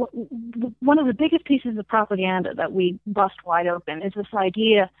one of the biggest pieces of propaganda that we bust wide open is this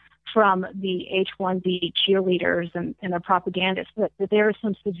idea from the H-1B cheerleaders and their propagandists that there is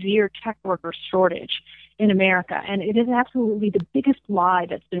some severe tech worker shortage in America. And it is absolutely the biggest lie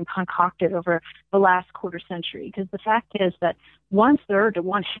that's been concocted over the last quarter century, because the fact is that 1/3 to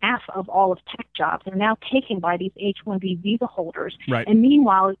 1/2 of all of tech jobs are now taken by these H-1B visa holders. Right. And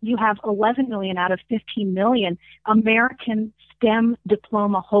meanwhile, you have 11 million out of 15 million American STEM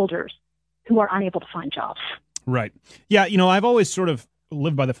diploma holders who are unable to find jobs. Right. Yeah, I've always sort of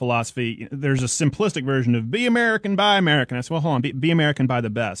lived by the philosophy, there's a simplistic version of be American, buy American. I said, well, hold on, be American, buy the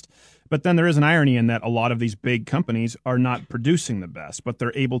best. But then there is an irony in that a lot of these big companies are not producing the best, but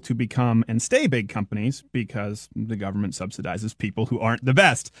they're able to become and stay big companies because the government subsidizes people who aren't the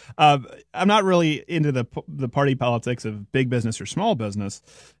best. I'm not really into the party politics of big business or small business.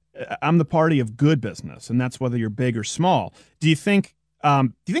 I'm the party of good business, and that's whether you're big or small. Do you think a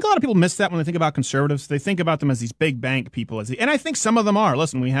lot of people miss that when they think about conservatives? They think about them as these big bank people, and I think some of them are.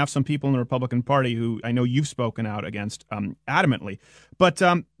 Listen, we have some people in the Republican Party who I know you've spoken out against adamantly, but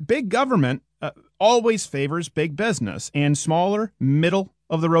big government always favors big business, and smaller, middle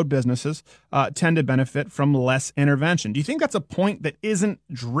of the road businesses tend to benefit from less intervention. Do you think that's a point that isn't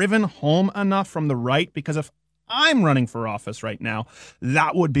driven home enough from the right? Because if I'm running for office right now,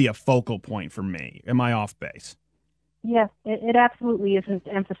 that would be a focal point for me. Am I off base? Yes, it absolutely isn't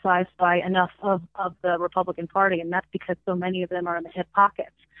emphasized by enough of the Republican Party, and that's because so many of them are in the hip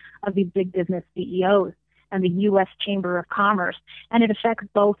pockets of these big business CEOs and the U.S. Chamber of Commerce, and it affects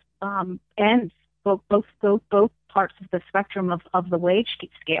both ends, both parts of the spectrum of the wage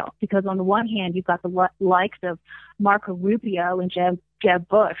scale. Because on the one hand, you've got the likes of Marco Rubio and Jeb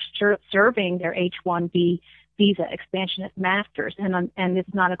Bush serving their H-1B visa expansionist masters, and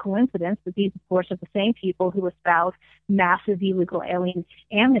it's not a coincidence that these, of course, are the same people who espouse massive illegal alien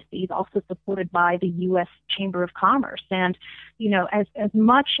amnesties, also supported by the U.S. Chamber of Commerce. And as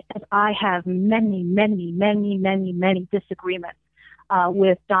much as I have many disagreements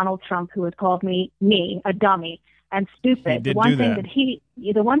with Donald Trump, who has called me a dummy and stupid, the one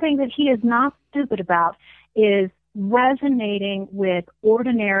thing that he is not stupid about is resonating with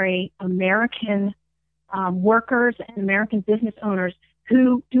ordinary American workers and American business owners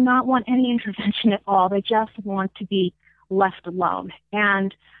who do not want any intervention at all. They just want to be left alone.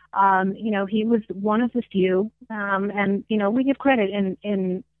 And, he was one of the few, and, we give credit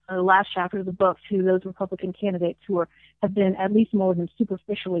in the last chapter of the book to those Republican candidates who have been at least more than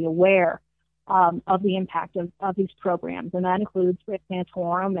superficially aware of the impact of these programs. And that includes Rick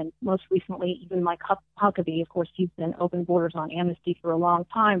Santorum and most recently even Mike Huckabee. Of course, he's been open borders on amnesty for a long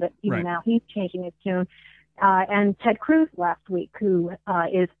time, but even now he's changing his tune. And Ted Cruz last week, who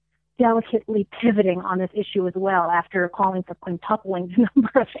is delicately pivoting on this issue as well after calling for quintupling the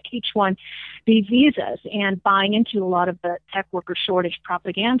number of H-1B visas and buying into a lot of the tech worker shortage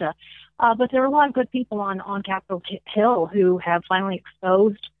propaganda. But there are a lot of good people on Capitol Hill who have finally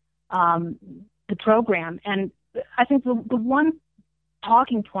exposed the program. And I think the one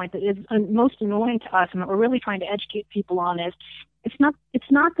talking point that is most annoying to us and that we're really trying to educate people on is it's not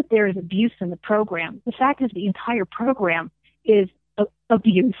that there is abuse in the program. The fact is the entire program is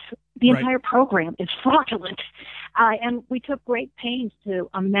abuse. The entire program is fraudulent. And we took great pains to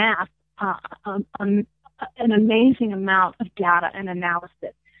amass an amazing amount of data and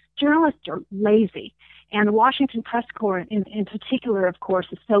analysis. Journalists are lazy. And the Washington Press Corps in particular, of course,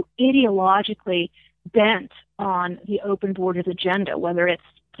 is so ideologically bent on the open borders agenda, whether it's,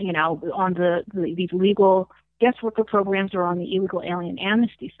 on these legal guest worker programs or on the illegal alien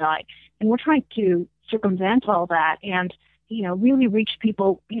amnesty side. And we're trying to circumvent all that and, really reach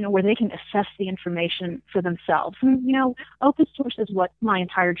people, where they can assess the information for themselves. And, open source is what my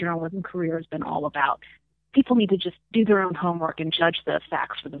entire journalism career has been all about. People need to just do their own homework and judge the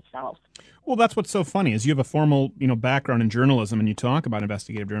facts for themselves. Well, that's what's so funny is you have a formal, background in journalism and you talk about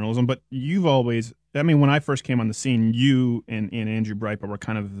investigative journalism, but you've always, when I first came on the scene, you and Andrew Breitbart were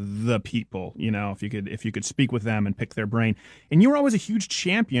kind of the people, if you could speak with them and pick their brain. And you were always a huge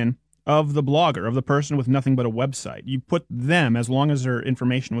champion of the blogger, of the person with nothing but a website. You put them, as long as their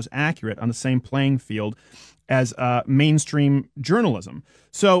information was accurate, on the same playing field as mainstream journalism.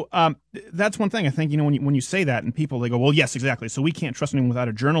 So that's one thing I think, when you say that and people, they go, well, yes, exactly. So we can't trust anyone without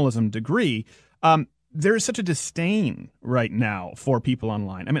a journalism degree. There is such a disdain right now for people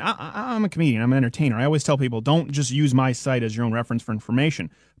online. I'm a comedian. I'm an entertainer. I always tell people, don't just use my site as your own reference for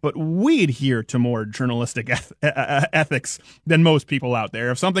information. But we adhere to more journalistic ethics than most people out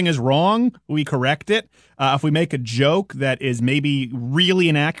there. If something is wrong, we correct it. If we make a joke that is maybe really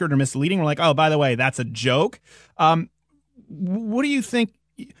inaccurate or misleading, we're like, oh, by the way, that's a joke. What do you think?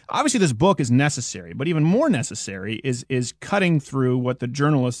 Obviously, this book is necessary, but even more necessary is cutting through what the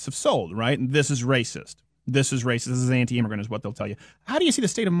journalists have sold, right? This is racist. This is racist. This is anti-immigrant is what they'll tell you. How do you see the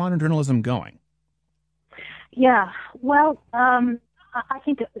state of modern journalism going? Yeah, well, I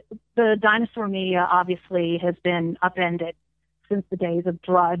think the dinosaur media obviously has been upended since the days of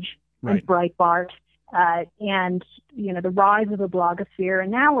Drudge and Breitbart and, the rise of the blogosphere.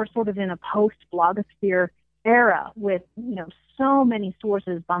 And now we're sort of in a post-blogosphere era with, so many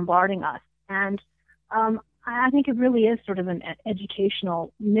sources bombarding us. And I think it really is sort of an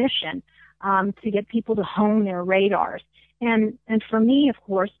educational mission to get people to hone their radars And for me, of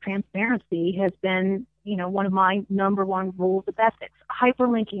course, transparency has been, one of my number one rules of ethics.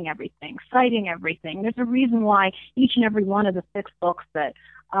 Hyperlinking everything, citing everything. There's a reason why each and every one of the 6 books that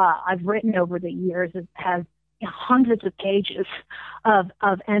I've written over the years has hundreds of pages of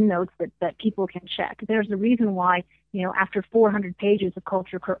endnotes that people can check. There's a reason why, after 400 pages of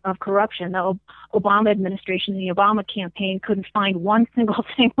culture of corruption, the Obama administration and the Obama campaign couldn't find one single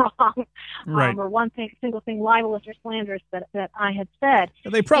thing wrong, Right. or single thing libelous or slanderous that I had said.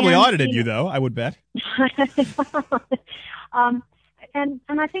 They probably audited you, though, I would bet. And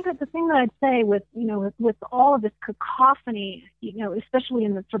I think that the thing that I'd say with all of this cacophony, especially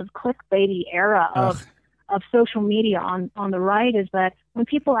in the sort of clickbaity era of social media on the right, is that when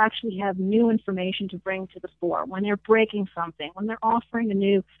people actually have new information to bring to the fore, when they're breaking something, when they're offering a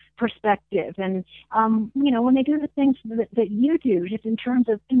new perspective, and when they do the things that you do, just in terms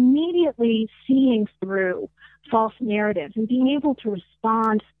of immediately seeing through false narratives and being able to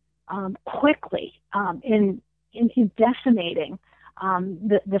respond quickly in decimating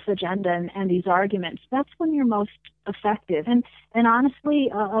this agenda and these arguments, that's when you're most effective. And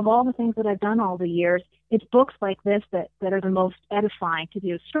honestly, of all the things that I've done all the years, it's books like this that are the most edifying to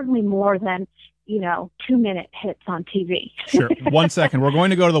do, certainly more than 2-minute hits on TV. Sure. 1 second. We're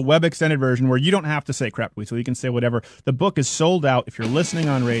going to go to the web extended version where you don't have to say crap, so you can say whatever. The book is sold out. If you're listening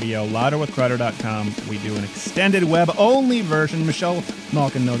on radio, louderwithcrowder.com, we do an extended web-only version. Michelle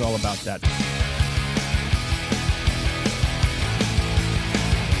Malkin knows all about that.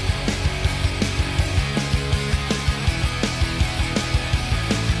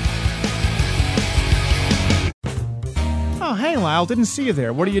 Oh, hey, Lyle. Didn't see you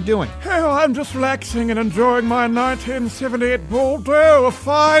there. What are you doing? Hell, I'm just relaxing and enjoying my 1978 Bordeaux, a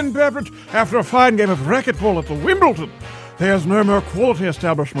fine beverage after a fine game of racquetball at the Wimbledon. There's no more quality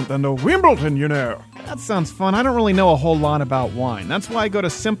establishment than the Wimbledon, That sounds fun. I don't really know a whole lot about wine. That's why I go to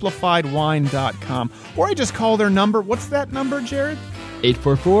simplifiedwine.com, or I just call their number. What's that number, Jared?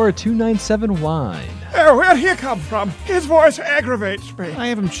 844-297-WINE. Oh, where'd he come from? His voice aggravates me. I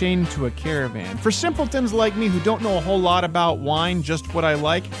have him chained to a caravan. For simpletons like me who don't know a whole lot about wine, just what I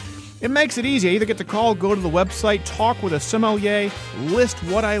like, it makes it easy. I either get to call, go to the website, talk with a sommelier, list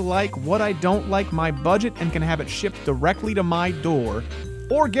what I like, what I don't like, my budget, and can have it shipped directly to my door,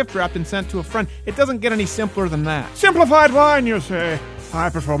 or gift wrapped and sent to a friend. It doesn't get any simpler than that. Simplified wine, you say? I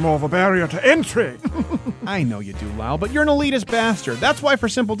prefer more of a barrier to entry. I know you do, Lyle, but you're an elitist bastard. That's why for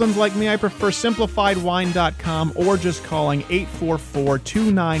simpletons like me, I prefer simplifiedwine.com or just calling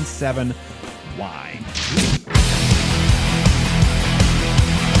 844-297-WINE.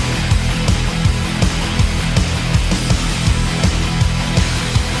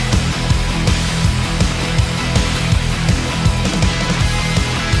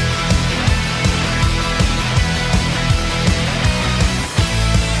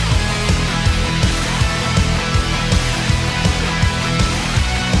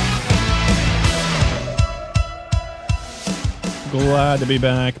 Glad to be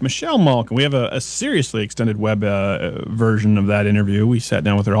back. Michelle Malkin. We have a seriously extended web version of that interview. We sat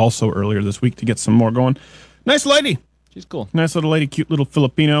down with her also earlier this week to get some more going. Nice lady. She's cool. Nice little lady. Cute little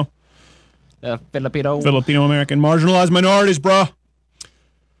Filipino. Filipino-American. Marginalized minorities, bruh.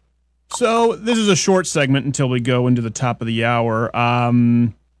 So this is a short segment until we go into the top of the hour. I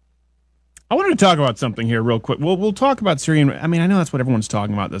wanted to talk about something here real quick. We'll talk about Syrian. I mean, I know that's what everyone's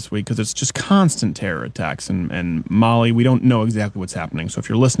talking about this week because it's just constant terror attacks. And Mali, we don't know exactly what's happening. So if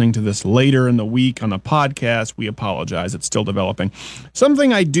you're listening to this later in the week on the podcast, we apologize. It's still developing.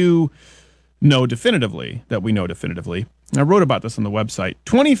 Something I do know definitively, that we know definitively, I wrote about this on the website.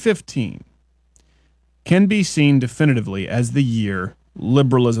 2015 can be seen definitively as the year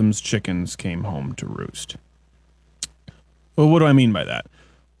liberalism's chickens came home to roost. Well, what do I mean by that?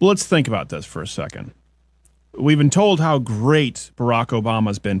 Well, let's think about this for a second. We've been told how great Barack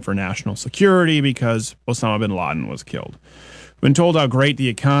Obama's been for national security because Osama bin Laden was killed. We've been told how great the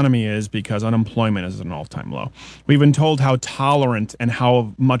economy is because unemployment is at an all-time low. We've been told how tolerant and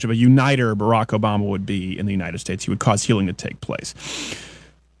how much of a uniter Barack Obama would be in the United States. He would cause healing to take place.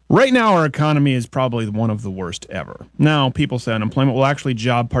 Right now, our economy is probably one of the worst ever. Now, people say unemployment. Well, actually,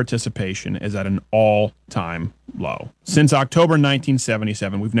 job participation is at an all-time low. Since October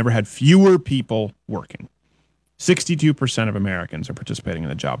 1977, we've never had fewer people working. 62% of Americans are participating in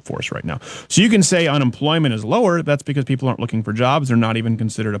the job force right now. So you can say unemployment is lower. That's because people aren't looking for jobs. They're not even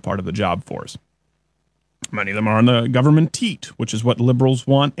considered a part of the job force. Many of them are on the government teat, which is what liberals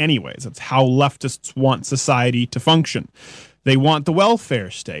want anyways. That's how leftists want society to function. They want the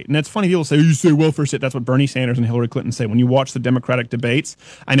welfare state. And it's funny, people say, you say welfare state. That's what Bernie Sanders and Hillary Clinton say. When you watch the Democratic debates,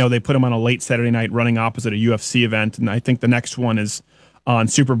 I know they put them on a late Saturday night running opposite a UFC event. And I think the next one is on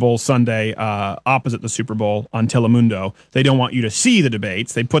Super Bowl Sunday, opposite the Super Bowl on Telemundo. They don't want you to see the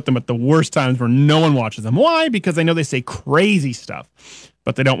debates. They put them at the worst times where no one watches them. Why? Because they know they say crazy stuff,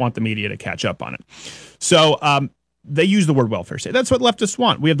 but they don't want the media to catch up on it. So they use the word welfare state. That's what leftists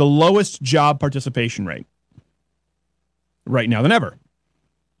want. We have the lowest job participation rate right now than ever.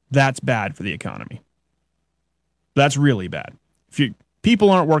 That's bad for the economy. That's really bad. If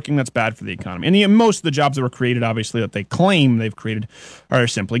people aren't working, that's bad for the economy. And most of the jobs that were created, obviously, that they claim they've created are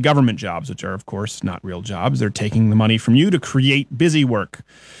simply government jobs, which are, of course, not real jobs. They're taking the money from you to create busy work.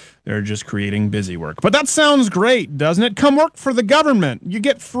 They're just creating busy work. But that sounds great, doesn't it? Come work for the government. You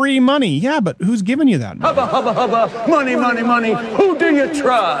get free money. Yeah, but who's giving you that money? Hubba, hubba, hubba. Money, money, money. Who do you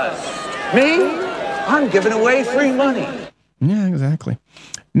trust? Me? I'm giving away free money. Yeah, exactly.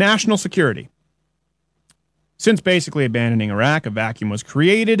 National security. Since basically abandoning Iraq, a vacuum was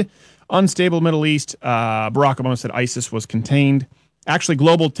created. Unstable Middle East. Barack Obama said ISIS was contained. Actually,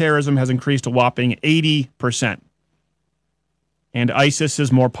 global terrorism has increased a whopping 80%. And ISIS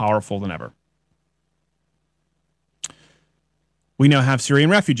is more powerful than ever. We now have Syrian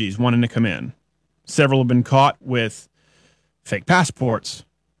refugees wanting to come in. Several have been caught with fake passports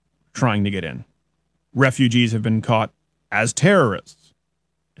trying to get in. Refugees have been caught as terrorists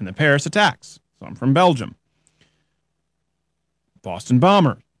in the Paris attacks. Some from Belgium. Boston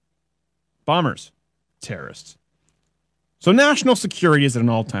bombers, terrorists. So national security is at an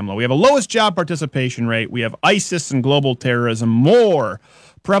all-time low. We have a lowest job participation rate. We have ISIS and global terrorism more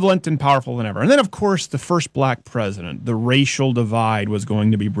prevalent and powerful than ever. And then, of course, the first black president, the racial divide was going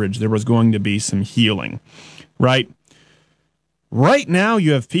to be bridged. There was going to be some healing, right? Right now,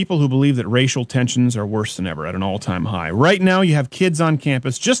 you have people who believe that racial tensions are worse than ever at an all-time high. Right now, you have kids on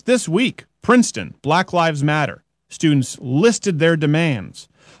campus. Just this week, Princeton, Black Lives Matter. Students listed their demands.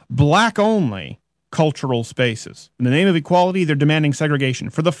 Black-only cultural spaces. In the name of equality, they're demanding segregation.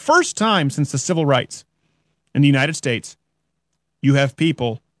 For the first time since the civil rights in the United States, you have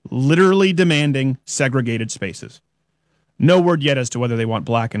people literally demanding segregated spaces. No word yet as to whether they want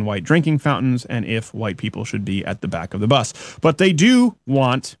black and white drinking fountains and if white people should be at the back of the bus. But they do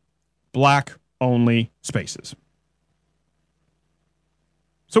want black-only spaces.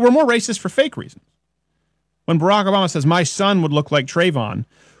 So we're more racist for fake reasons. When Barack Obama says, my son would look like Trayvon,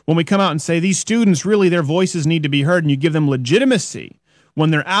 when we come out and say these students, really, their voices need to be heard, and you give them legitimacy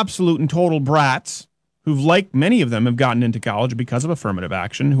when they're absolute and total brats, who've, like many of them, have gotten into college because of affirmative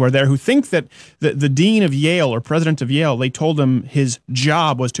action, who are there, who think that the dean of Yale or president of Yale, they told him his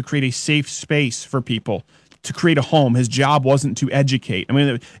job was to create a safe space for people, to create a home. His job wasn't to educate. I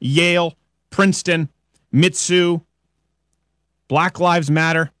mean, Yale, Princeton, Mitsu, Black Lives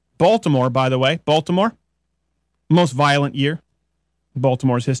Matter, Baltimore, by the way, Baltimore, most violent year in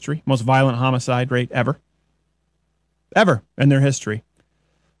Baltimore's history, most violent homicide rate ever in their history.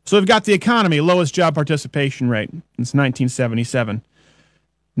 So they've got the economy, lowest job participation rate since 1977.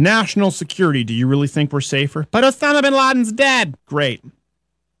 National security, do you really think we're safer? But Osama bin Laden's dead. Great.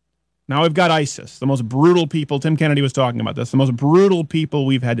 Now we've got ISIS, the most brutal people. Tim Kennedy was talking about this. The most brutal people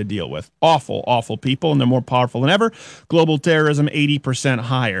we've had to deal with. Awful, awful people, and they're more powerful than ever. Global terrorism, 80%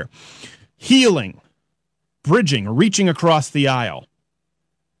 higher. Healing, bridging, reaching across the aisle.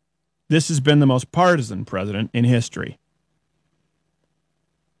 This has been the most partisan president in history.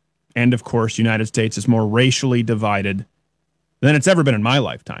 And, of course, the United States is more racially divided than it's ever been in my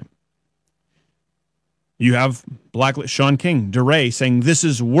lifetime. You have Sean King, DeRay, saying this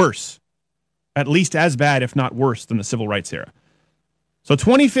is worse, at least as bad, if not worse, than the civil rights era. So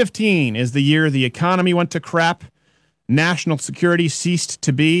 2015 is the year the economy went to crap, national security ceased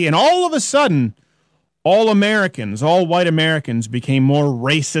to be, and all of a sudden, all Americans, all white Americans became more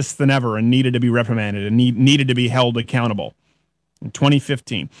racist than ever and needed to be reprimanded and needed to be held accountable. In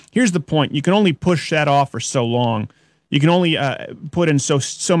 2015. Here's the point. You can only push that off for so long. You can only put in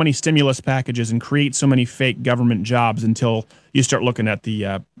so many stimulus packages and create so many fake government jobs until you start looking at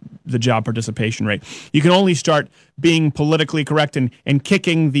the job participation rate. You can only start being politically correct and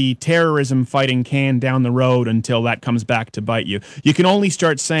kicking the terrorism fighting can down the road until that comes back to bite you. You can only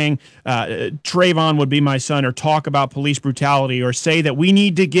start saying Trayvon would be my son, or talk about police brutality, or say that we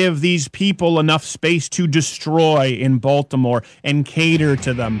need to give these people enough space to destroy in Baltimore and cater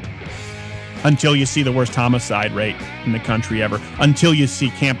to them, until you see the worst homicide rate in the country ever, until you see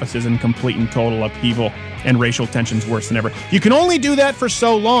campuses in complete and total upheaval and racial tensions worse than ever. You can only do that for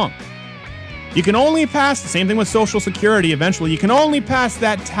so long. You can only pass, the same thing with Social Security eventually, you can only pass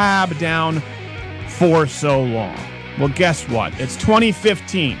that tab down for so long. Well, guess what? It's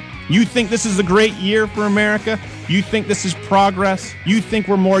 2015. You think this is a great year for America? You think this is progress? You think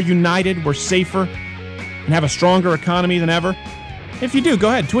we're more united, we're safer, and have a stronger economy than ever? If you do, go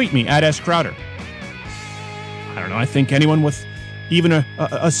ahead, tweet me at @SCrowder. I don't know, I think anyone with even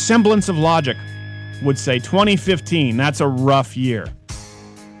a semblance of logic would say 2015, that's a rough year.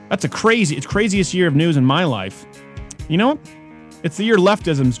 It's craziest year of news in my life. You know what? It's the year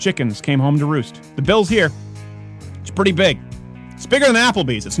leftism's chickens came home to roost. The bill's here. It's pretty big. It's bigger than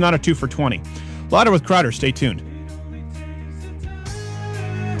Applebee's. It's not a 2 for $20. Louder with Crowder. Stay tuned.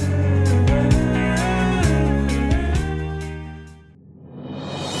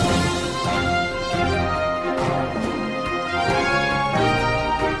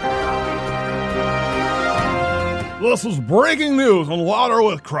 This is breaking news on Louder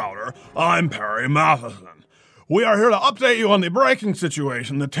with Crowder. I'm Perry Matheson. We are here to update you on the breaking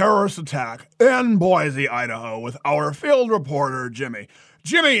situation, the terrorist attack in Boise, Idaho, with our field reporter, Jimmy.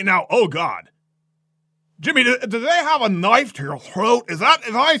 Jimmy, now, oh God. Jimmy, do they have a knife to your throat?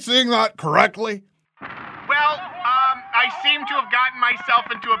 Am I seeing that correctly? Well, I seem to have gotten myself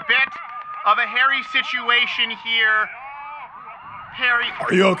into a bit of a hairy situation here. Perry.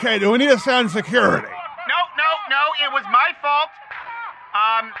 Are you okay? Do we need to send security? No, it was my fault.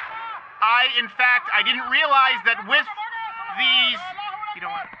 In fact, I didn't realize that with these,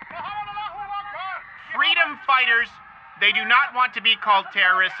 freedom fighters, they do not want to be called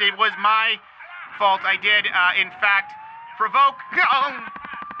terrorists. It was my fault. I did, in fact, provoke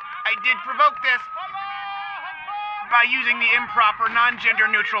this by using the improper, non-gender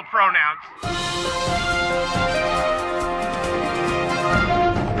neutral pronouns.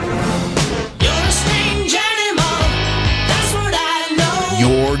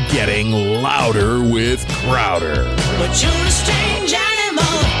 You're getting louder with Crowder. But you're a strange animal,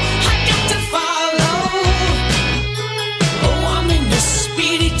 I got to follow. Oh, I'm in the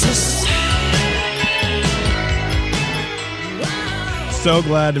spiritus. So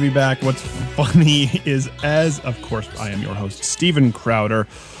glad to be back. What's funny is, of course, I am your host, Stephen Crowder,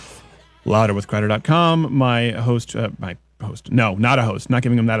 louderwithcrowder.com. My host, no, not a host, not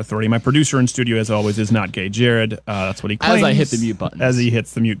giving him that authority. My producer in studio, as always, is not gay. Jared, that's what he claims. As I hit the mute buttons. As he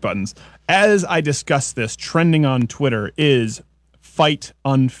hits the mute buttons. As I discuss this, trending on Twitter is Fight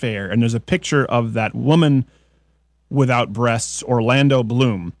Unfair. And there's a picture of that woman without breasts, Orlando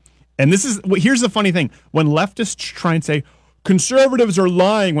Bloom. And here's the funny thing. When leftists try and say, conservatives are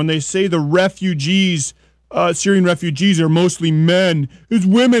lying when they say the refugees, Syrian refugees are mostly men, it's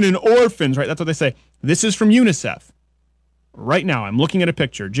women and orphans, right? That's what they say. This is from UNICEF. Right now, I'm looking at a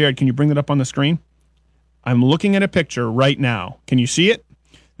picture. Jared, can you bring that up on the screen? I'm looking at a picture right now. Can you see it?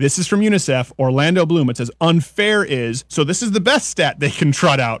 This is from UNICEF, Orlando Bloom. It says, unfair is, so this is the best stat they can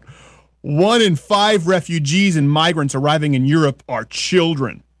trot out. 1 in 5 refugees and migrants arriving in Europe are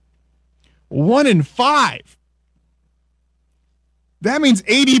children. 1 in 5. That means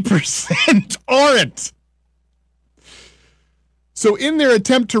 80% aren't. So in their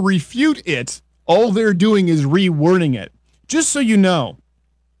attempt to refute it, all they're doing is rewording it. Just so you know,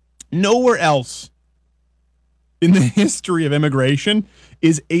 nowhere else in the history of immigration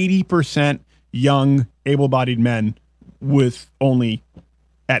is 80% young, able-bodied men with only,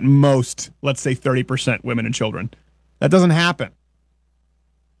 at most, let's say 30% women and children. That doesn't happen.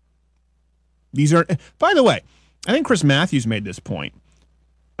 These are, by the way, I think Chris Matthews made this point.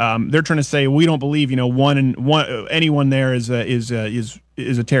 They're trying to say we don't believe, anyone there is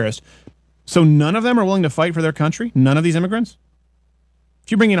a terrorist. So none of them are willing to fight for their country? None of these immigrants?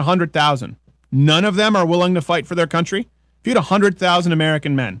 If you bring in 100,000, none of them are willing to fight for their country? If you had 100,000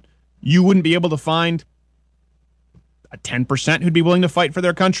 American men, you wouldn't be able to find a 10% who'd be willing to fight for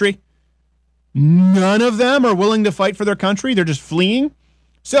their country? None of them are willing to fight for their country? They're just fleeing?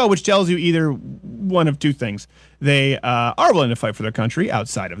 So, which tells you either one of two things. They are willing to fight for their country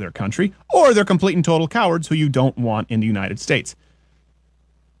outside of their country, or they're complete and total cowards who you don't want in the United States.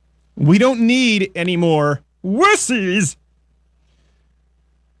 We don't need any more wussies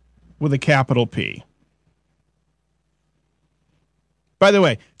with a capital P. By the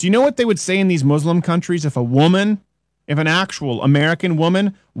way, do you know what they would say in these Muslim countries if an actual American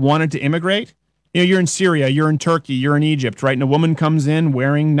woman wanted to immigrate? You're in Syria, you're in Turkey, you're in Egypt, right? And a woman comes in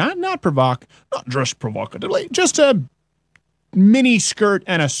wearing not dressed provocatively, just a mini skirt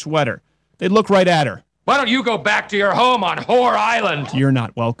and a sweater. They'd look right at her. Why don't you go back to your home on Whore Island? You're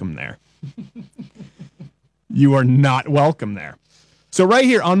not welcome there. You are not welcome there. So right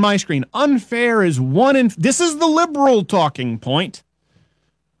here on my screen, unfair is this is the liberal talking point.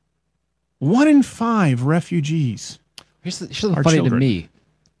 1 in 5 refugees. Here's the funny children. To me.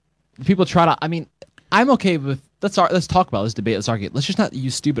 People try to, I'm okay with let's talk about this debate. Let's argue. Let's just not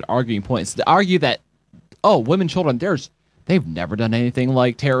use stupid arguing points to argue that women, children, they've never done anything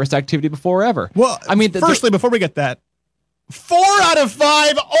like terrorist activity before ever. Well, I mean, firstly, before we get that, 4 out of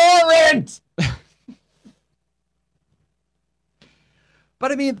 5 aren't.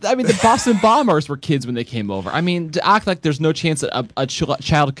 But I mean, the Boston bombers were kids when they came over. I mean, to act like there's no chance that a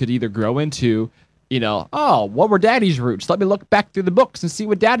child could either grow into, what were Daddy's roots? Let me look back through the books and see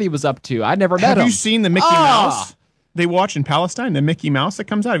what Daddy was up to. I never met him. Have you seen the Mickey Mouse they watch in Palestine? The Mickey Mouse that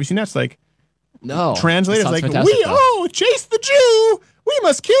comes out. Have you seen that? It's like translated. It's like chase the Jew. We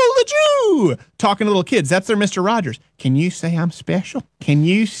must kill the Jew. Talking to little kids. That's their Mr. Rogers. Can you say I'm special? Can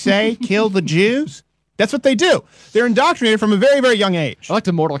you say kill the Jews? That's what they do. They're indoctrinated from a very, very young age. I like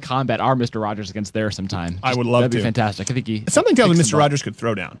to Mortal Kombat our Mr. Rogers against theirs sometime. I would love that'd to. That'd be fantastic. I think something tells me Mr. Rogers could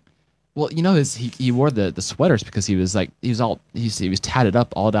throw down. Well, he wore the sweaters because he was tatted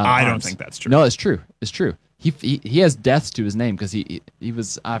up all down. I don't think that's true. No, it's true. It's true. He has deaths to his name because he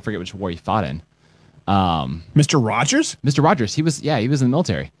was, I forget which war he fought in. Mr. Rogers? Mr. Rogers. He was in the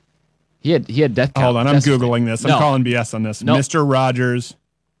military. He had death. Hold on, I'm Googling this. I'm calling BS on this. Nope. Mr. Rogers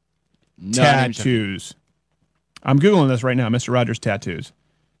tattoos. I'm Googling this right now. Mr. Rogers tattoos.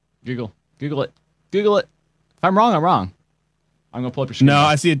 Google it. If I'm wrong, I'm wrong. I'm gonna pull up your screen.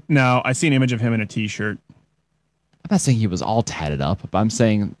 I see an image of him in a T-shirt. I'm not saying he was all tatted up, but I'm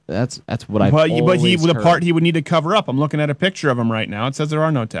saying that's what I've always heard. The part he would need to cover up. I'm looking at a picture of him right now. It says there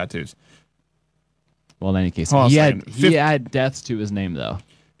are no tattoos. Well, in any case, he had deaths to his name, though.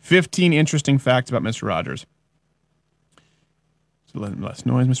 15 interesting facts about Mr. Rogers. So less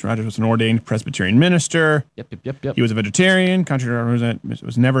noise. Mr. Rogers was an ordained Presbyterian minister. Yep. He was a vegetarian. Contrary to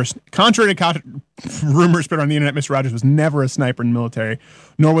rumors spread on the internet, Mr. Rogers was never a sniper in the military,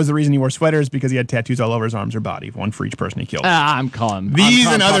 nor was the reason he wore sweaters because he had tattoos all over his arms or body, one for each person he killed. I'm calling. These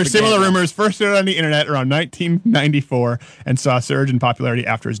and other similar rumors first started on the internet around 1994 and saw a surge in popularity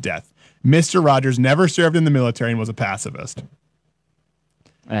after his death. Mr. Rogers never served in the military and was a pacifist.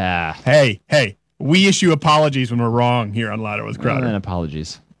 Hey, we issue apologies when we're wrong here on Louder with Crowder. And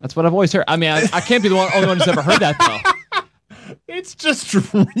apologies. That's what I've always heard. I mean, I can't be the only one who's ever heard that, though. It's just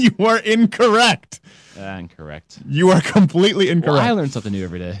you are incorrect. Incorrect. You are completely incorrect. Well, I learn something new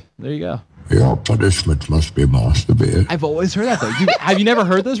every day. There you go. Your punishment must be more severe. I've always heard that, though. Have you never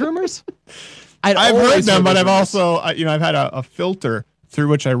heard those rumors? I've heard them, but I've also, I've had a filter through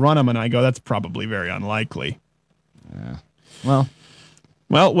which I run them, and I go, that's probably very unlikely. Yeah.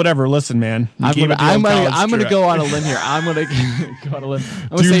 Well, whatever. Listen, man. I'm going to go on a limb here. I'm going to go on a limb. I'm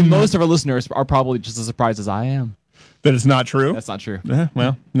going to say most of our listeners are probably just as surprised as I am. That it's not true? That's not true.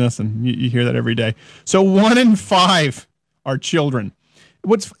 Well, listen, you hear that every day. So 1 in 5 are children.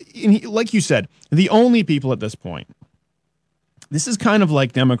 Like you said, the only people at this point, this is kind of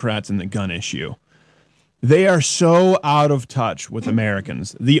like Democrats in the gun issue. They are so out of touch with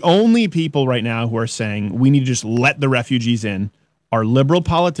Americans. The only people right now who are saying we need to just let the refugees in are liberal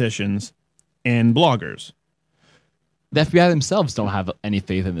politicians and bloggers. The FBI themselves don't have any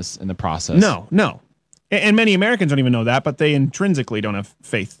faith in the process. No. And many Americans don't even know that, but they intrinsically don't have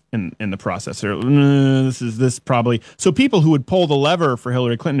faith in the process. This probably. So people who would pull the lever for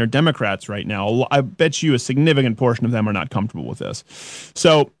Hillary Clinton are Democrats right now. I bet you a significant portion of them are not comfortable with this.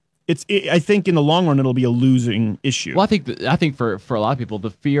 So I think in the long run it'll be a losing issue. Well, I think for a lot of people the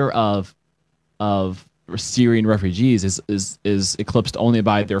fear of Syrian refugees is eclipsed only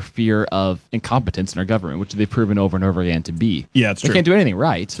by their fear of incompetence in our government, which they've proven over and over again to be. Yeah, it's true. They can't do anything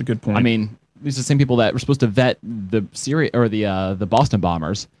right. That's a good point. I mean, these are the same people that were supposed to vet the Syria or the Boston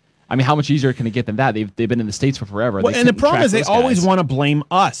bombers. I mean, how much easier can it get than that? They've been in the States for forever. Well, and the problem is they always want to blame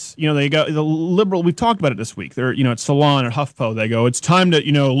us. They go the liberal. We've talked about it this week. They're at Salon or HuffPo. They go, it's time to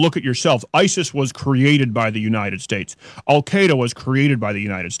look at yourselves. ISIS was created by the United States. Al Qaeda was created by the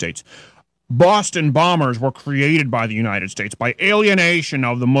United States. Boston bombers were created by the United States, by alienation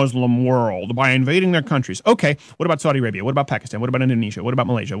of the Muslim world, by invading their countries. Okay, what about Saudi Arabia? What about Pakistan? What about Indonesia? What about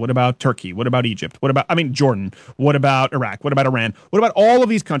Malaysia? What about Turkey? What about Egypt? What about, Jordan? What about Iraq? What about Iran? What about all of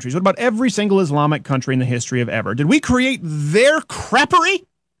these countries? What about every single Islamic country in the history of ever? Did we create their crappery?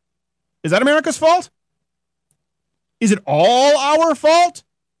 Is that America's fault? Is it all our fault?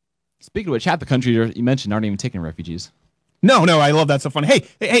 Speaking of which, half the countries you mentioned aren't even taking refugees. No, I love that. So fun. Hey,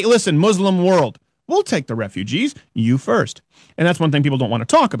 listen, Muslim world, we'll take the refugees, you first. And that's one thing people don't want to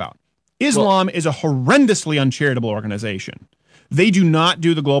talk about. Islam is a horrendously uncharitable organization. They do not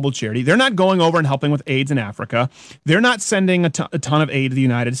do the global charity. They're not going over and helping with AIDS in Africa. They're not sending a ton of aid to the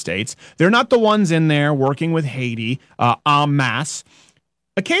United States. They're not the ones in there working with Haiti en masse.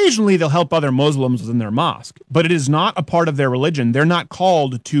 Occasionally, they'll help other Muslims in their mosque, but it is not a part of their religion. They're not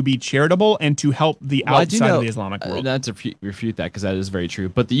called to be charitable and to help the outside of the Islamic world. Not to refute that, because that is very true.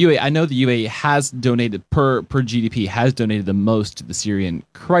 But the UAE, I know the UAE has donated per GDP has donated the most to the Syrian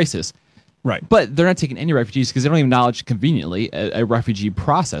crisis. Right. But they're not taking any refugees because they don't even acknowledge conveniently a refugee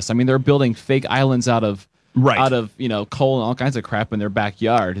process. I mean, they're building fake islands out of coal and all kinds of crap in their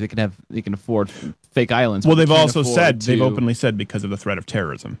backyard. They can afford fake islands. Well, they've also said they've openly said because of the threat of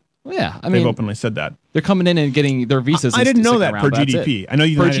terrorism. Well, yeah, I mean, they've openly said that they're coming in and getting their visas. I didn't know that per GDP. I know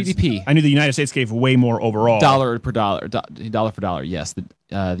GDP. I knew the United States gave way more overall. Dollar for dollar. Yes,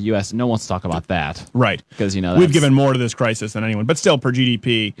 the U.S. No one wants to talk about that. Right, because we've given more to this crisis than anyone, but still per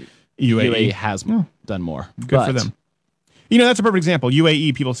GDP, UAE has done more. Good for them. That's a perfect example.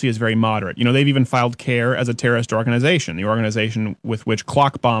 UAE people see as very moderate. They've even filed CARE as a terrorist organization, the organization with which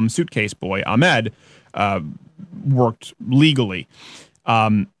clock bomb suitcase boy Ahmed worked legally.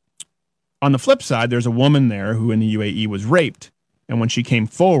 On the flip side, there's a woman there who in the UAE was raped. And when she came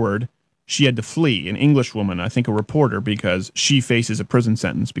forward, she had to flee, an English woman, I think a reporter, because she faces a prison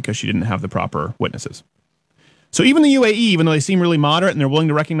sentence because she didn't have the proper witnesses. So even the UAE, even though they seem really moderate and they're willing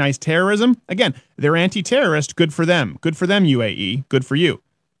to recognize terrorism, again, they're anti-terrorist, good for them. Good for them, UAE, good for you.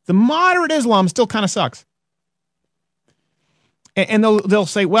 The moderate Islam still kind of sucks. And they'll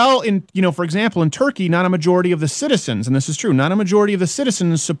say, well, for example, in Turkey, not a majority of the citizens, and this is true, not a majority of the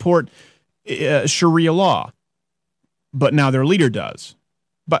citizens support Sharia law, but now their leader does.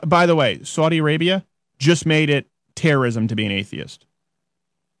 But by the way, Saudi Arabia just made it terrorism to be an atheist.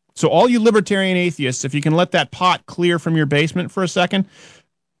 So all you libertarian atheists, if you can let that pot clear from your basement for a second,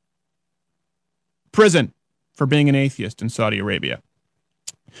 prison for being an atheist in Saudi Arabia.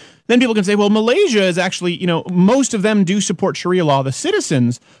 Then people can say, well, Malaysia is actually, most of them do support Sharia law, the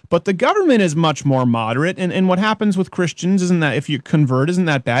citizens, but the government is much more moderate. And what happens with Christians isn't that if you convert, isn't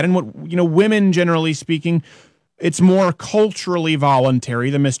that bad? And what, women, generally speaking, it's more culturally voluntary,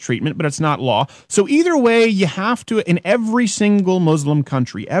 the mistreatment, but it's not law. So either way, you have to, in every single Muslim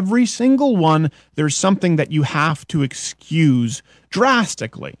country, every single one, there's something that you have to excuse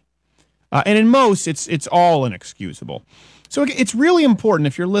drastically. And in most, it's all inexcusable. So it's really important,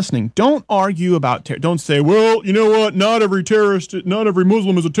 if you're listening, don't argue about don't say, well, you know what, not every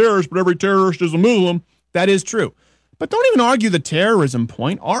Muslim is a terrorist, but every terrorist is a Muslim. That is true. But don't even argue the terrorism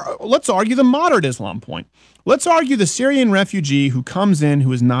point. Let's argue the moderate Islam point. Let's argue the Syrian refugee who comes in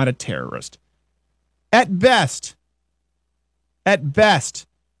who is not a terrorist. At best,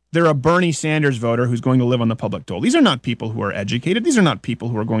 they're a Bernie Sanders voter who's going to live on the public dole. These are not people who are educated. These are not people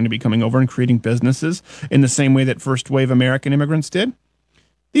who are going to be coming over and creating businesses in the same way that first-wave American immigrants did.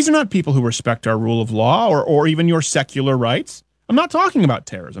 These are not people who respect our rule of law or even your secular rights. I'm not talking about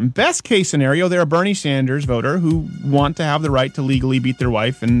terrorism. Best case scenario, they're a Bernie Sanders voter who want to have the right to legally beat their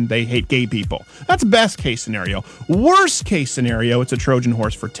wife and they hate gay people. That's best case scenario. Worst case scenario, it's a Trojan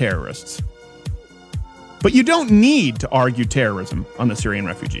horse for terrorists. But you don't need to argue terrorism on the Syrian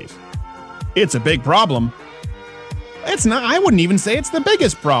refugees. It's a big problem. It's not. I wouldn't even say it's the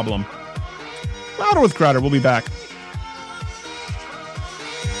biggest problem. Louder with Crowder. We'll be back.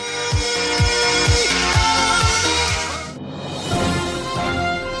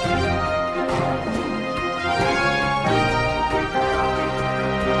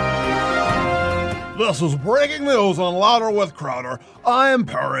 This is breaking news on Louder with Crowder. I'm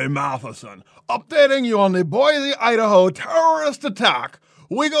Perry Matheson, updating you on the Boise, Idaho terrorist attack.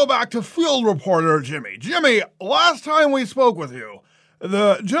 We go back to field reporter Jimmy. Jimmy, last time we spoke with you,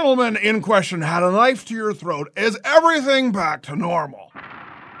 the gentleman in question had a knife to your throat. Is everything back to normal?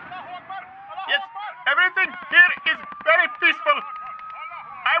 Yes, everything here is very peaceful.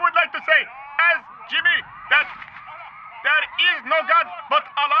 I would like to say, as Jimmy, that there is no God but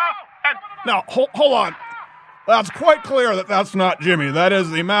Allah. And now, hold on. That's quite clear that that's not Jimmy. That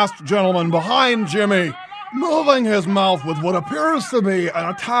is the masked gentleman behind Jimmy, moving his mouth with what appears to be an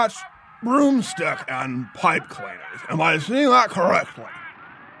attached broomstick and pipe cleaners. Am I seeing that correctly?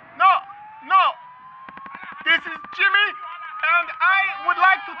 No. This is Jimmy, and I would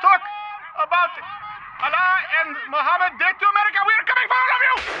like to talk about Allah and Muhammad Day to America. We are coming for all of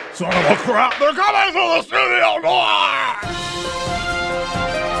you! Son of a crap, they're coming through the studio!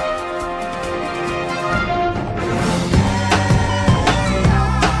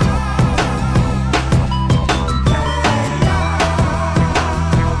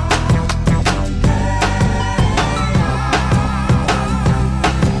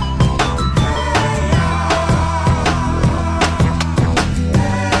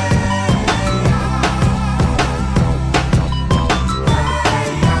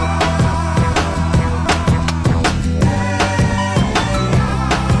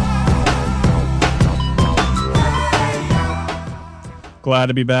 Glad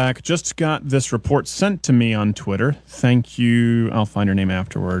to be back. Just got this report sent to me on Twitter. Thank you. I'll find her name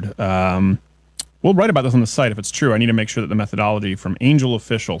afterward. We'll write about this on the site if it's true. I need to make sure that the methodology from Angel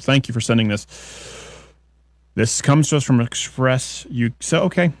Official. Thank you for sending this. This comes to us from Express.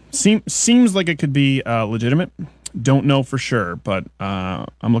 Okay. Seems like it could be legitimate. Don't know for sure, but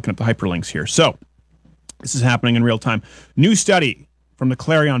I'm looking at the hyperlinks here. So this is happening in real time. New study from the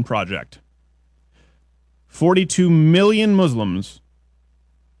Clarion Project. 42 million Muslims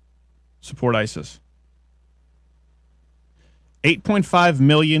support ISIS. 8.5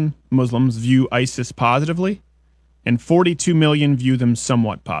 million Muslims view ISIS positively, and 42 million view them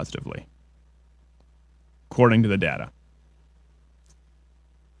somewhat positively, according to the data.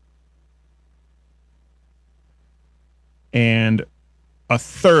 And a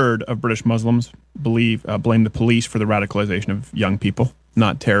third of British Muslims blame the police for the radicalization of young people,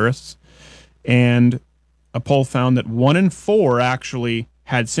 not terrorists. And a poll found that 1 in 4 actually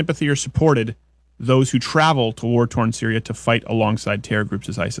had sympathy or supported those who travel to war-torn Syria to fight alongside terror groups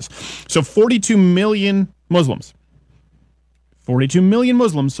as ISIS. So 42 million Muslims. 42 million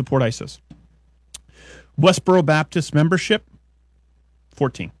Muslims support ISIS. Westboro Baptist membership,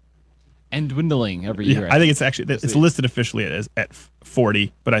 14. And dwindling every year. I think it's actually, it's listed officially as at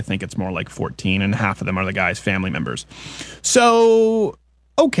 40, but I think it's more like 14, and half of them are the guy's family members. So,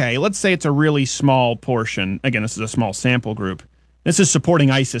 okay, let's say it's a really small portion. Again, this is a small sample group. This is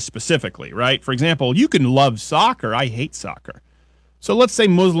supporting ISIS specifically, right? For example, you can love soccer. I hate soccer. So let's say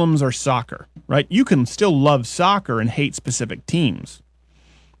Muslims are soccer, right? You can still love soccer and hate specific teams.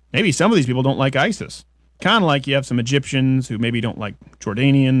 Maybe some of these people don't like ISIS. Kind of like you have some Egyptians who maybe don't like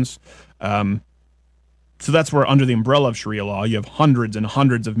Jordanians. So that's where under the umbrella of Sharia law, you have hundreds and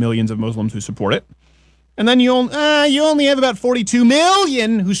hundreds of millions of Muslims who support it. And then you only have about 42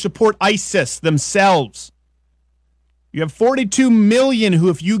 million who support ISIS themselves. You have 42 million who,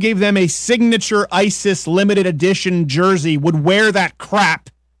 if you gave them a signature ISIS limited edition jersey, would wear that crap.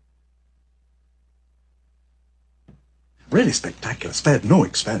 Really spectacular. Spared no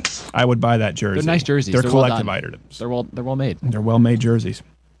expense. I would buy that jersey. They're nice jerseys. They're collective well items. They're well made. They're well made jerseys.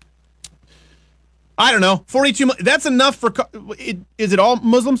 I don't know. 42 million. That's enough for. Is it all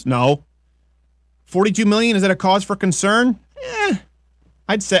Muslims? No. 42 million. Is that a cause for concern?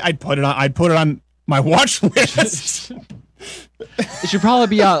 I'd say I'd put it on my watch list. It should probably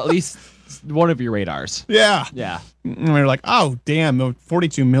be on at least one of your radars. Yeah. Yeah. And we're like, oh damn,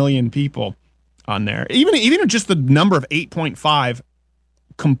 42 million people on there. Even just the number of 8.5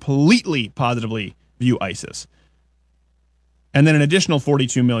 completely positively view ISIS. And then an additional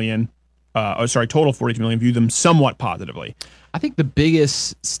 42 million, total 42 million view them somewhat positively. I think the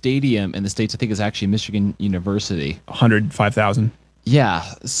biggest stadium in the States, I think, is actually Michigan University. 105,000. Yeah.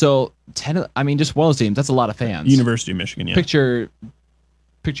 So just one of those stadiums, that's a lot of fans. University of Michigan, yeah.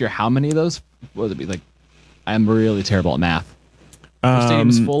 Picture how many of those? What would it be like? I'm really terrible at math. The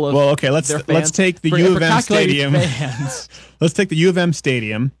stadium's full of. Well, okay, let's take the U of M stadium. Let's take the U of M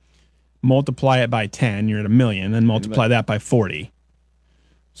stadium, multiply it by 10, you're at 1 million, then multiply that by 40.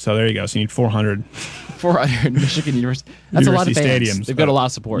 So there you go. So you need 400. 400 Michigan University. That's a lot of fans. Stadiums. They've got a lot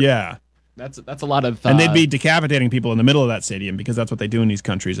of support. Yeah. That's a lot of. And they'd be decapitating people in the middle of that stadium because that's what they do in these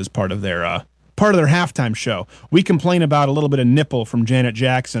countries as part of their halftime show. We complain about a little bit of nipple from Janet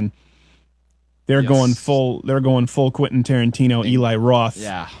Jackson. They're going full Quentin Tarantino, Eli Roth.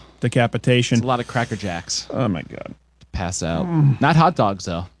 Yeah. Decapitation. It's a lot of Cracker Jacks. Oh my God. Pass out. Not hot dogs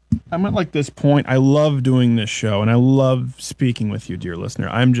though. I'm at like this point. I love doing this show and I love speaking with you, dear listener.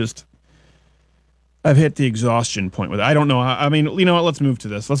 I've hit the exhaustion point with it. I don't know. I mean, you know what? Let's move to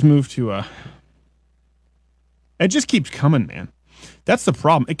this. Let's move to it just keeps coming, man. That's the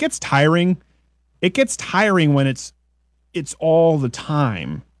problem. It gets tiring. It gets tiring when it's all the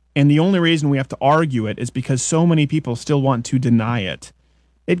time. And the only reason we have to argue it is because so many people still want to deny it.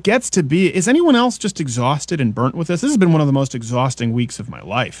 It gets to be, is anyone else just exhausted and burnt with this? This has been one of the most exhausting weeks of my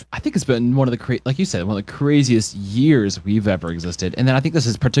life. I think it's been one of the, like you said, one of the craziest years we've ever existed. And then I think this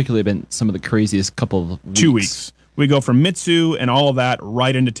has particularly been some of the craziest couple of weeks. 2 weeks. We go from Mitsu and all of that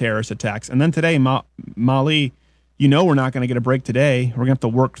right into terrorist attacks. And then today, Mali, we're not going to get a break today. We're going to have to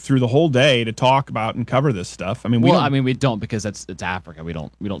work through the whole day to talk about and cover this stuff. I mean, we don't because it's Africa. We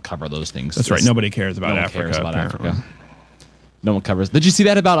don't cover those things. That's right. Nobody cares about Africa. No one cares about Africa. No one covers. Did you see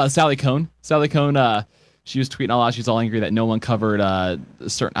that about Sally Cohn? Sally Cohn, she was tweeting a lot. She's all angry that no one covered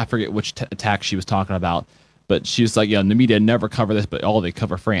certain. I forget which attack she was talking about, but she was like, "Yeah, the media never cover this, but they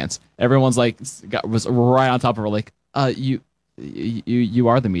cover France." Everyone's like, was right on top of her, like, you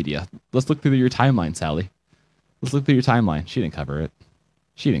are the media. Let's look through your timeline, Sally. Let's look through your timeline. She didn't cover it.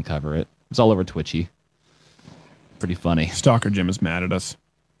 It was all over Twitchy. Pretty funny. Stalker Jim is mad at us.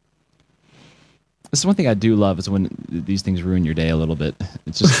 This is one thing I do love is when these things ruin your day a little bit.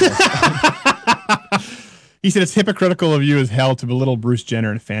 It's just He said it's hypocritical of you as hell to belittle Bruce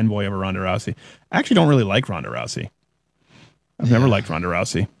Jenner and fanboy over Ronda Rousey. I actually don't really like Ronda Rousey. I've never liked Ronda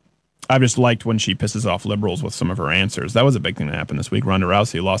Rousey. I've just liked when she pisses off liberals with some of her answers. That was a big thing that happened this week. Ronda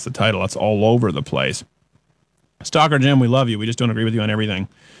Rousey lost the title. That's all over the place. Stalker Jim, we love you. We just don't agree with you on everything.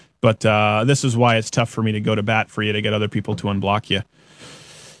 But this is why it's tough for me to go to bat for you to get other people to unblock you.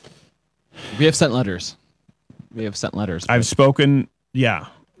 We have sent letters. I've spoken, yeah.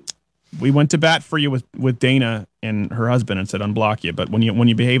 We went to bat for you with Dana and her husband and said unblock you. But when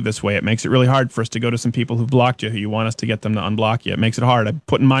you behave this way, it makes it really hard for us to go to some people who've blocked you, who you want us to get them to unblock you. It makes it hard. I'm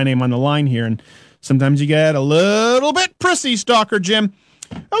putting my name on the line here, and sometimes you get a little bit prissy, Stalker Jim.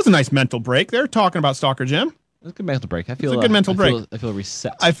 That was a nice mental break. They're talking about Stalker Jim. It was a good mental break. It's a good mental break. I feel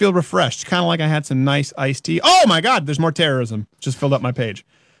reset. I feel refreshed. Kind of like I had some nice iced tea. Oh my God, there's more terrorism. Just filled up my page.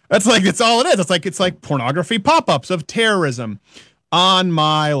 That's all it is. It's like pornography pop-ups of terrorism on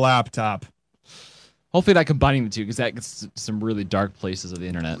my laptop. Hopefully not combining the two, because that gets some really dark places of the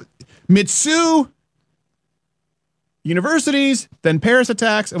internet. Mitsu, universities, then Paris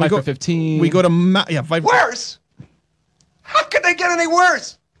attacks, and 5 for 15. We go to Worse? How could they get any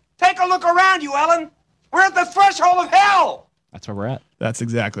worse? Take a look around you, Ellen. We're at the threshold of hell. That's where we're at. That's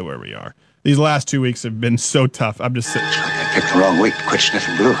exactly where we are. These last 2 weeks have been so tough. I'm just sitting. I picked the wrong week. Quit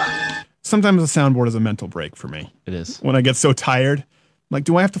sniffing glue. Sometimes the soundboard is a mental break for me. It is. When I get so tired, like,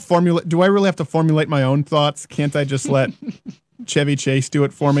 do I really have to formulate my own thoughts? Can't I just let Chevy Chase do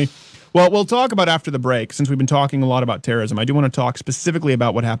it for me? Well, we'll talk about after the break. Since we've been talking a lot about terrorism, I do want to talk specifically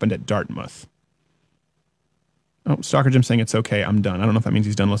about what happened at Dartmouth. Oh, Stalker Jim's saying it's okay. I'm done. I don't know if that means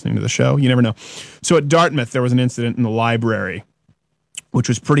he's done listening to the show. You never know. So at Dartmouth, there was an incident in the library, which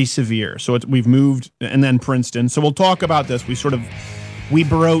was pretty severe. So we've moved, and then Princeton. So we'll talk about this. We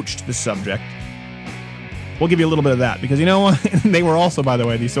broached the subject. We'll give you a little bit of that, because you know what? They were also, by the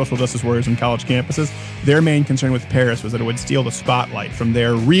way, these social justice warriors on college campuses, their main concern with Paris was that it would steal the spotlight from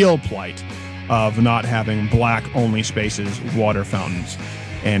their real plight of not having black-only spaces, water fountains,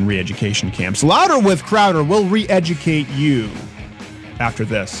 and re-education camps. Louder with Crowder will re-educate you after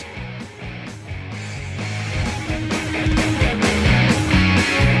this.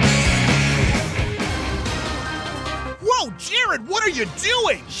 Whoa, Jared, what are you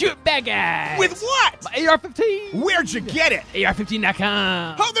doing? Shoot bad guys. With what? My AR-15. Where'd you get it?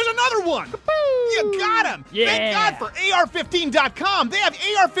 AR-15.com. Oh, there's another one. You got him. Yeah. Thank God for AR-15.com. They have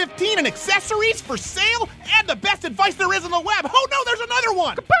AR-15 and accessories for sale and the best advice there is on the web. Oh, no, there's another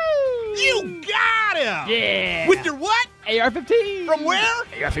one. You got him. Yeah. With your what? AR-15. From where?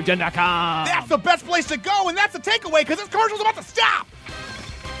 AR-15.com. That's the best place to go, and that's the takeaway, because this commercial's about to stop.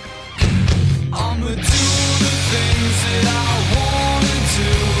 I'ma do the things that I wanna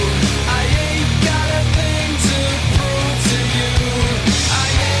do. I ain't got a thing to prove to you. I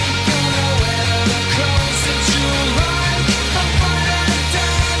ain't gonna wear the clothes that you like. I'm fine and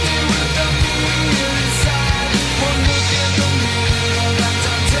dandy with the me inside. One look in the mirror and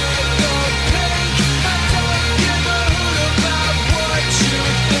I'll take a pic. I don't give a hoot about what you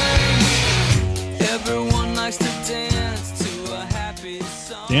think. Everyone likes to dance to a happy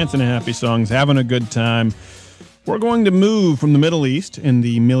song. Dancing to happy songs, having a good time. We're going to move from the Middle East and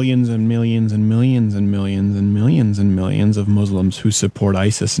the millions and millions and millions and millions and millions and millions of Muslims who support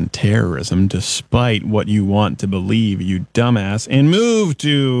ISIS and terrorism, despite what you want to believe, you dumbass, and move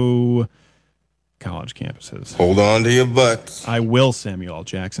to college campuses. Hold on to your butts. I will, Samuel L.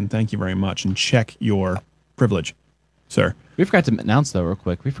 Jackson. Thank you very much, and check your privilege, sir. We forgot to announce, though, real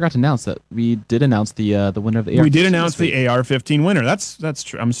quick. We forgot to announce that we did announce the winner of the AR-15. We did announce the AR-15 winner. That's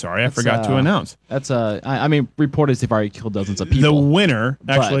true. I'm sorry, I forgot to announce. That's I mean, reporters have already killed dozens of people. The winner,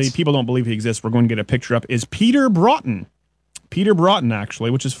 actually, people don't believe he exists. We're going to get a picture up. Is Peter Broughton. Peter Broughton, actually,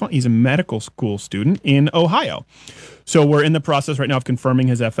 which is fun. He's a medical school student in Ohio. So we're in the process right now of confirming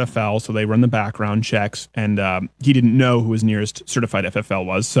his FFL. So they run the background checks, and he didn't know who his nearest certified FFL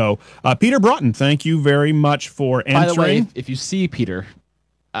was. So Peter Broughton, thank you very much for answering. By the way, if you see Peter,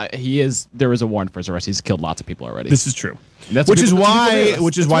 there is a warrant for his arrest. He's killed lots of people already. This is true. Which is why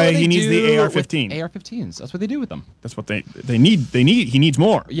he needs the AR-15. AR-15s. That's what they do with them. That's what they need. He needs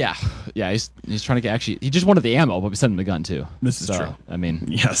more. Yeah. He's trying to get he just wanted the ammo, but we sent him the gun too. This is true. I mean,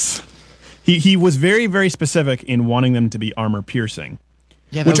 yes. He was very, very specific in wanting them to be armor piercing.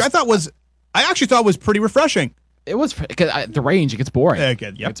 Yeah, I actually thought was pretty refreshing. It was because the range, it gets boring.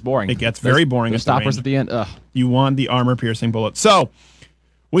 It's boring. It gets very boring. There's stoppers at the end. Ugh. You want the armor piercing bullet. So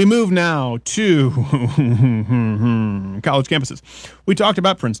we move now to college campuses. We talked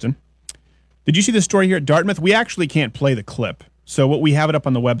about Princeton. Did you see the story here at Dartmouth? We actually can't play the clip. So we have it up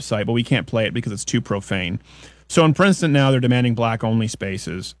on the website, but we can't play it because it's too profane. So in Princeton now, they're demanding black-only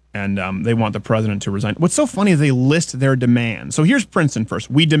spaces, and they want the president to resign. What's so funny is they list their demands. So here's Princeton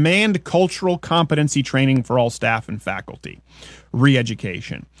first. We demand cultural competency training for all staff and faculty.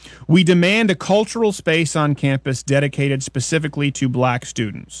 Re-education. We demand a cultural space on campus dedicated specifically to black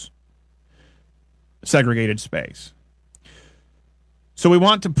students. Segregated space. So we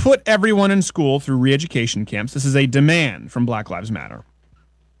want to put everyone in school through re-education camps. This is a demand from Black Lives Matter.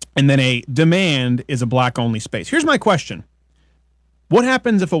 And then a demand is a black-only space. Here's my question. What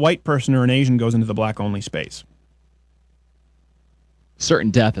happens if a white person or an Asian goes into the black-only space? Certain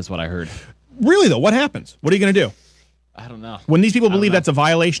death is what I heard. Really, though? What happens? What are you going to do? I don't know. When these people believe that's a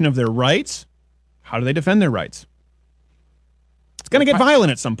violation of their rights, how do they defend their rights? It's going to get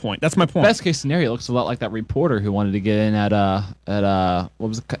violent at some point. That's my point. Best case scenario, it looks a lot like that reporter who wanted to get in at what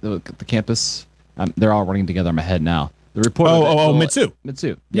was the campus? They're all running together in my head now. The reporter. Mitsu.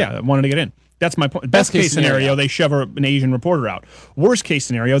 Mitsu. Yeah, wanted to get in. That's my point. Best case scenario, they shove an Asian reporter out. Worst case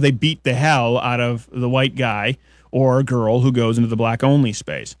scenario, they beat the hell out of the white guy or girl who goes into the black-only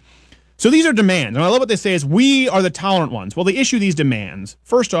space. So these are demands. And I love what they say is, we are the tolerant ones. Well, they issue these demands.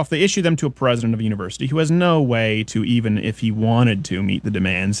 First off, they issue them to a president of a university who has no way to, even if he wanted to meet the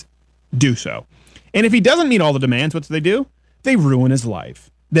demands, do so. And if he doesn't meet all the demands, what do? They ruin his life.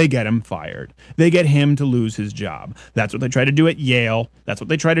 They get him fired. They get him to lose his job. That's what they try to do at Yale. That's what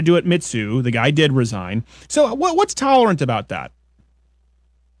they try to do at Mitsu. The guy did resign. So what's tolerant about that?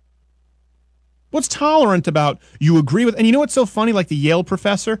 What's tolerant about you agree with? And you know what's so funny? Like the Yale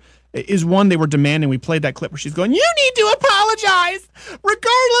professor is one they were demanding. We played that clip where she's going, "You need to apologize.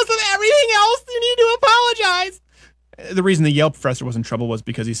 Regardless of everything else, you need to apologize." The reason the Yale professor was in trouble was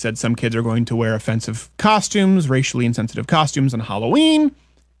because he said some kids are going to wear offensive costumes, racially insensitive costumes on Halloween.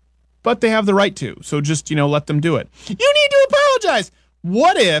 But they have the right to. So just, let them do it. You need to apologize.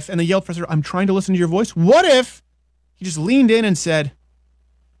 What if, and the Yale professor, I'm trying to listen to your voice. What if he just leaned in and said,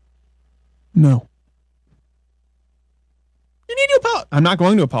 no. You need to apologize. I'm not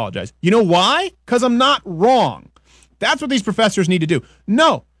going to apologize. You know why? Because I'm not wrong. That's what these professors need to do.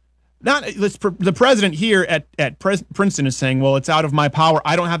 No. The president here at Princeton is saying, well, it's out of my power.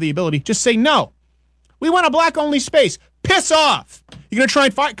 I don't have the ability. Just say no. We want a black-only space. Piss off. You're going to try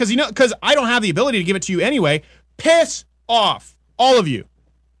and fight because I don't have the ability to give it to you anyway. Piss off. All of you.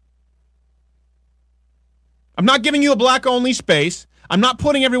 I'm not giving you a black-only space. I'm not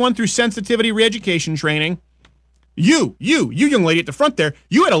putting everyone through sensitivity re-education training. You young lady at the front there,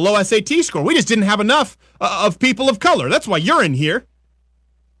 you had a low SAT score. We just didn't have enough of people of color. That's why you're in here.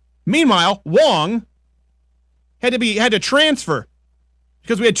 Meanwhile, Wong had to transfer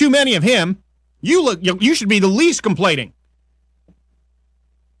because we had too many of him. You should be the least complaining.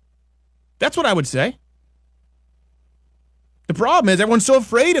 That's what I would say. The problem is everyone's so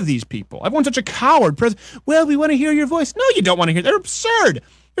afraid of these people. Everyone's such a coward. Well, we want to hear your voice. No, you don't want to hear. They're absurd.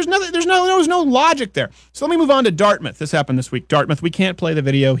 There's no logic there. So let me move on to Dartmouth. This happened this week. Dartmouth, we can't play the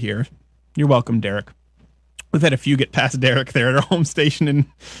video here. You're welcome, Derek. We've had a few get past Derek there at our home station in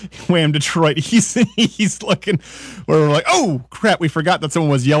Wham, Detroit. He's looking where we're like, oh, crap, we forgot that someone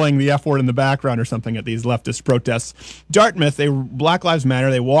was yelling the F word in the background or something at these leftist protests. Dartmouth, Black Lives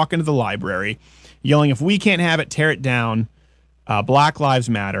Matter, they walk into the library yelling, if we can't have it, tear it down, Black Lives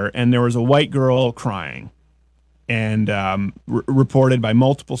Matter. And there was a white girl crying and reported by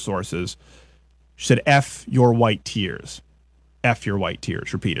multiple sources. She said, F your white tears. F your white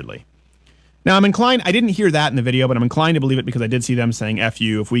tears, repeatedly. Now, I'm inclined, I didn't hear that in the video, but I'm inclined to believe it because I did see them saying, F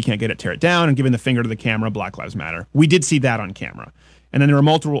you, if we can't get it, tear it down, and giving the finger to the camera, Black Lives Matter. We did see that on camera. And then there were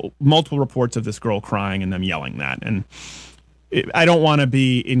multiple reports of this girl crying and them yelling that. And I don't want to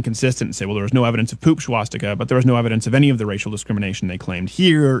be inconsistent and say, well, there was no evidence of poop swastika, but there was no evidence of any of the racial discrimination they claimed.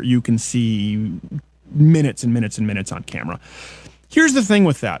 Here, you can see minutes and minutes and minutes on camera. Here's the thing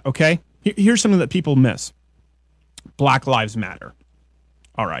with that, okay? Here's something that people miss. Black Lives Matter.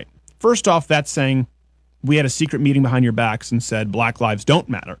 All right. First off, that's saying we had a secret meeting behind your backs and said Black lives don't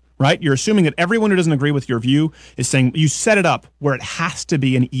matter, right? You're assuming that everyone who doesn't agree with your view is saying you set it up where it has to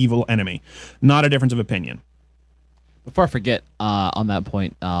be an evil enemy, not a difference of opinion. Before I forget, on that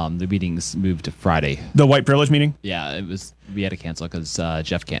point, the meeting's moved to Friday. The white privilege meeting? Yeah, we had to cancel it because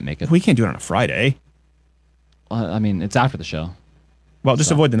Jeff can't make it. We can't do it on a Friday. I mean, it's after the show. Well,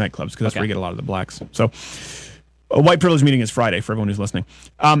 just avoid the nightclubs because that's where you get a lot of the blacks. So a white privilege meeting is Friday for everyone who's listening.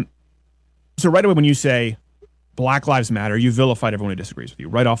 So right away when you say Black Lives Matter, you vilified everyone who disagrees with you.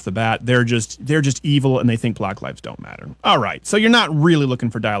 Right off the bat, they're just evil and they think Black lives don't matter. All right, so you're not really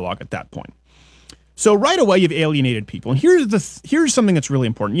looking for dialogue at that point. So right away, you've alienated people. And here's something that's really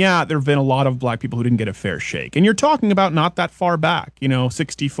important. Yeah, there have been a lot of black people who didn't get a fair shake. And you're talking about not that far back,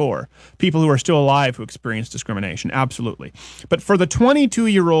 64. People who are still alive who experienced discrimination. Absolutely. But for the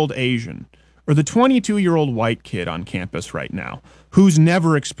 22-year-old Asian or the 22-year-old white kid on campus right now who's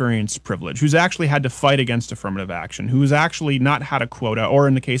never experienced privilege, who's actually had to fight against affirmative action, who's actually not had a quota, or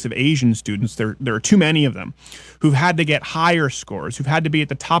in the case of Asian students, there are too many of them, who've had to get higher scores, who've had to be at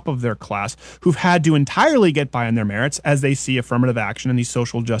the top of their class, who've had to entirely get by on their merits as they see affirmative action and these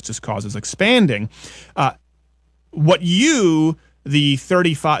social justice causes expanding. What you, the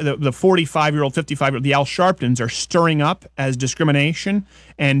 45-year-old, 55-year-old, the Al Sharptons are stirring up as discrimination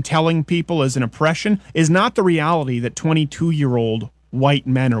and telling people as an oppression is not the reality that 22-year-old white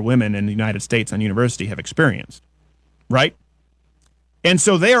men or women in the United States on university have experienced, right? And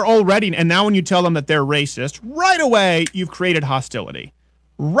so they are already, and now when you tell them that they're racist, right away you've created hostility.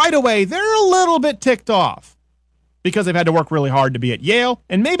 Right away they're a little bit ticked off because they've had to work really hard to be at Yale,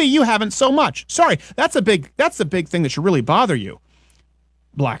 and maybe you haven't so much. Sorry, that's the big thing that should really bother you.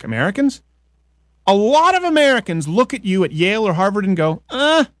 Black Americans. A lot of Americans look at you at Yale or Harvard and go,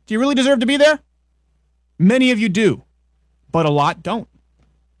 do you really deserve to be there? Many of you do, but a lot don't.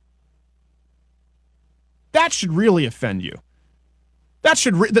 That should really offend you. That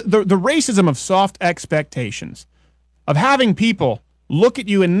should the racism of soft expectations, of having people look at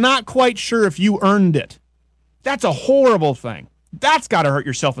you and not quite sure if you earned it. That's a horrible thing. That's got to hurt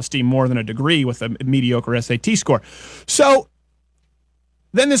your self-esteem more than a degree with a mediocre SAT score. So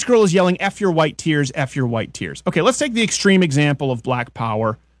then this girl is yelling, F your white tears, F your white tears. Okay, let's take the extreme example of Black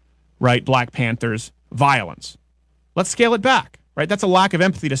Power, right? Black Panthers, violence. Let's scale it back, right? That's a lack of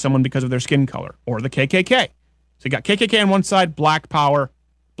empathy to someone because of their skin color, or the KKK. So you got KKK on one side, Black Power,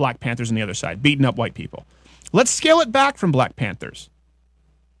 Black Panthers on the other side, beating up white people. Let's scale it back from Black Panthers.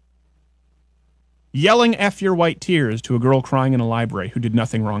 Yelling F your white tears to a girl crying in a library who did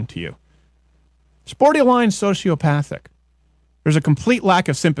nothing wrong to you. It's borderline sociopathic. There's a complete lack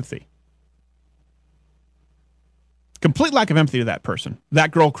of sympathy. Complete lack of empathy to that person.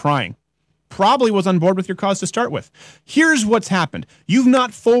 That girl crying probably was on board with your cause to start with. Here's what's happened. You've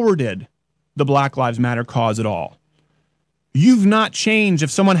not forwarded the Black Lives Matter cause at all. You've not changed.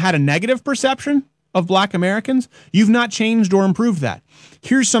 If someone had a negative perception of black Americans, you've not changed or improved that.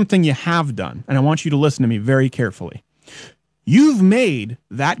 Here's something you have done, and I want you to listen to me very carefully. You've made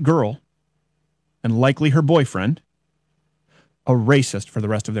that girl, and likely her boyfriend, a racist for the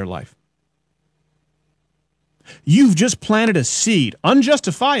rest of their life. You've just planted a seed,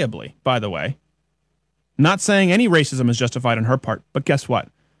 unjustifiably, by the way. Not saying any racism is justified on her part, but guess what?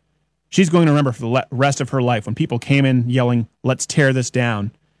 She's going to remember for the rest of her life when people came in yelling, let's tear this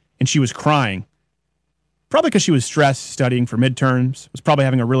down, and she was crying. Probably because she was stressed, studying for midterms, was probably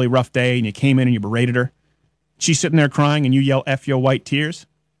having a really rough day, and you came in and you berated her. She's sitting there crying, and you yell, F your white tears.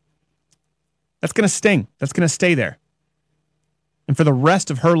 That's going to sting. That's going to stay there. And for the rest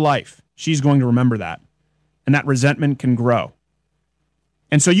of her life, she's going to remember that. And that resentment can grow.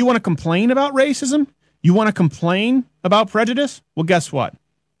 And so you want to complain about racism? You want to complain about prejudice? Well, guess what?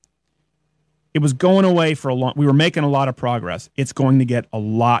 It was going away for a long... We were making a lot of progress. It's going to get a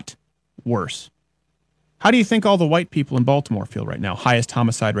lot worse. How do you think all the white people in Baltimore feel right now? Highest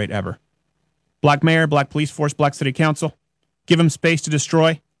homicide rate ever. Black mayor, black police force, black city council. Give them space to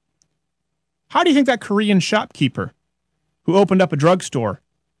destroy. How do you think that Korean shopkeeper who opened up a drugstore,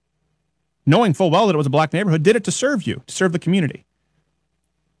 knowing full well that it was a black neighborhood, did it to serve you, to serve the community?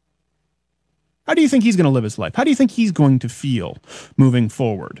 How do you think he's going to live his life? How do you think he's going to feel moving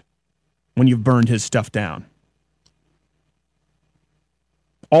forward when you've burned his stuff down?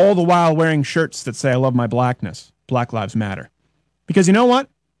 All the while wearing shirts that say, I love my blackness. Black Lives Matter. Because you know what?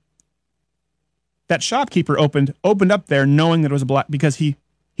 That shopkeeper opened up there knowing that it was a black, because he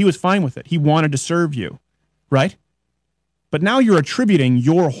was fine with it. He wanted to serve you, right? But now you're attributing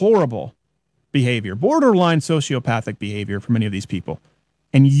your horrible behavior, borderline sociopathic behavior for many of these people,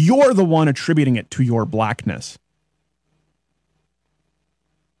 and you're the one attributing it to your blackness.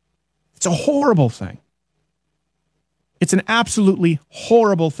 It's a horrible thing. It's an absolutely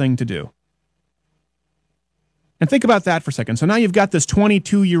horrible thing to do. And think about that for a second. So now you've got this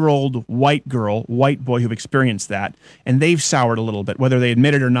 22-year-old white girl, white boy who've experienced that, and they've soured a little bit, whether they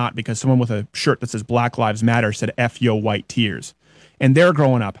admit it or not, because someone with a shirt that says Black Lives Matter said F yo white tears. And they're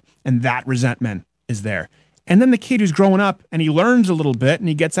growing up, and that resentment is there. And then the kid who's growing up, and he learns a little bit, and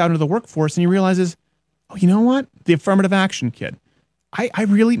he gets out into the workforce, and he realizes, oh, you know what? The affirmative action kid.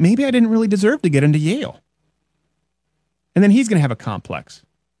 Maybe I didn't really deserve to get into Yale. And then he's going to have a complex.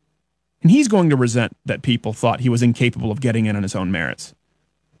 And he's going to resent that people thought he was incapable of getting in on his own merits.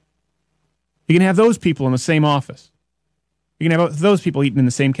 You can have those people in the same office. You can have those people eating in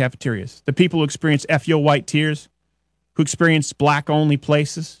the same cafeterias. The people who experience FU white tears, who experience black-only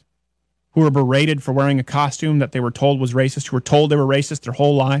places, who were berated for wearing a costume that they were told was racist, who were told they were racist their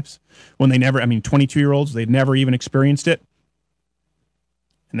whole lives, when they never, 22-year-olds, they'd never even experienced it.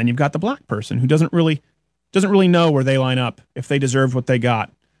 And then you've got the black person who doesn't really know where they line up, if they deserved what they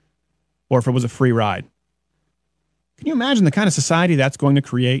got, or if it was a free ride. Can you imagine the kind of society that's going to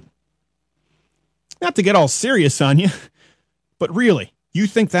create? Not to get all serious on you, but really, you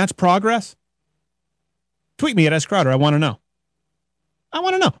think that's progress? Tweet me at S. Crowder. I want to know. I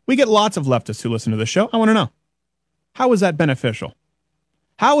want to know. We get lots of leftists who listen to this show. I want to know. How is that beneficial?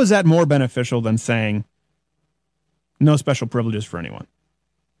 How is that more beneficial than saying no special privileges for anyone?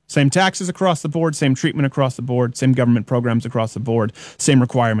 Same taxes across the board, same treatment across the board, same government programs across the board, same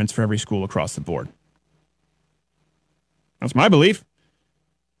requirements for every school across the board. That's my belief.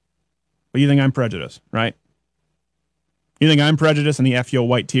 But you think I'm prejudiced, right? You think I'm prejudiced and the FU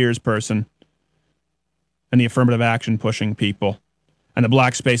white tears person and the affirmative action pushing people and the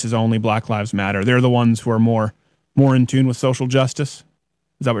black spaces only, Black Lives Matter. They're the ones who are more in tune with social justice.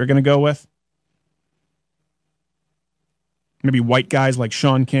 Is that what you're going to go with? Maybe white guys like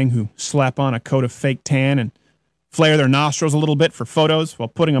Sean King who slap on a coat of fake tan and flare their nostrils a little bit for photos while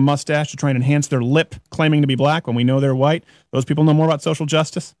putting a mustache to try and enhance their lip, claiming to be black when we know they're white. Those people know more about social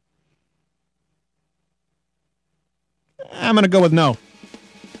justice? I'm going to go with no.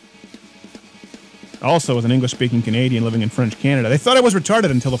 Also, as an English-speaking Canadian living in French Canada, they thought I was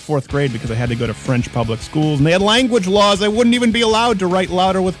retarded until the 4th grade because I had to go to French public schools, and they had language laws. I wouldn't even be allowed to write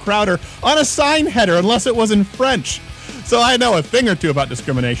Louder with Crowder on a sign header unless it was in French. So I know a thing or two about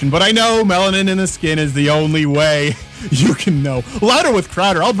discrimination, but I know melanin in the skin is the only way you can know. Louder with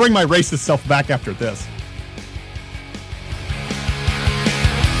Crowder. I'll bring my racist self back after this.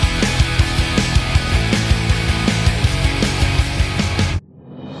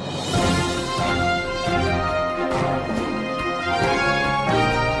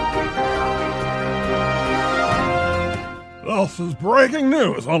 This is breaking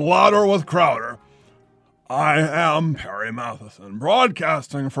news on Louder with Crowder. I am Perry Matheson,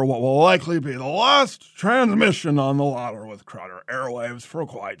 broadcasting for what will likely be the last transmission on the Louder with Crowder airwaves for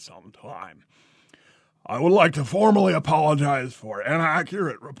quite some time. I would like to formally apologize for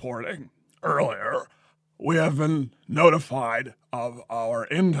inaccurate reporting. Earlier, we have been notified of our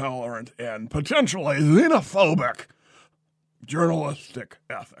intolerant and potentially xenophobic journalistic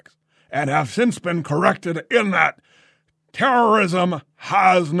ethics, and have since been corrected in that terrorism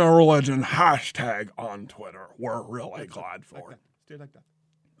has no religion hashtag on Twitter. We're really glad for it. Stay like that.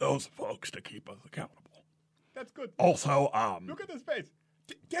 Those folks to keep us accountable. That's good. Also, look at his face.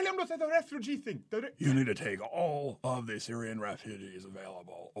 Tell him to say the refugee thing. You need to take all of the Syrian refugees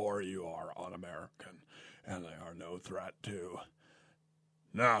available, or you are un-American, and they are no threat to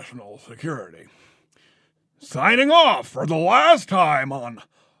national security. Signing off for the last time on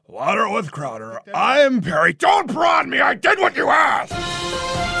Louder with Crowder, I'm Perry. Don't prod me! I did what you asked!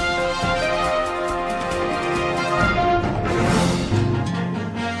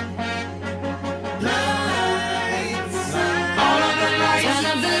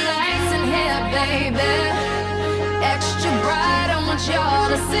 Y'all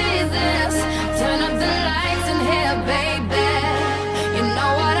to see this. Turn up the lights in here, baby. You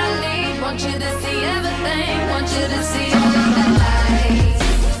know what I need. Want you to see everything. Want you to see all of the lights.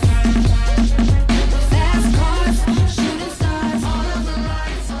 Fast cars, shooting stars, all of the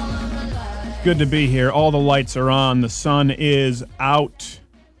lights, all of the lights. Good to be here. All the lights are on. The sun is out,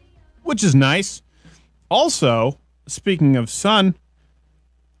 which is nice. Also, speaking of sun,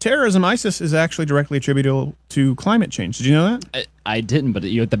 terrorism, ISIS, is actually directly attributable to climate change. Did you know that? I didn't, but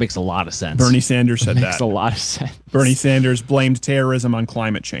that makes a lot of sense. Bernie Sanders said that. Makes a lot of sense. Bernie Sanders blamed terrorism on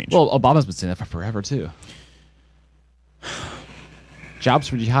climate change. Well, Obama's been saying that for forever, too. Jobs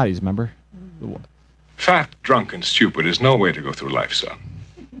for jihadis, remember? Fat, drunk, and stupid is no way to go through life, son.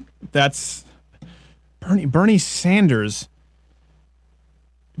 That's Bernie Sanders.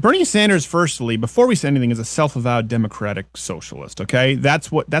 Bernie Sanders, firstly, before we say anything, is a self-avowed democratic socialist, okay? That's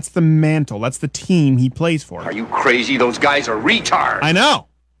the mantle. That's the team he plays for. Are you crazy? Those guys are retards. I know.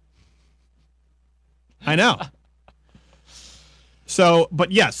 So,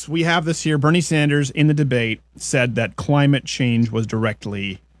 but yes, we have this here. Bernie Sanders, in the debate, said that climate change was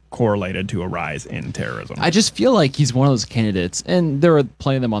directly correlated to a rise in terrorism. I just feel like he's one of those candidates, and there are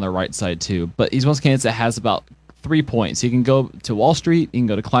plenty of them on the right side, too, but he's one of those candidates that has about 3 points. You can go to Wall Street, you can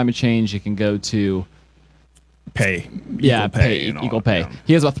go to climate change, you can go to pay. Equal pay. Yeah.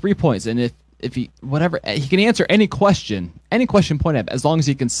 He has about 3 points, and if he can answer any question pointed at him, as long as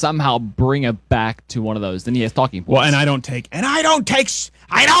he can somehow bring it back to one of those. Then he has talking points. Well, and I don't take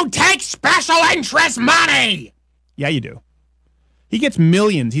special interest money. Yeah, you do. He gets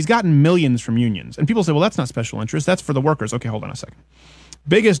millions. He's gotten millions from unions, and people say, "Well, that's not special interest. That's for the workers." Okay, hold on a second.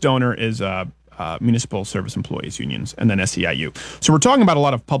 Biggest donor is municipal service employees unions, and then SEIU. So we're talking about a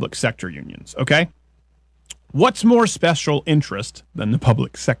lot of public sector unions. Okay, what's more special interest than the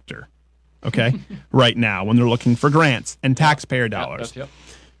public sector? Okay, right now when they're looking for grants and taxpayer dollars. Yep.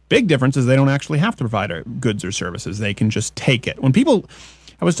 Big difference is they don't actually have to provide goods or services. They can just take it. When people,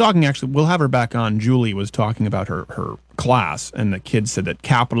 I was talking, actually, we'll have her back on. Julie was talking about her class, and the kids said that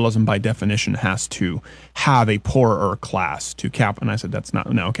capitalism by definition has to have a poorer class to cap. And I said, that's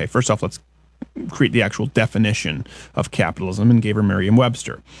not, no, okay, first off, let's create the actual definition of capitalism, and gave her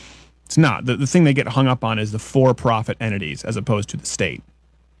Merriam-Webster. It's not. The thing they get hung up on is the for-profit entities as opposed to the state.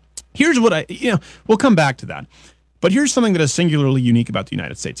 Here's what we'll come back to that. But here's something that is singularly unique about the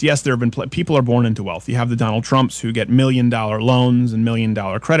United States. Yes, there have been people are born into wealth. You have the Donald Trumps who get $1 million loans and $1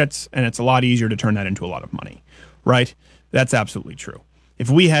 million credits, and it's a lot easier to turn that into a lot of money, right? That's absolutely true.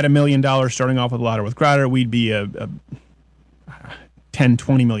 If we had $1 million starting off with Louder with Crowder, we'd be a $10,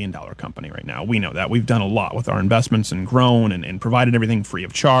 $20 million company right now. We know that. We've done a lot with our investments and grown and provided everything free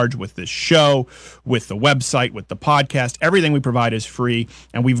of charge with this show, with the website, with the podcast. Everything we provide is free,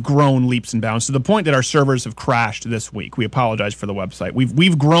 and we've grown leaps and bounds to the point that our servers have crashed this week. We apologize for the website.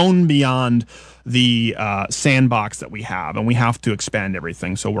 We've grown beyond the sandbox that we have, and we have to expand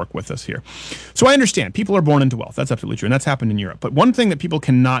everything, so work with us here. So I understand. People are born into wealth. That's absolutely true, and that's happened in Europe. But one thing that people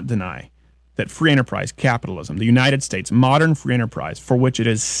cannot deny, that free enterprise, capitalism, the United States, modern free enterprise, for which it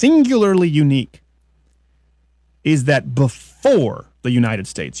is singularly unique, is that before the United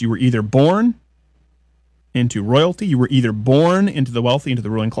States, you were either born into royalty, you were either born into the wealthy, into the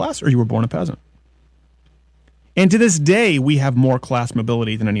ruling class, or you were born a peasant. And to this day, we have more class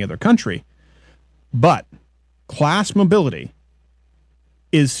mobility than any other country. But class mobility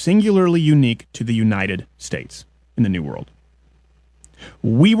is singularly unique to the United States in the New World.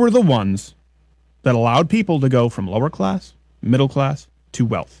 We were the ones that allowed people to go from lower class, middle class, to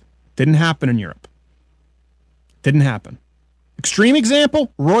wealth. Didn't happen in Europe. Didn't happen. Extreme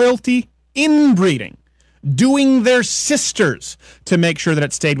example, royalty inbreeding, doing their sisters to make sure that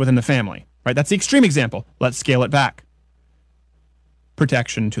it stayed within the family. Right? That's the extreme example. Let's scale it back.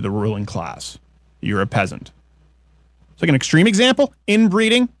 Protection to the ruling class. You're a peasant. It's like an extreme example,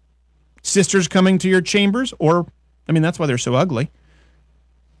 inbreeding, sisters coming to your chambers, or, I mean, that's why they're so ugly.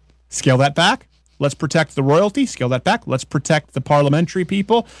 Scale that back. Let's protect the royalty. Scale that back. Let's protect the parliamentary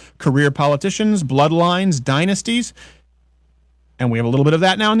people, career politicians, bloodlines, dynasties. And we have a little bit of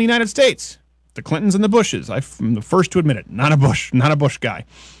that now in the United States. The Clintons and the Bushes. I'm the first to admit it. Not a Bush guy.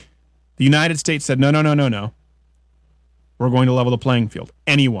 The United States said, no. We're going to level the playing field.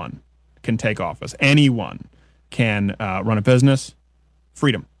 Anyone can take office. Anyone can run a business.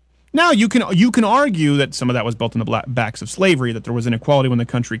 Freedom. Now, you can argue that some of that was built on the backs of slavery, that there was inequality when the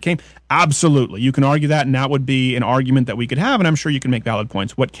country came. Absolutely. You can argue that, and that would be an argument that we could have, and I'm sure you can make valid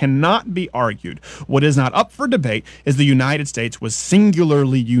points. What cannot be argued, what is not up for debate, is the United States was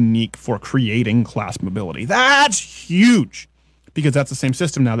singularly unique for creating class mobility. That's huge, because that's the same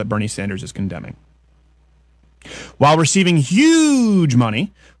system now that Bernie Sanders is condemning. While receiving huge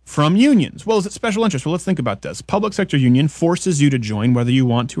money from unions. Well, is it special interest? Well, let's think about this. Public sector union forces you to join whether you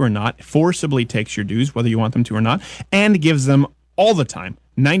want to or not, forcibly takes your dues whether you want them to or not, and gives them all the time,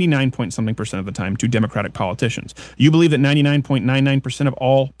 99-point-something% of the time, to Democratic politicians. You believe that 99.99% of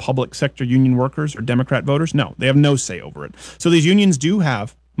all public sector union workers are Democrat voters? No, they have no say over it. So these unions do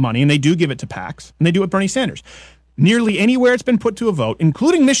have money, and they do give it to PACs, and they do it with Bernie Sanders. Nearly anywhere it's been put to a vote,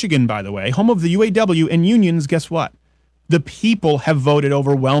 including Michigan, by the way, home of the UAW and unions, guess what? The people have voted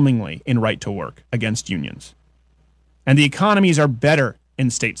overwhelmingly in right to work against unions. And the economies are better in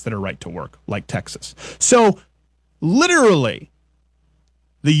states that are right to work, like Texas. So, literally,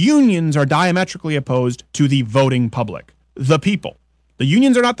 the unions are diametrically opposed to the voting public, the people. The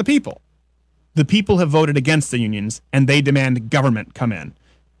unions are not the people. The people have voted against the unions, and they demand government come in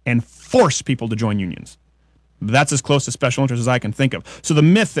and force people to join unions. That's as close to special interest as I can think of. So the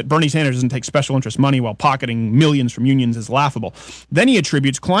myth that Bernie Sanders doesn't take special interest money while pocketing millions from unions is laughable. Then he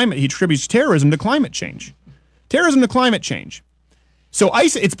attributes terrorism to climate change. Terrorism to climate change. So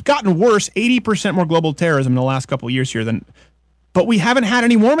it's gotten worse, 80% more global terrorism in the last couple of years here but we haven't had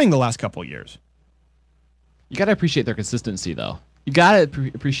any warming the last couple of years. You got to appreciate their consistency, though. You got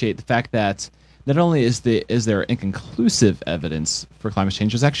to appreciate the fact that not only is there inconclusive evidence for climate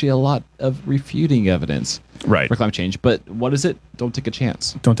change, there's actually a lot of refuting evidence for climate change. But what is it? Don't take a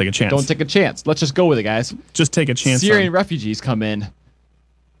chance. Don't take a chance. Don't take a chance. Let's just go with it, guys. Just take a chance. Syrian refugees come in.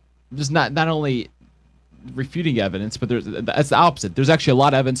 Just not only refuting evidence, but that's the opposite. There's actually a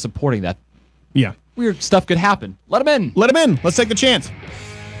lot of evidence supporting that. Yeah. Weird stuff could happen. Let them in. Let them in. Let's take the chance.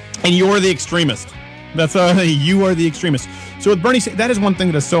 And you're the extremist. That's you are the extremist. So with Bernie, that is one thing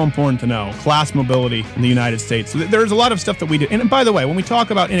that is so important to know: class mobility in the United States. So there's a lot of stuff that we do. And by the way, when we talk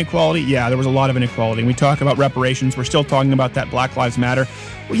about inequality, yeah, there was a lot of inequality. When we talk about reparations, we're still talking about that Black Lives Matter.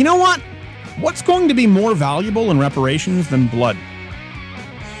 Well, you know what? What's going to be more valuable in reparations than blood?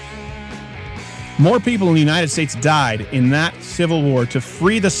 More people in the United States died in that civil war to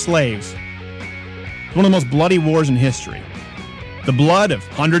free the slaves. It's one of the most bloody wars in history. The blood of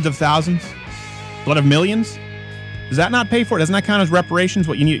hundreds of thousands, blood of millions. Does that not pay for it? Doesn't that count as reparations?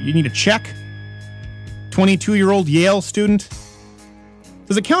 What you need a check? 22-year-old Yale student?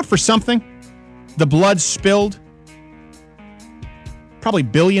 Does it count for something? The blood spilled? Probably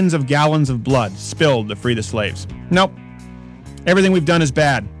billions of gallons of blood spilled to free the slaves. Nope. Everything we've done is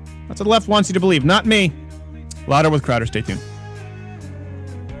bad. That's what the left wants you to believe, not me. Louder with Crowder. Stay tuned.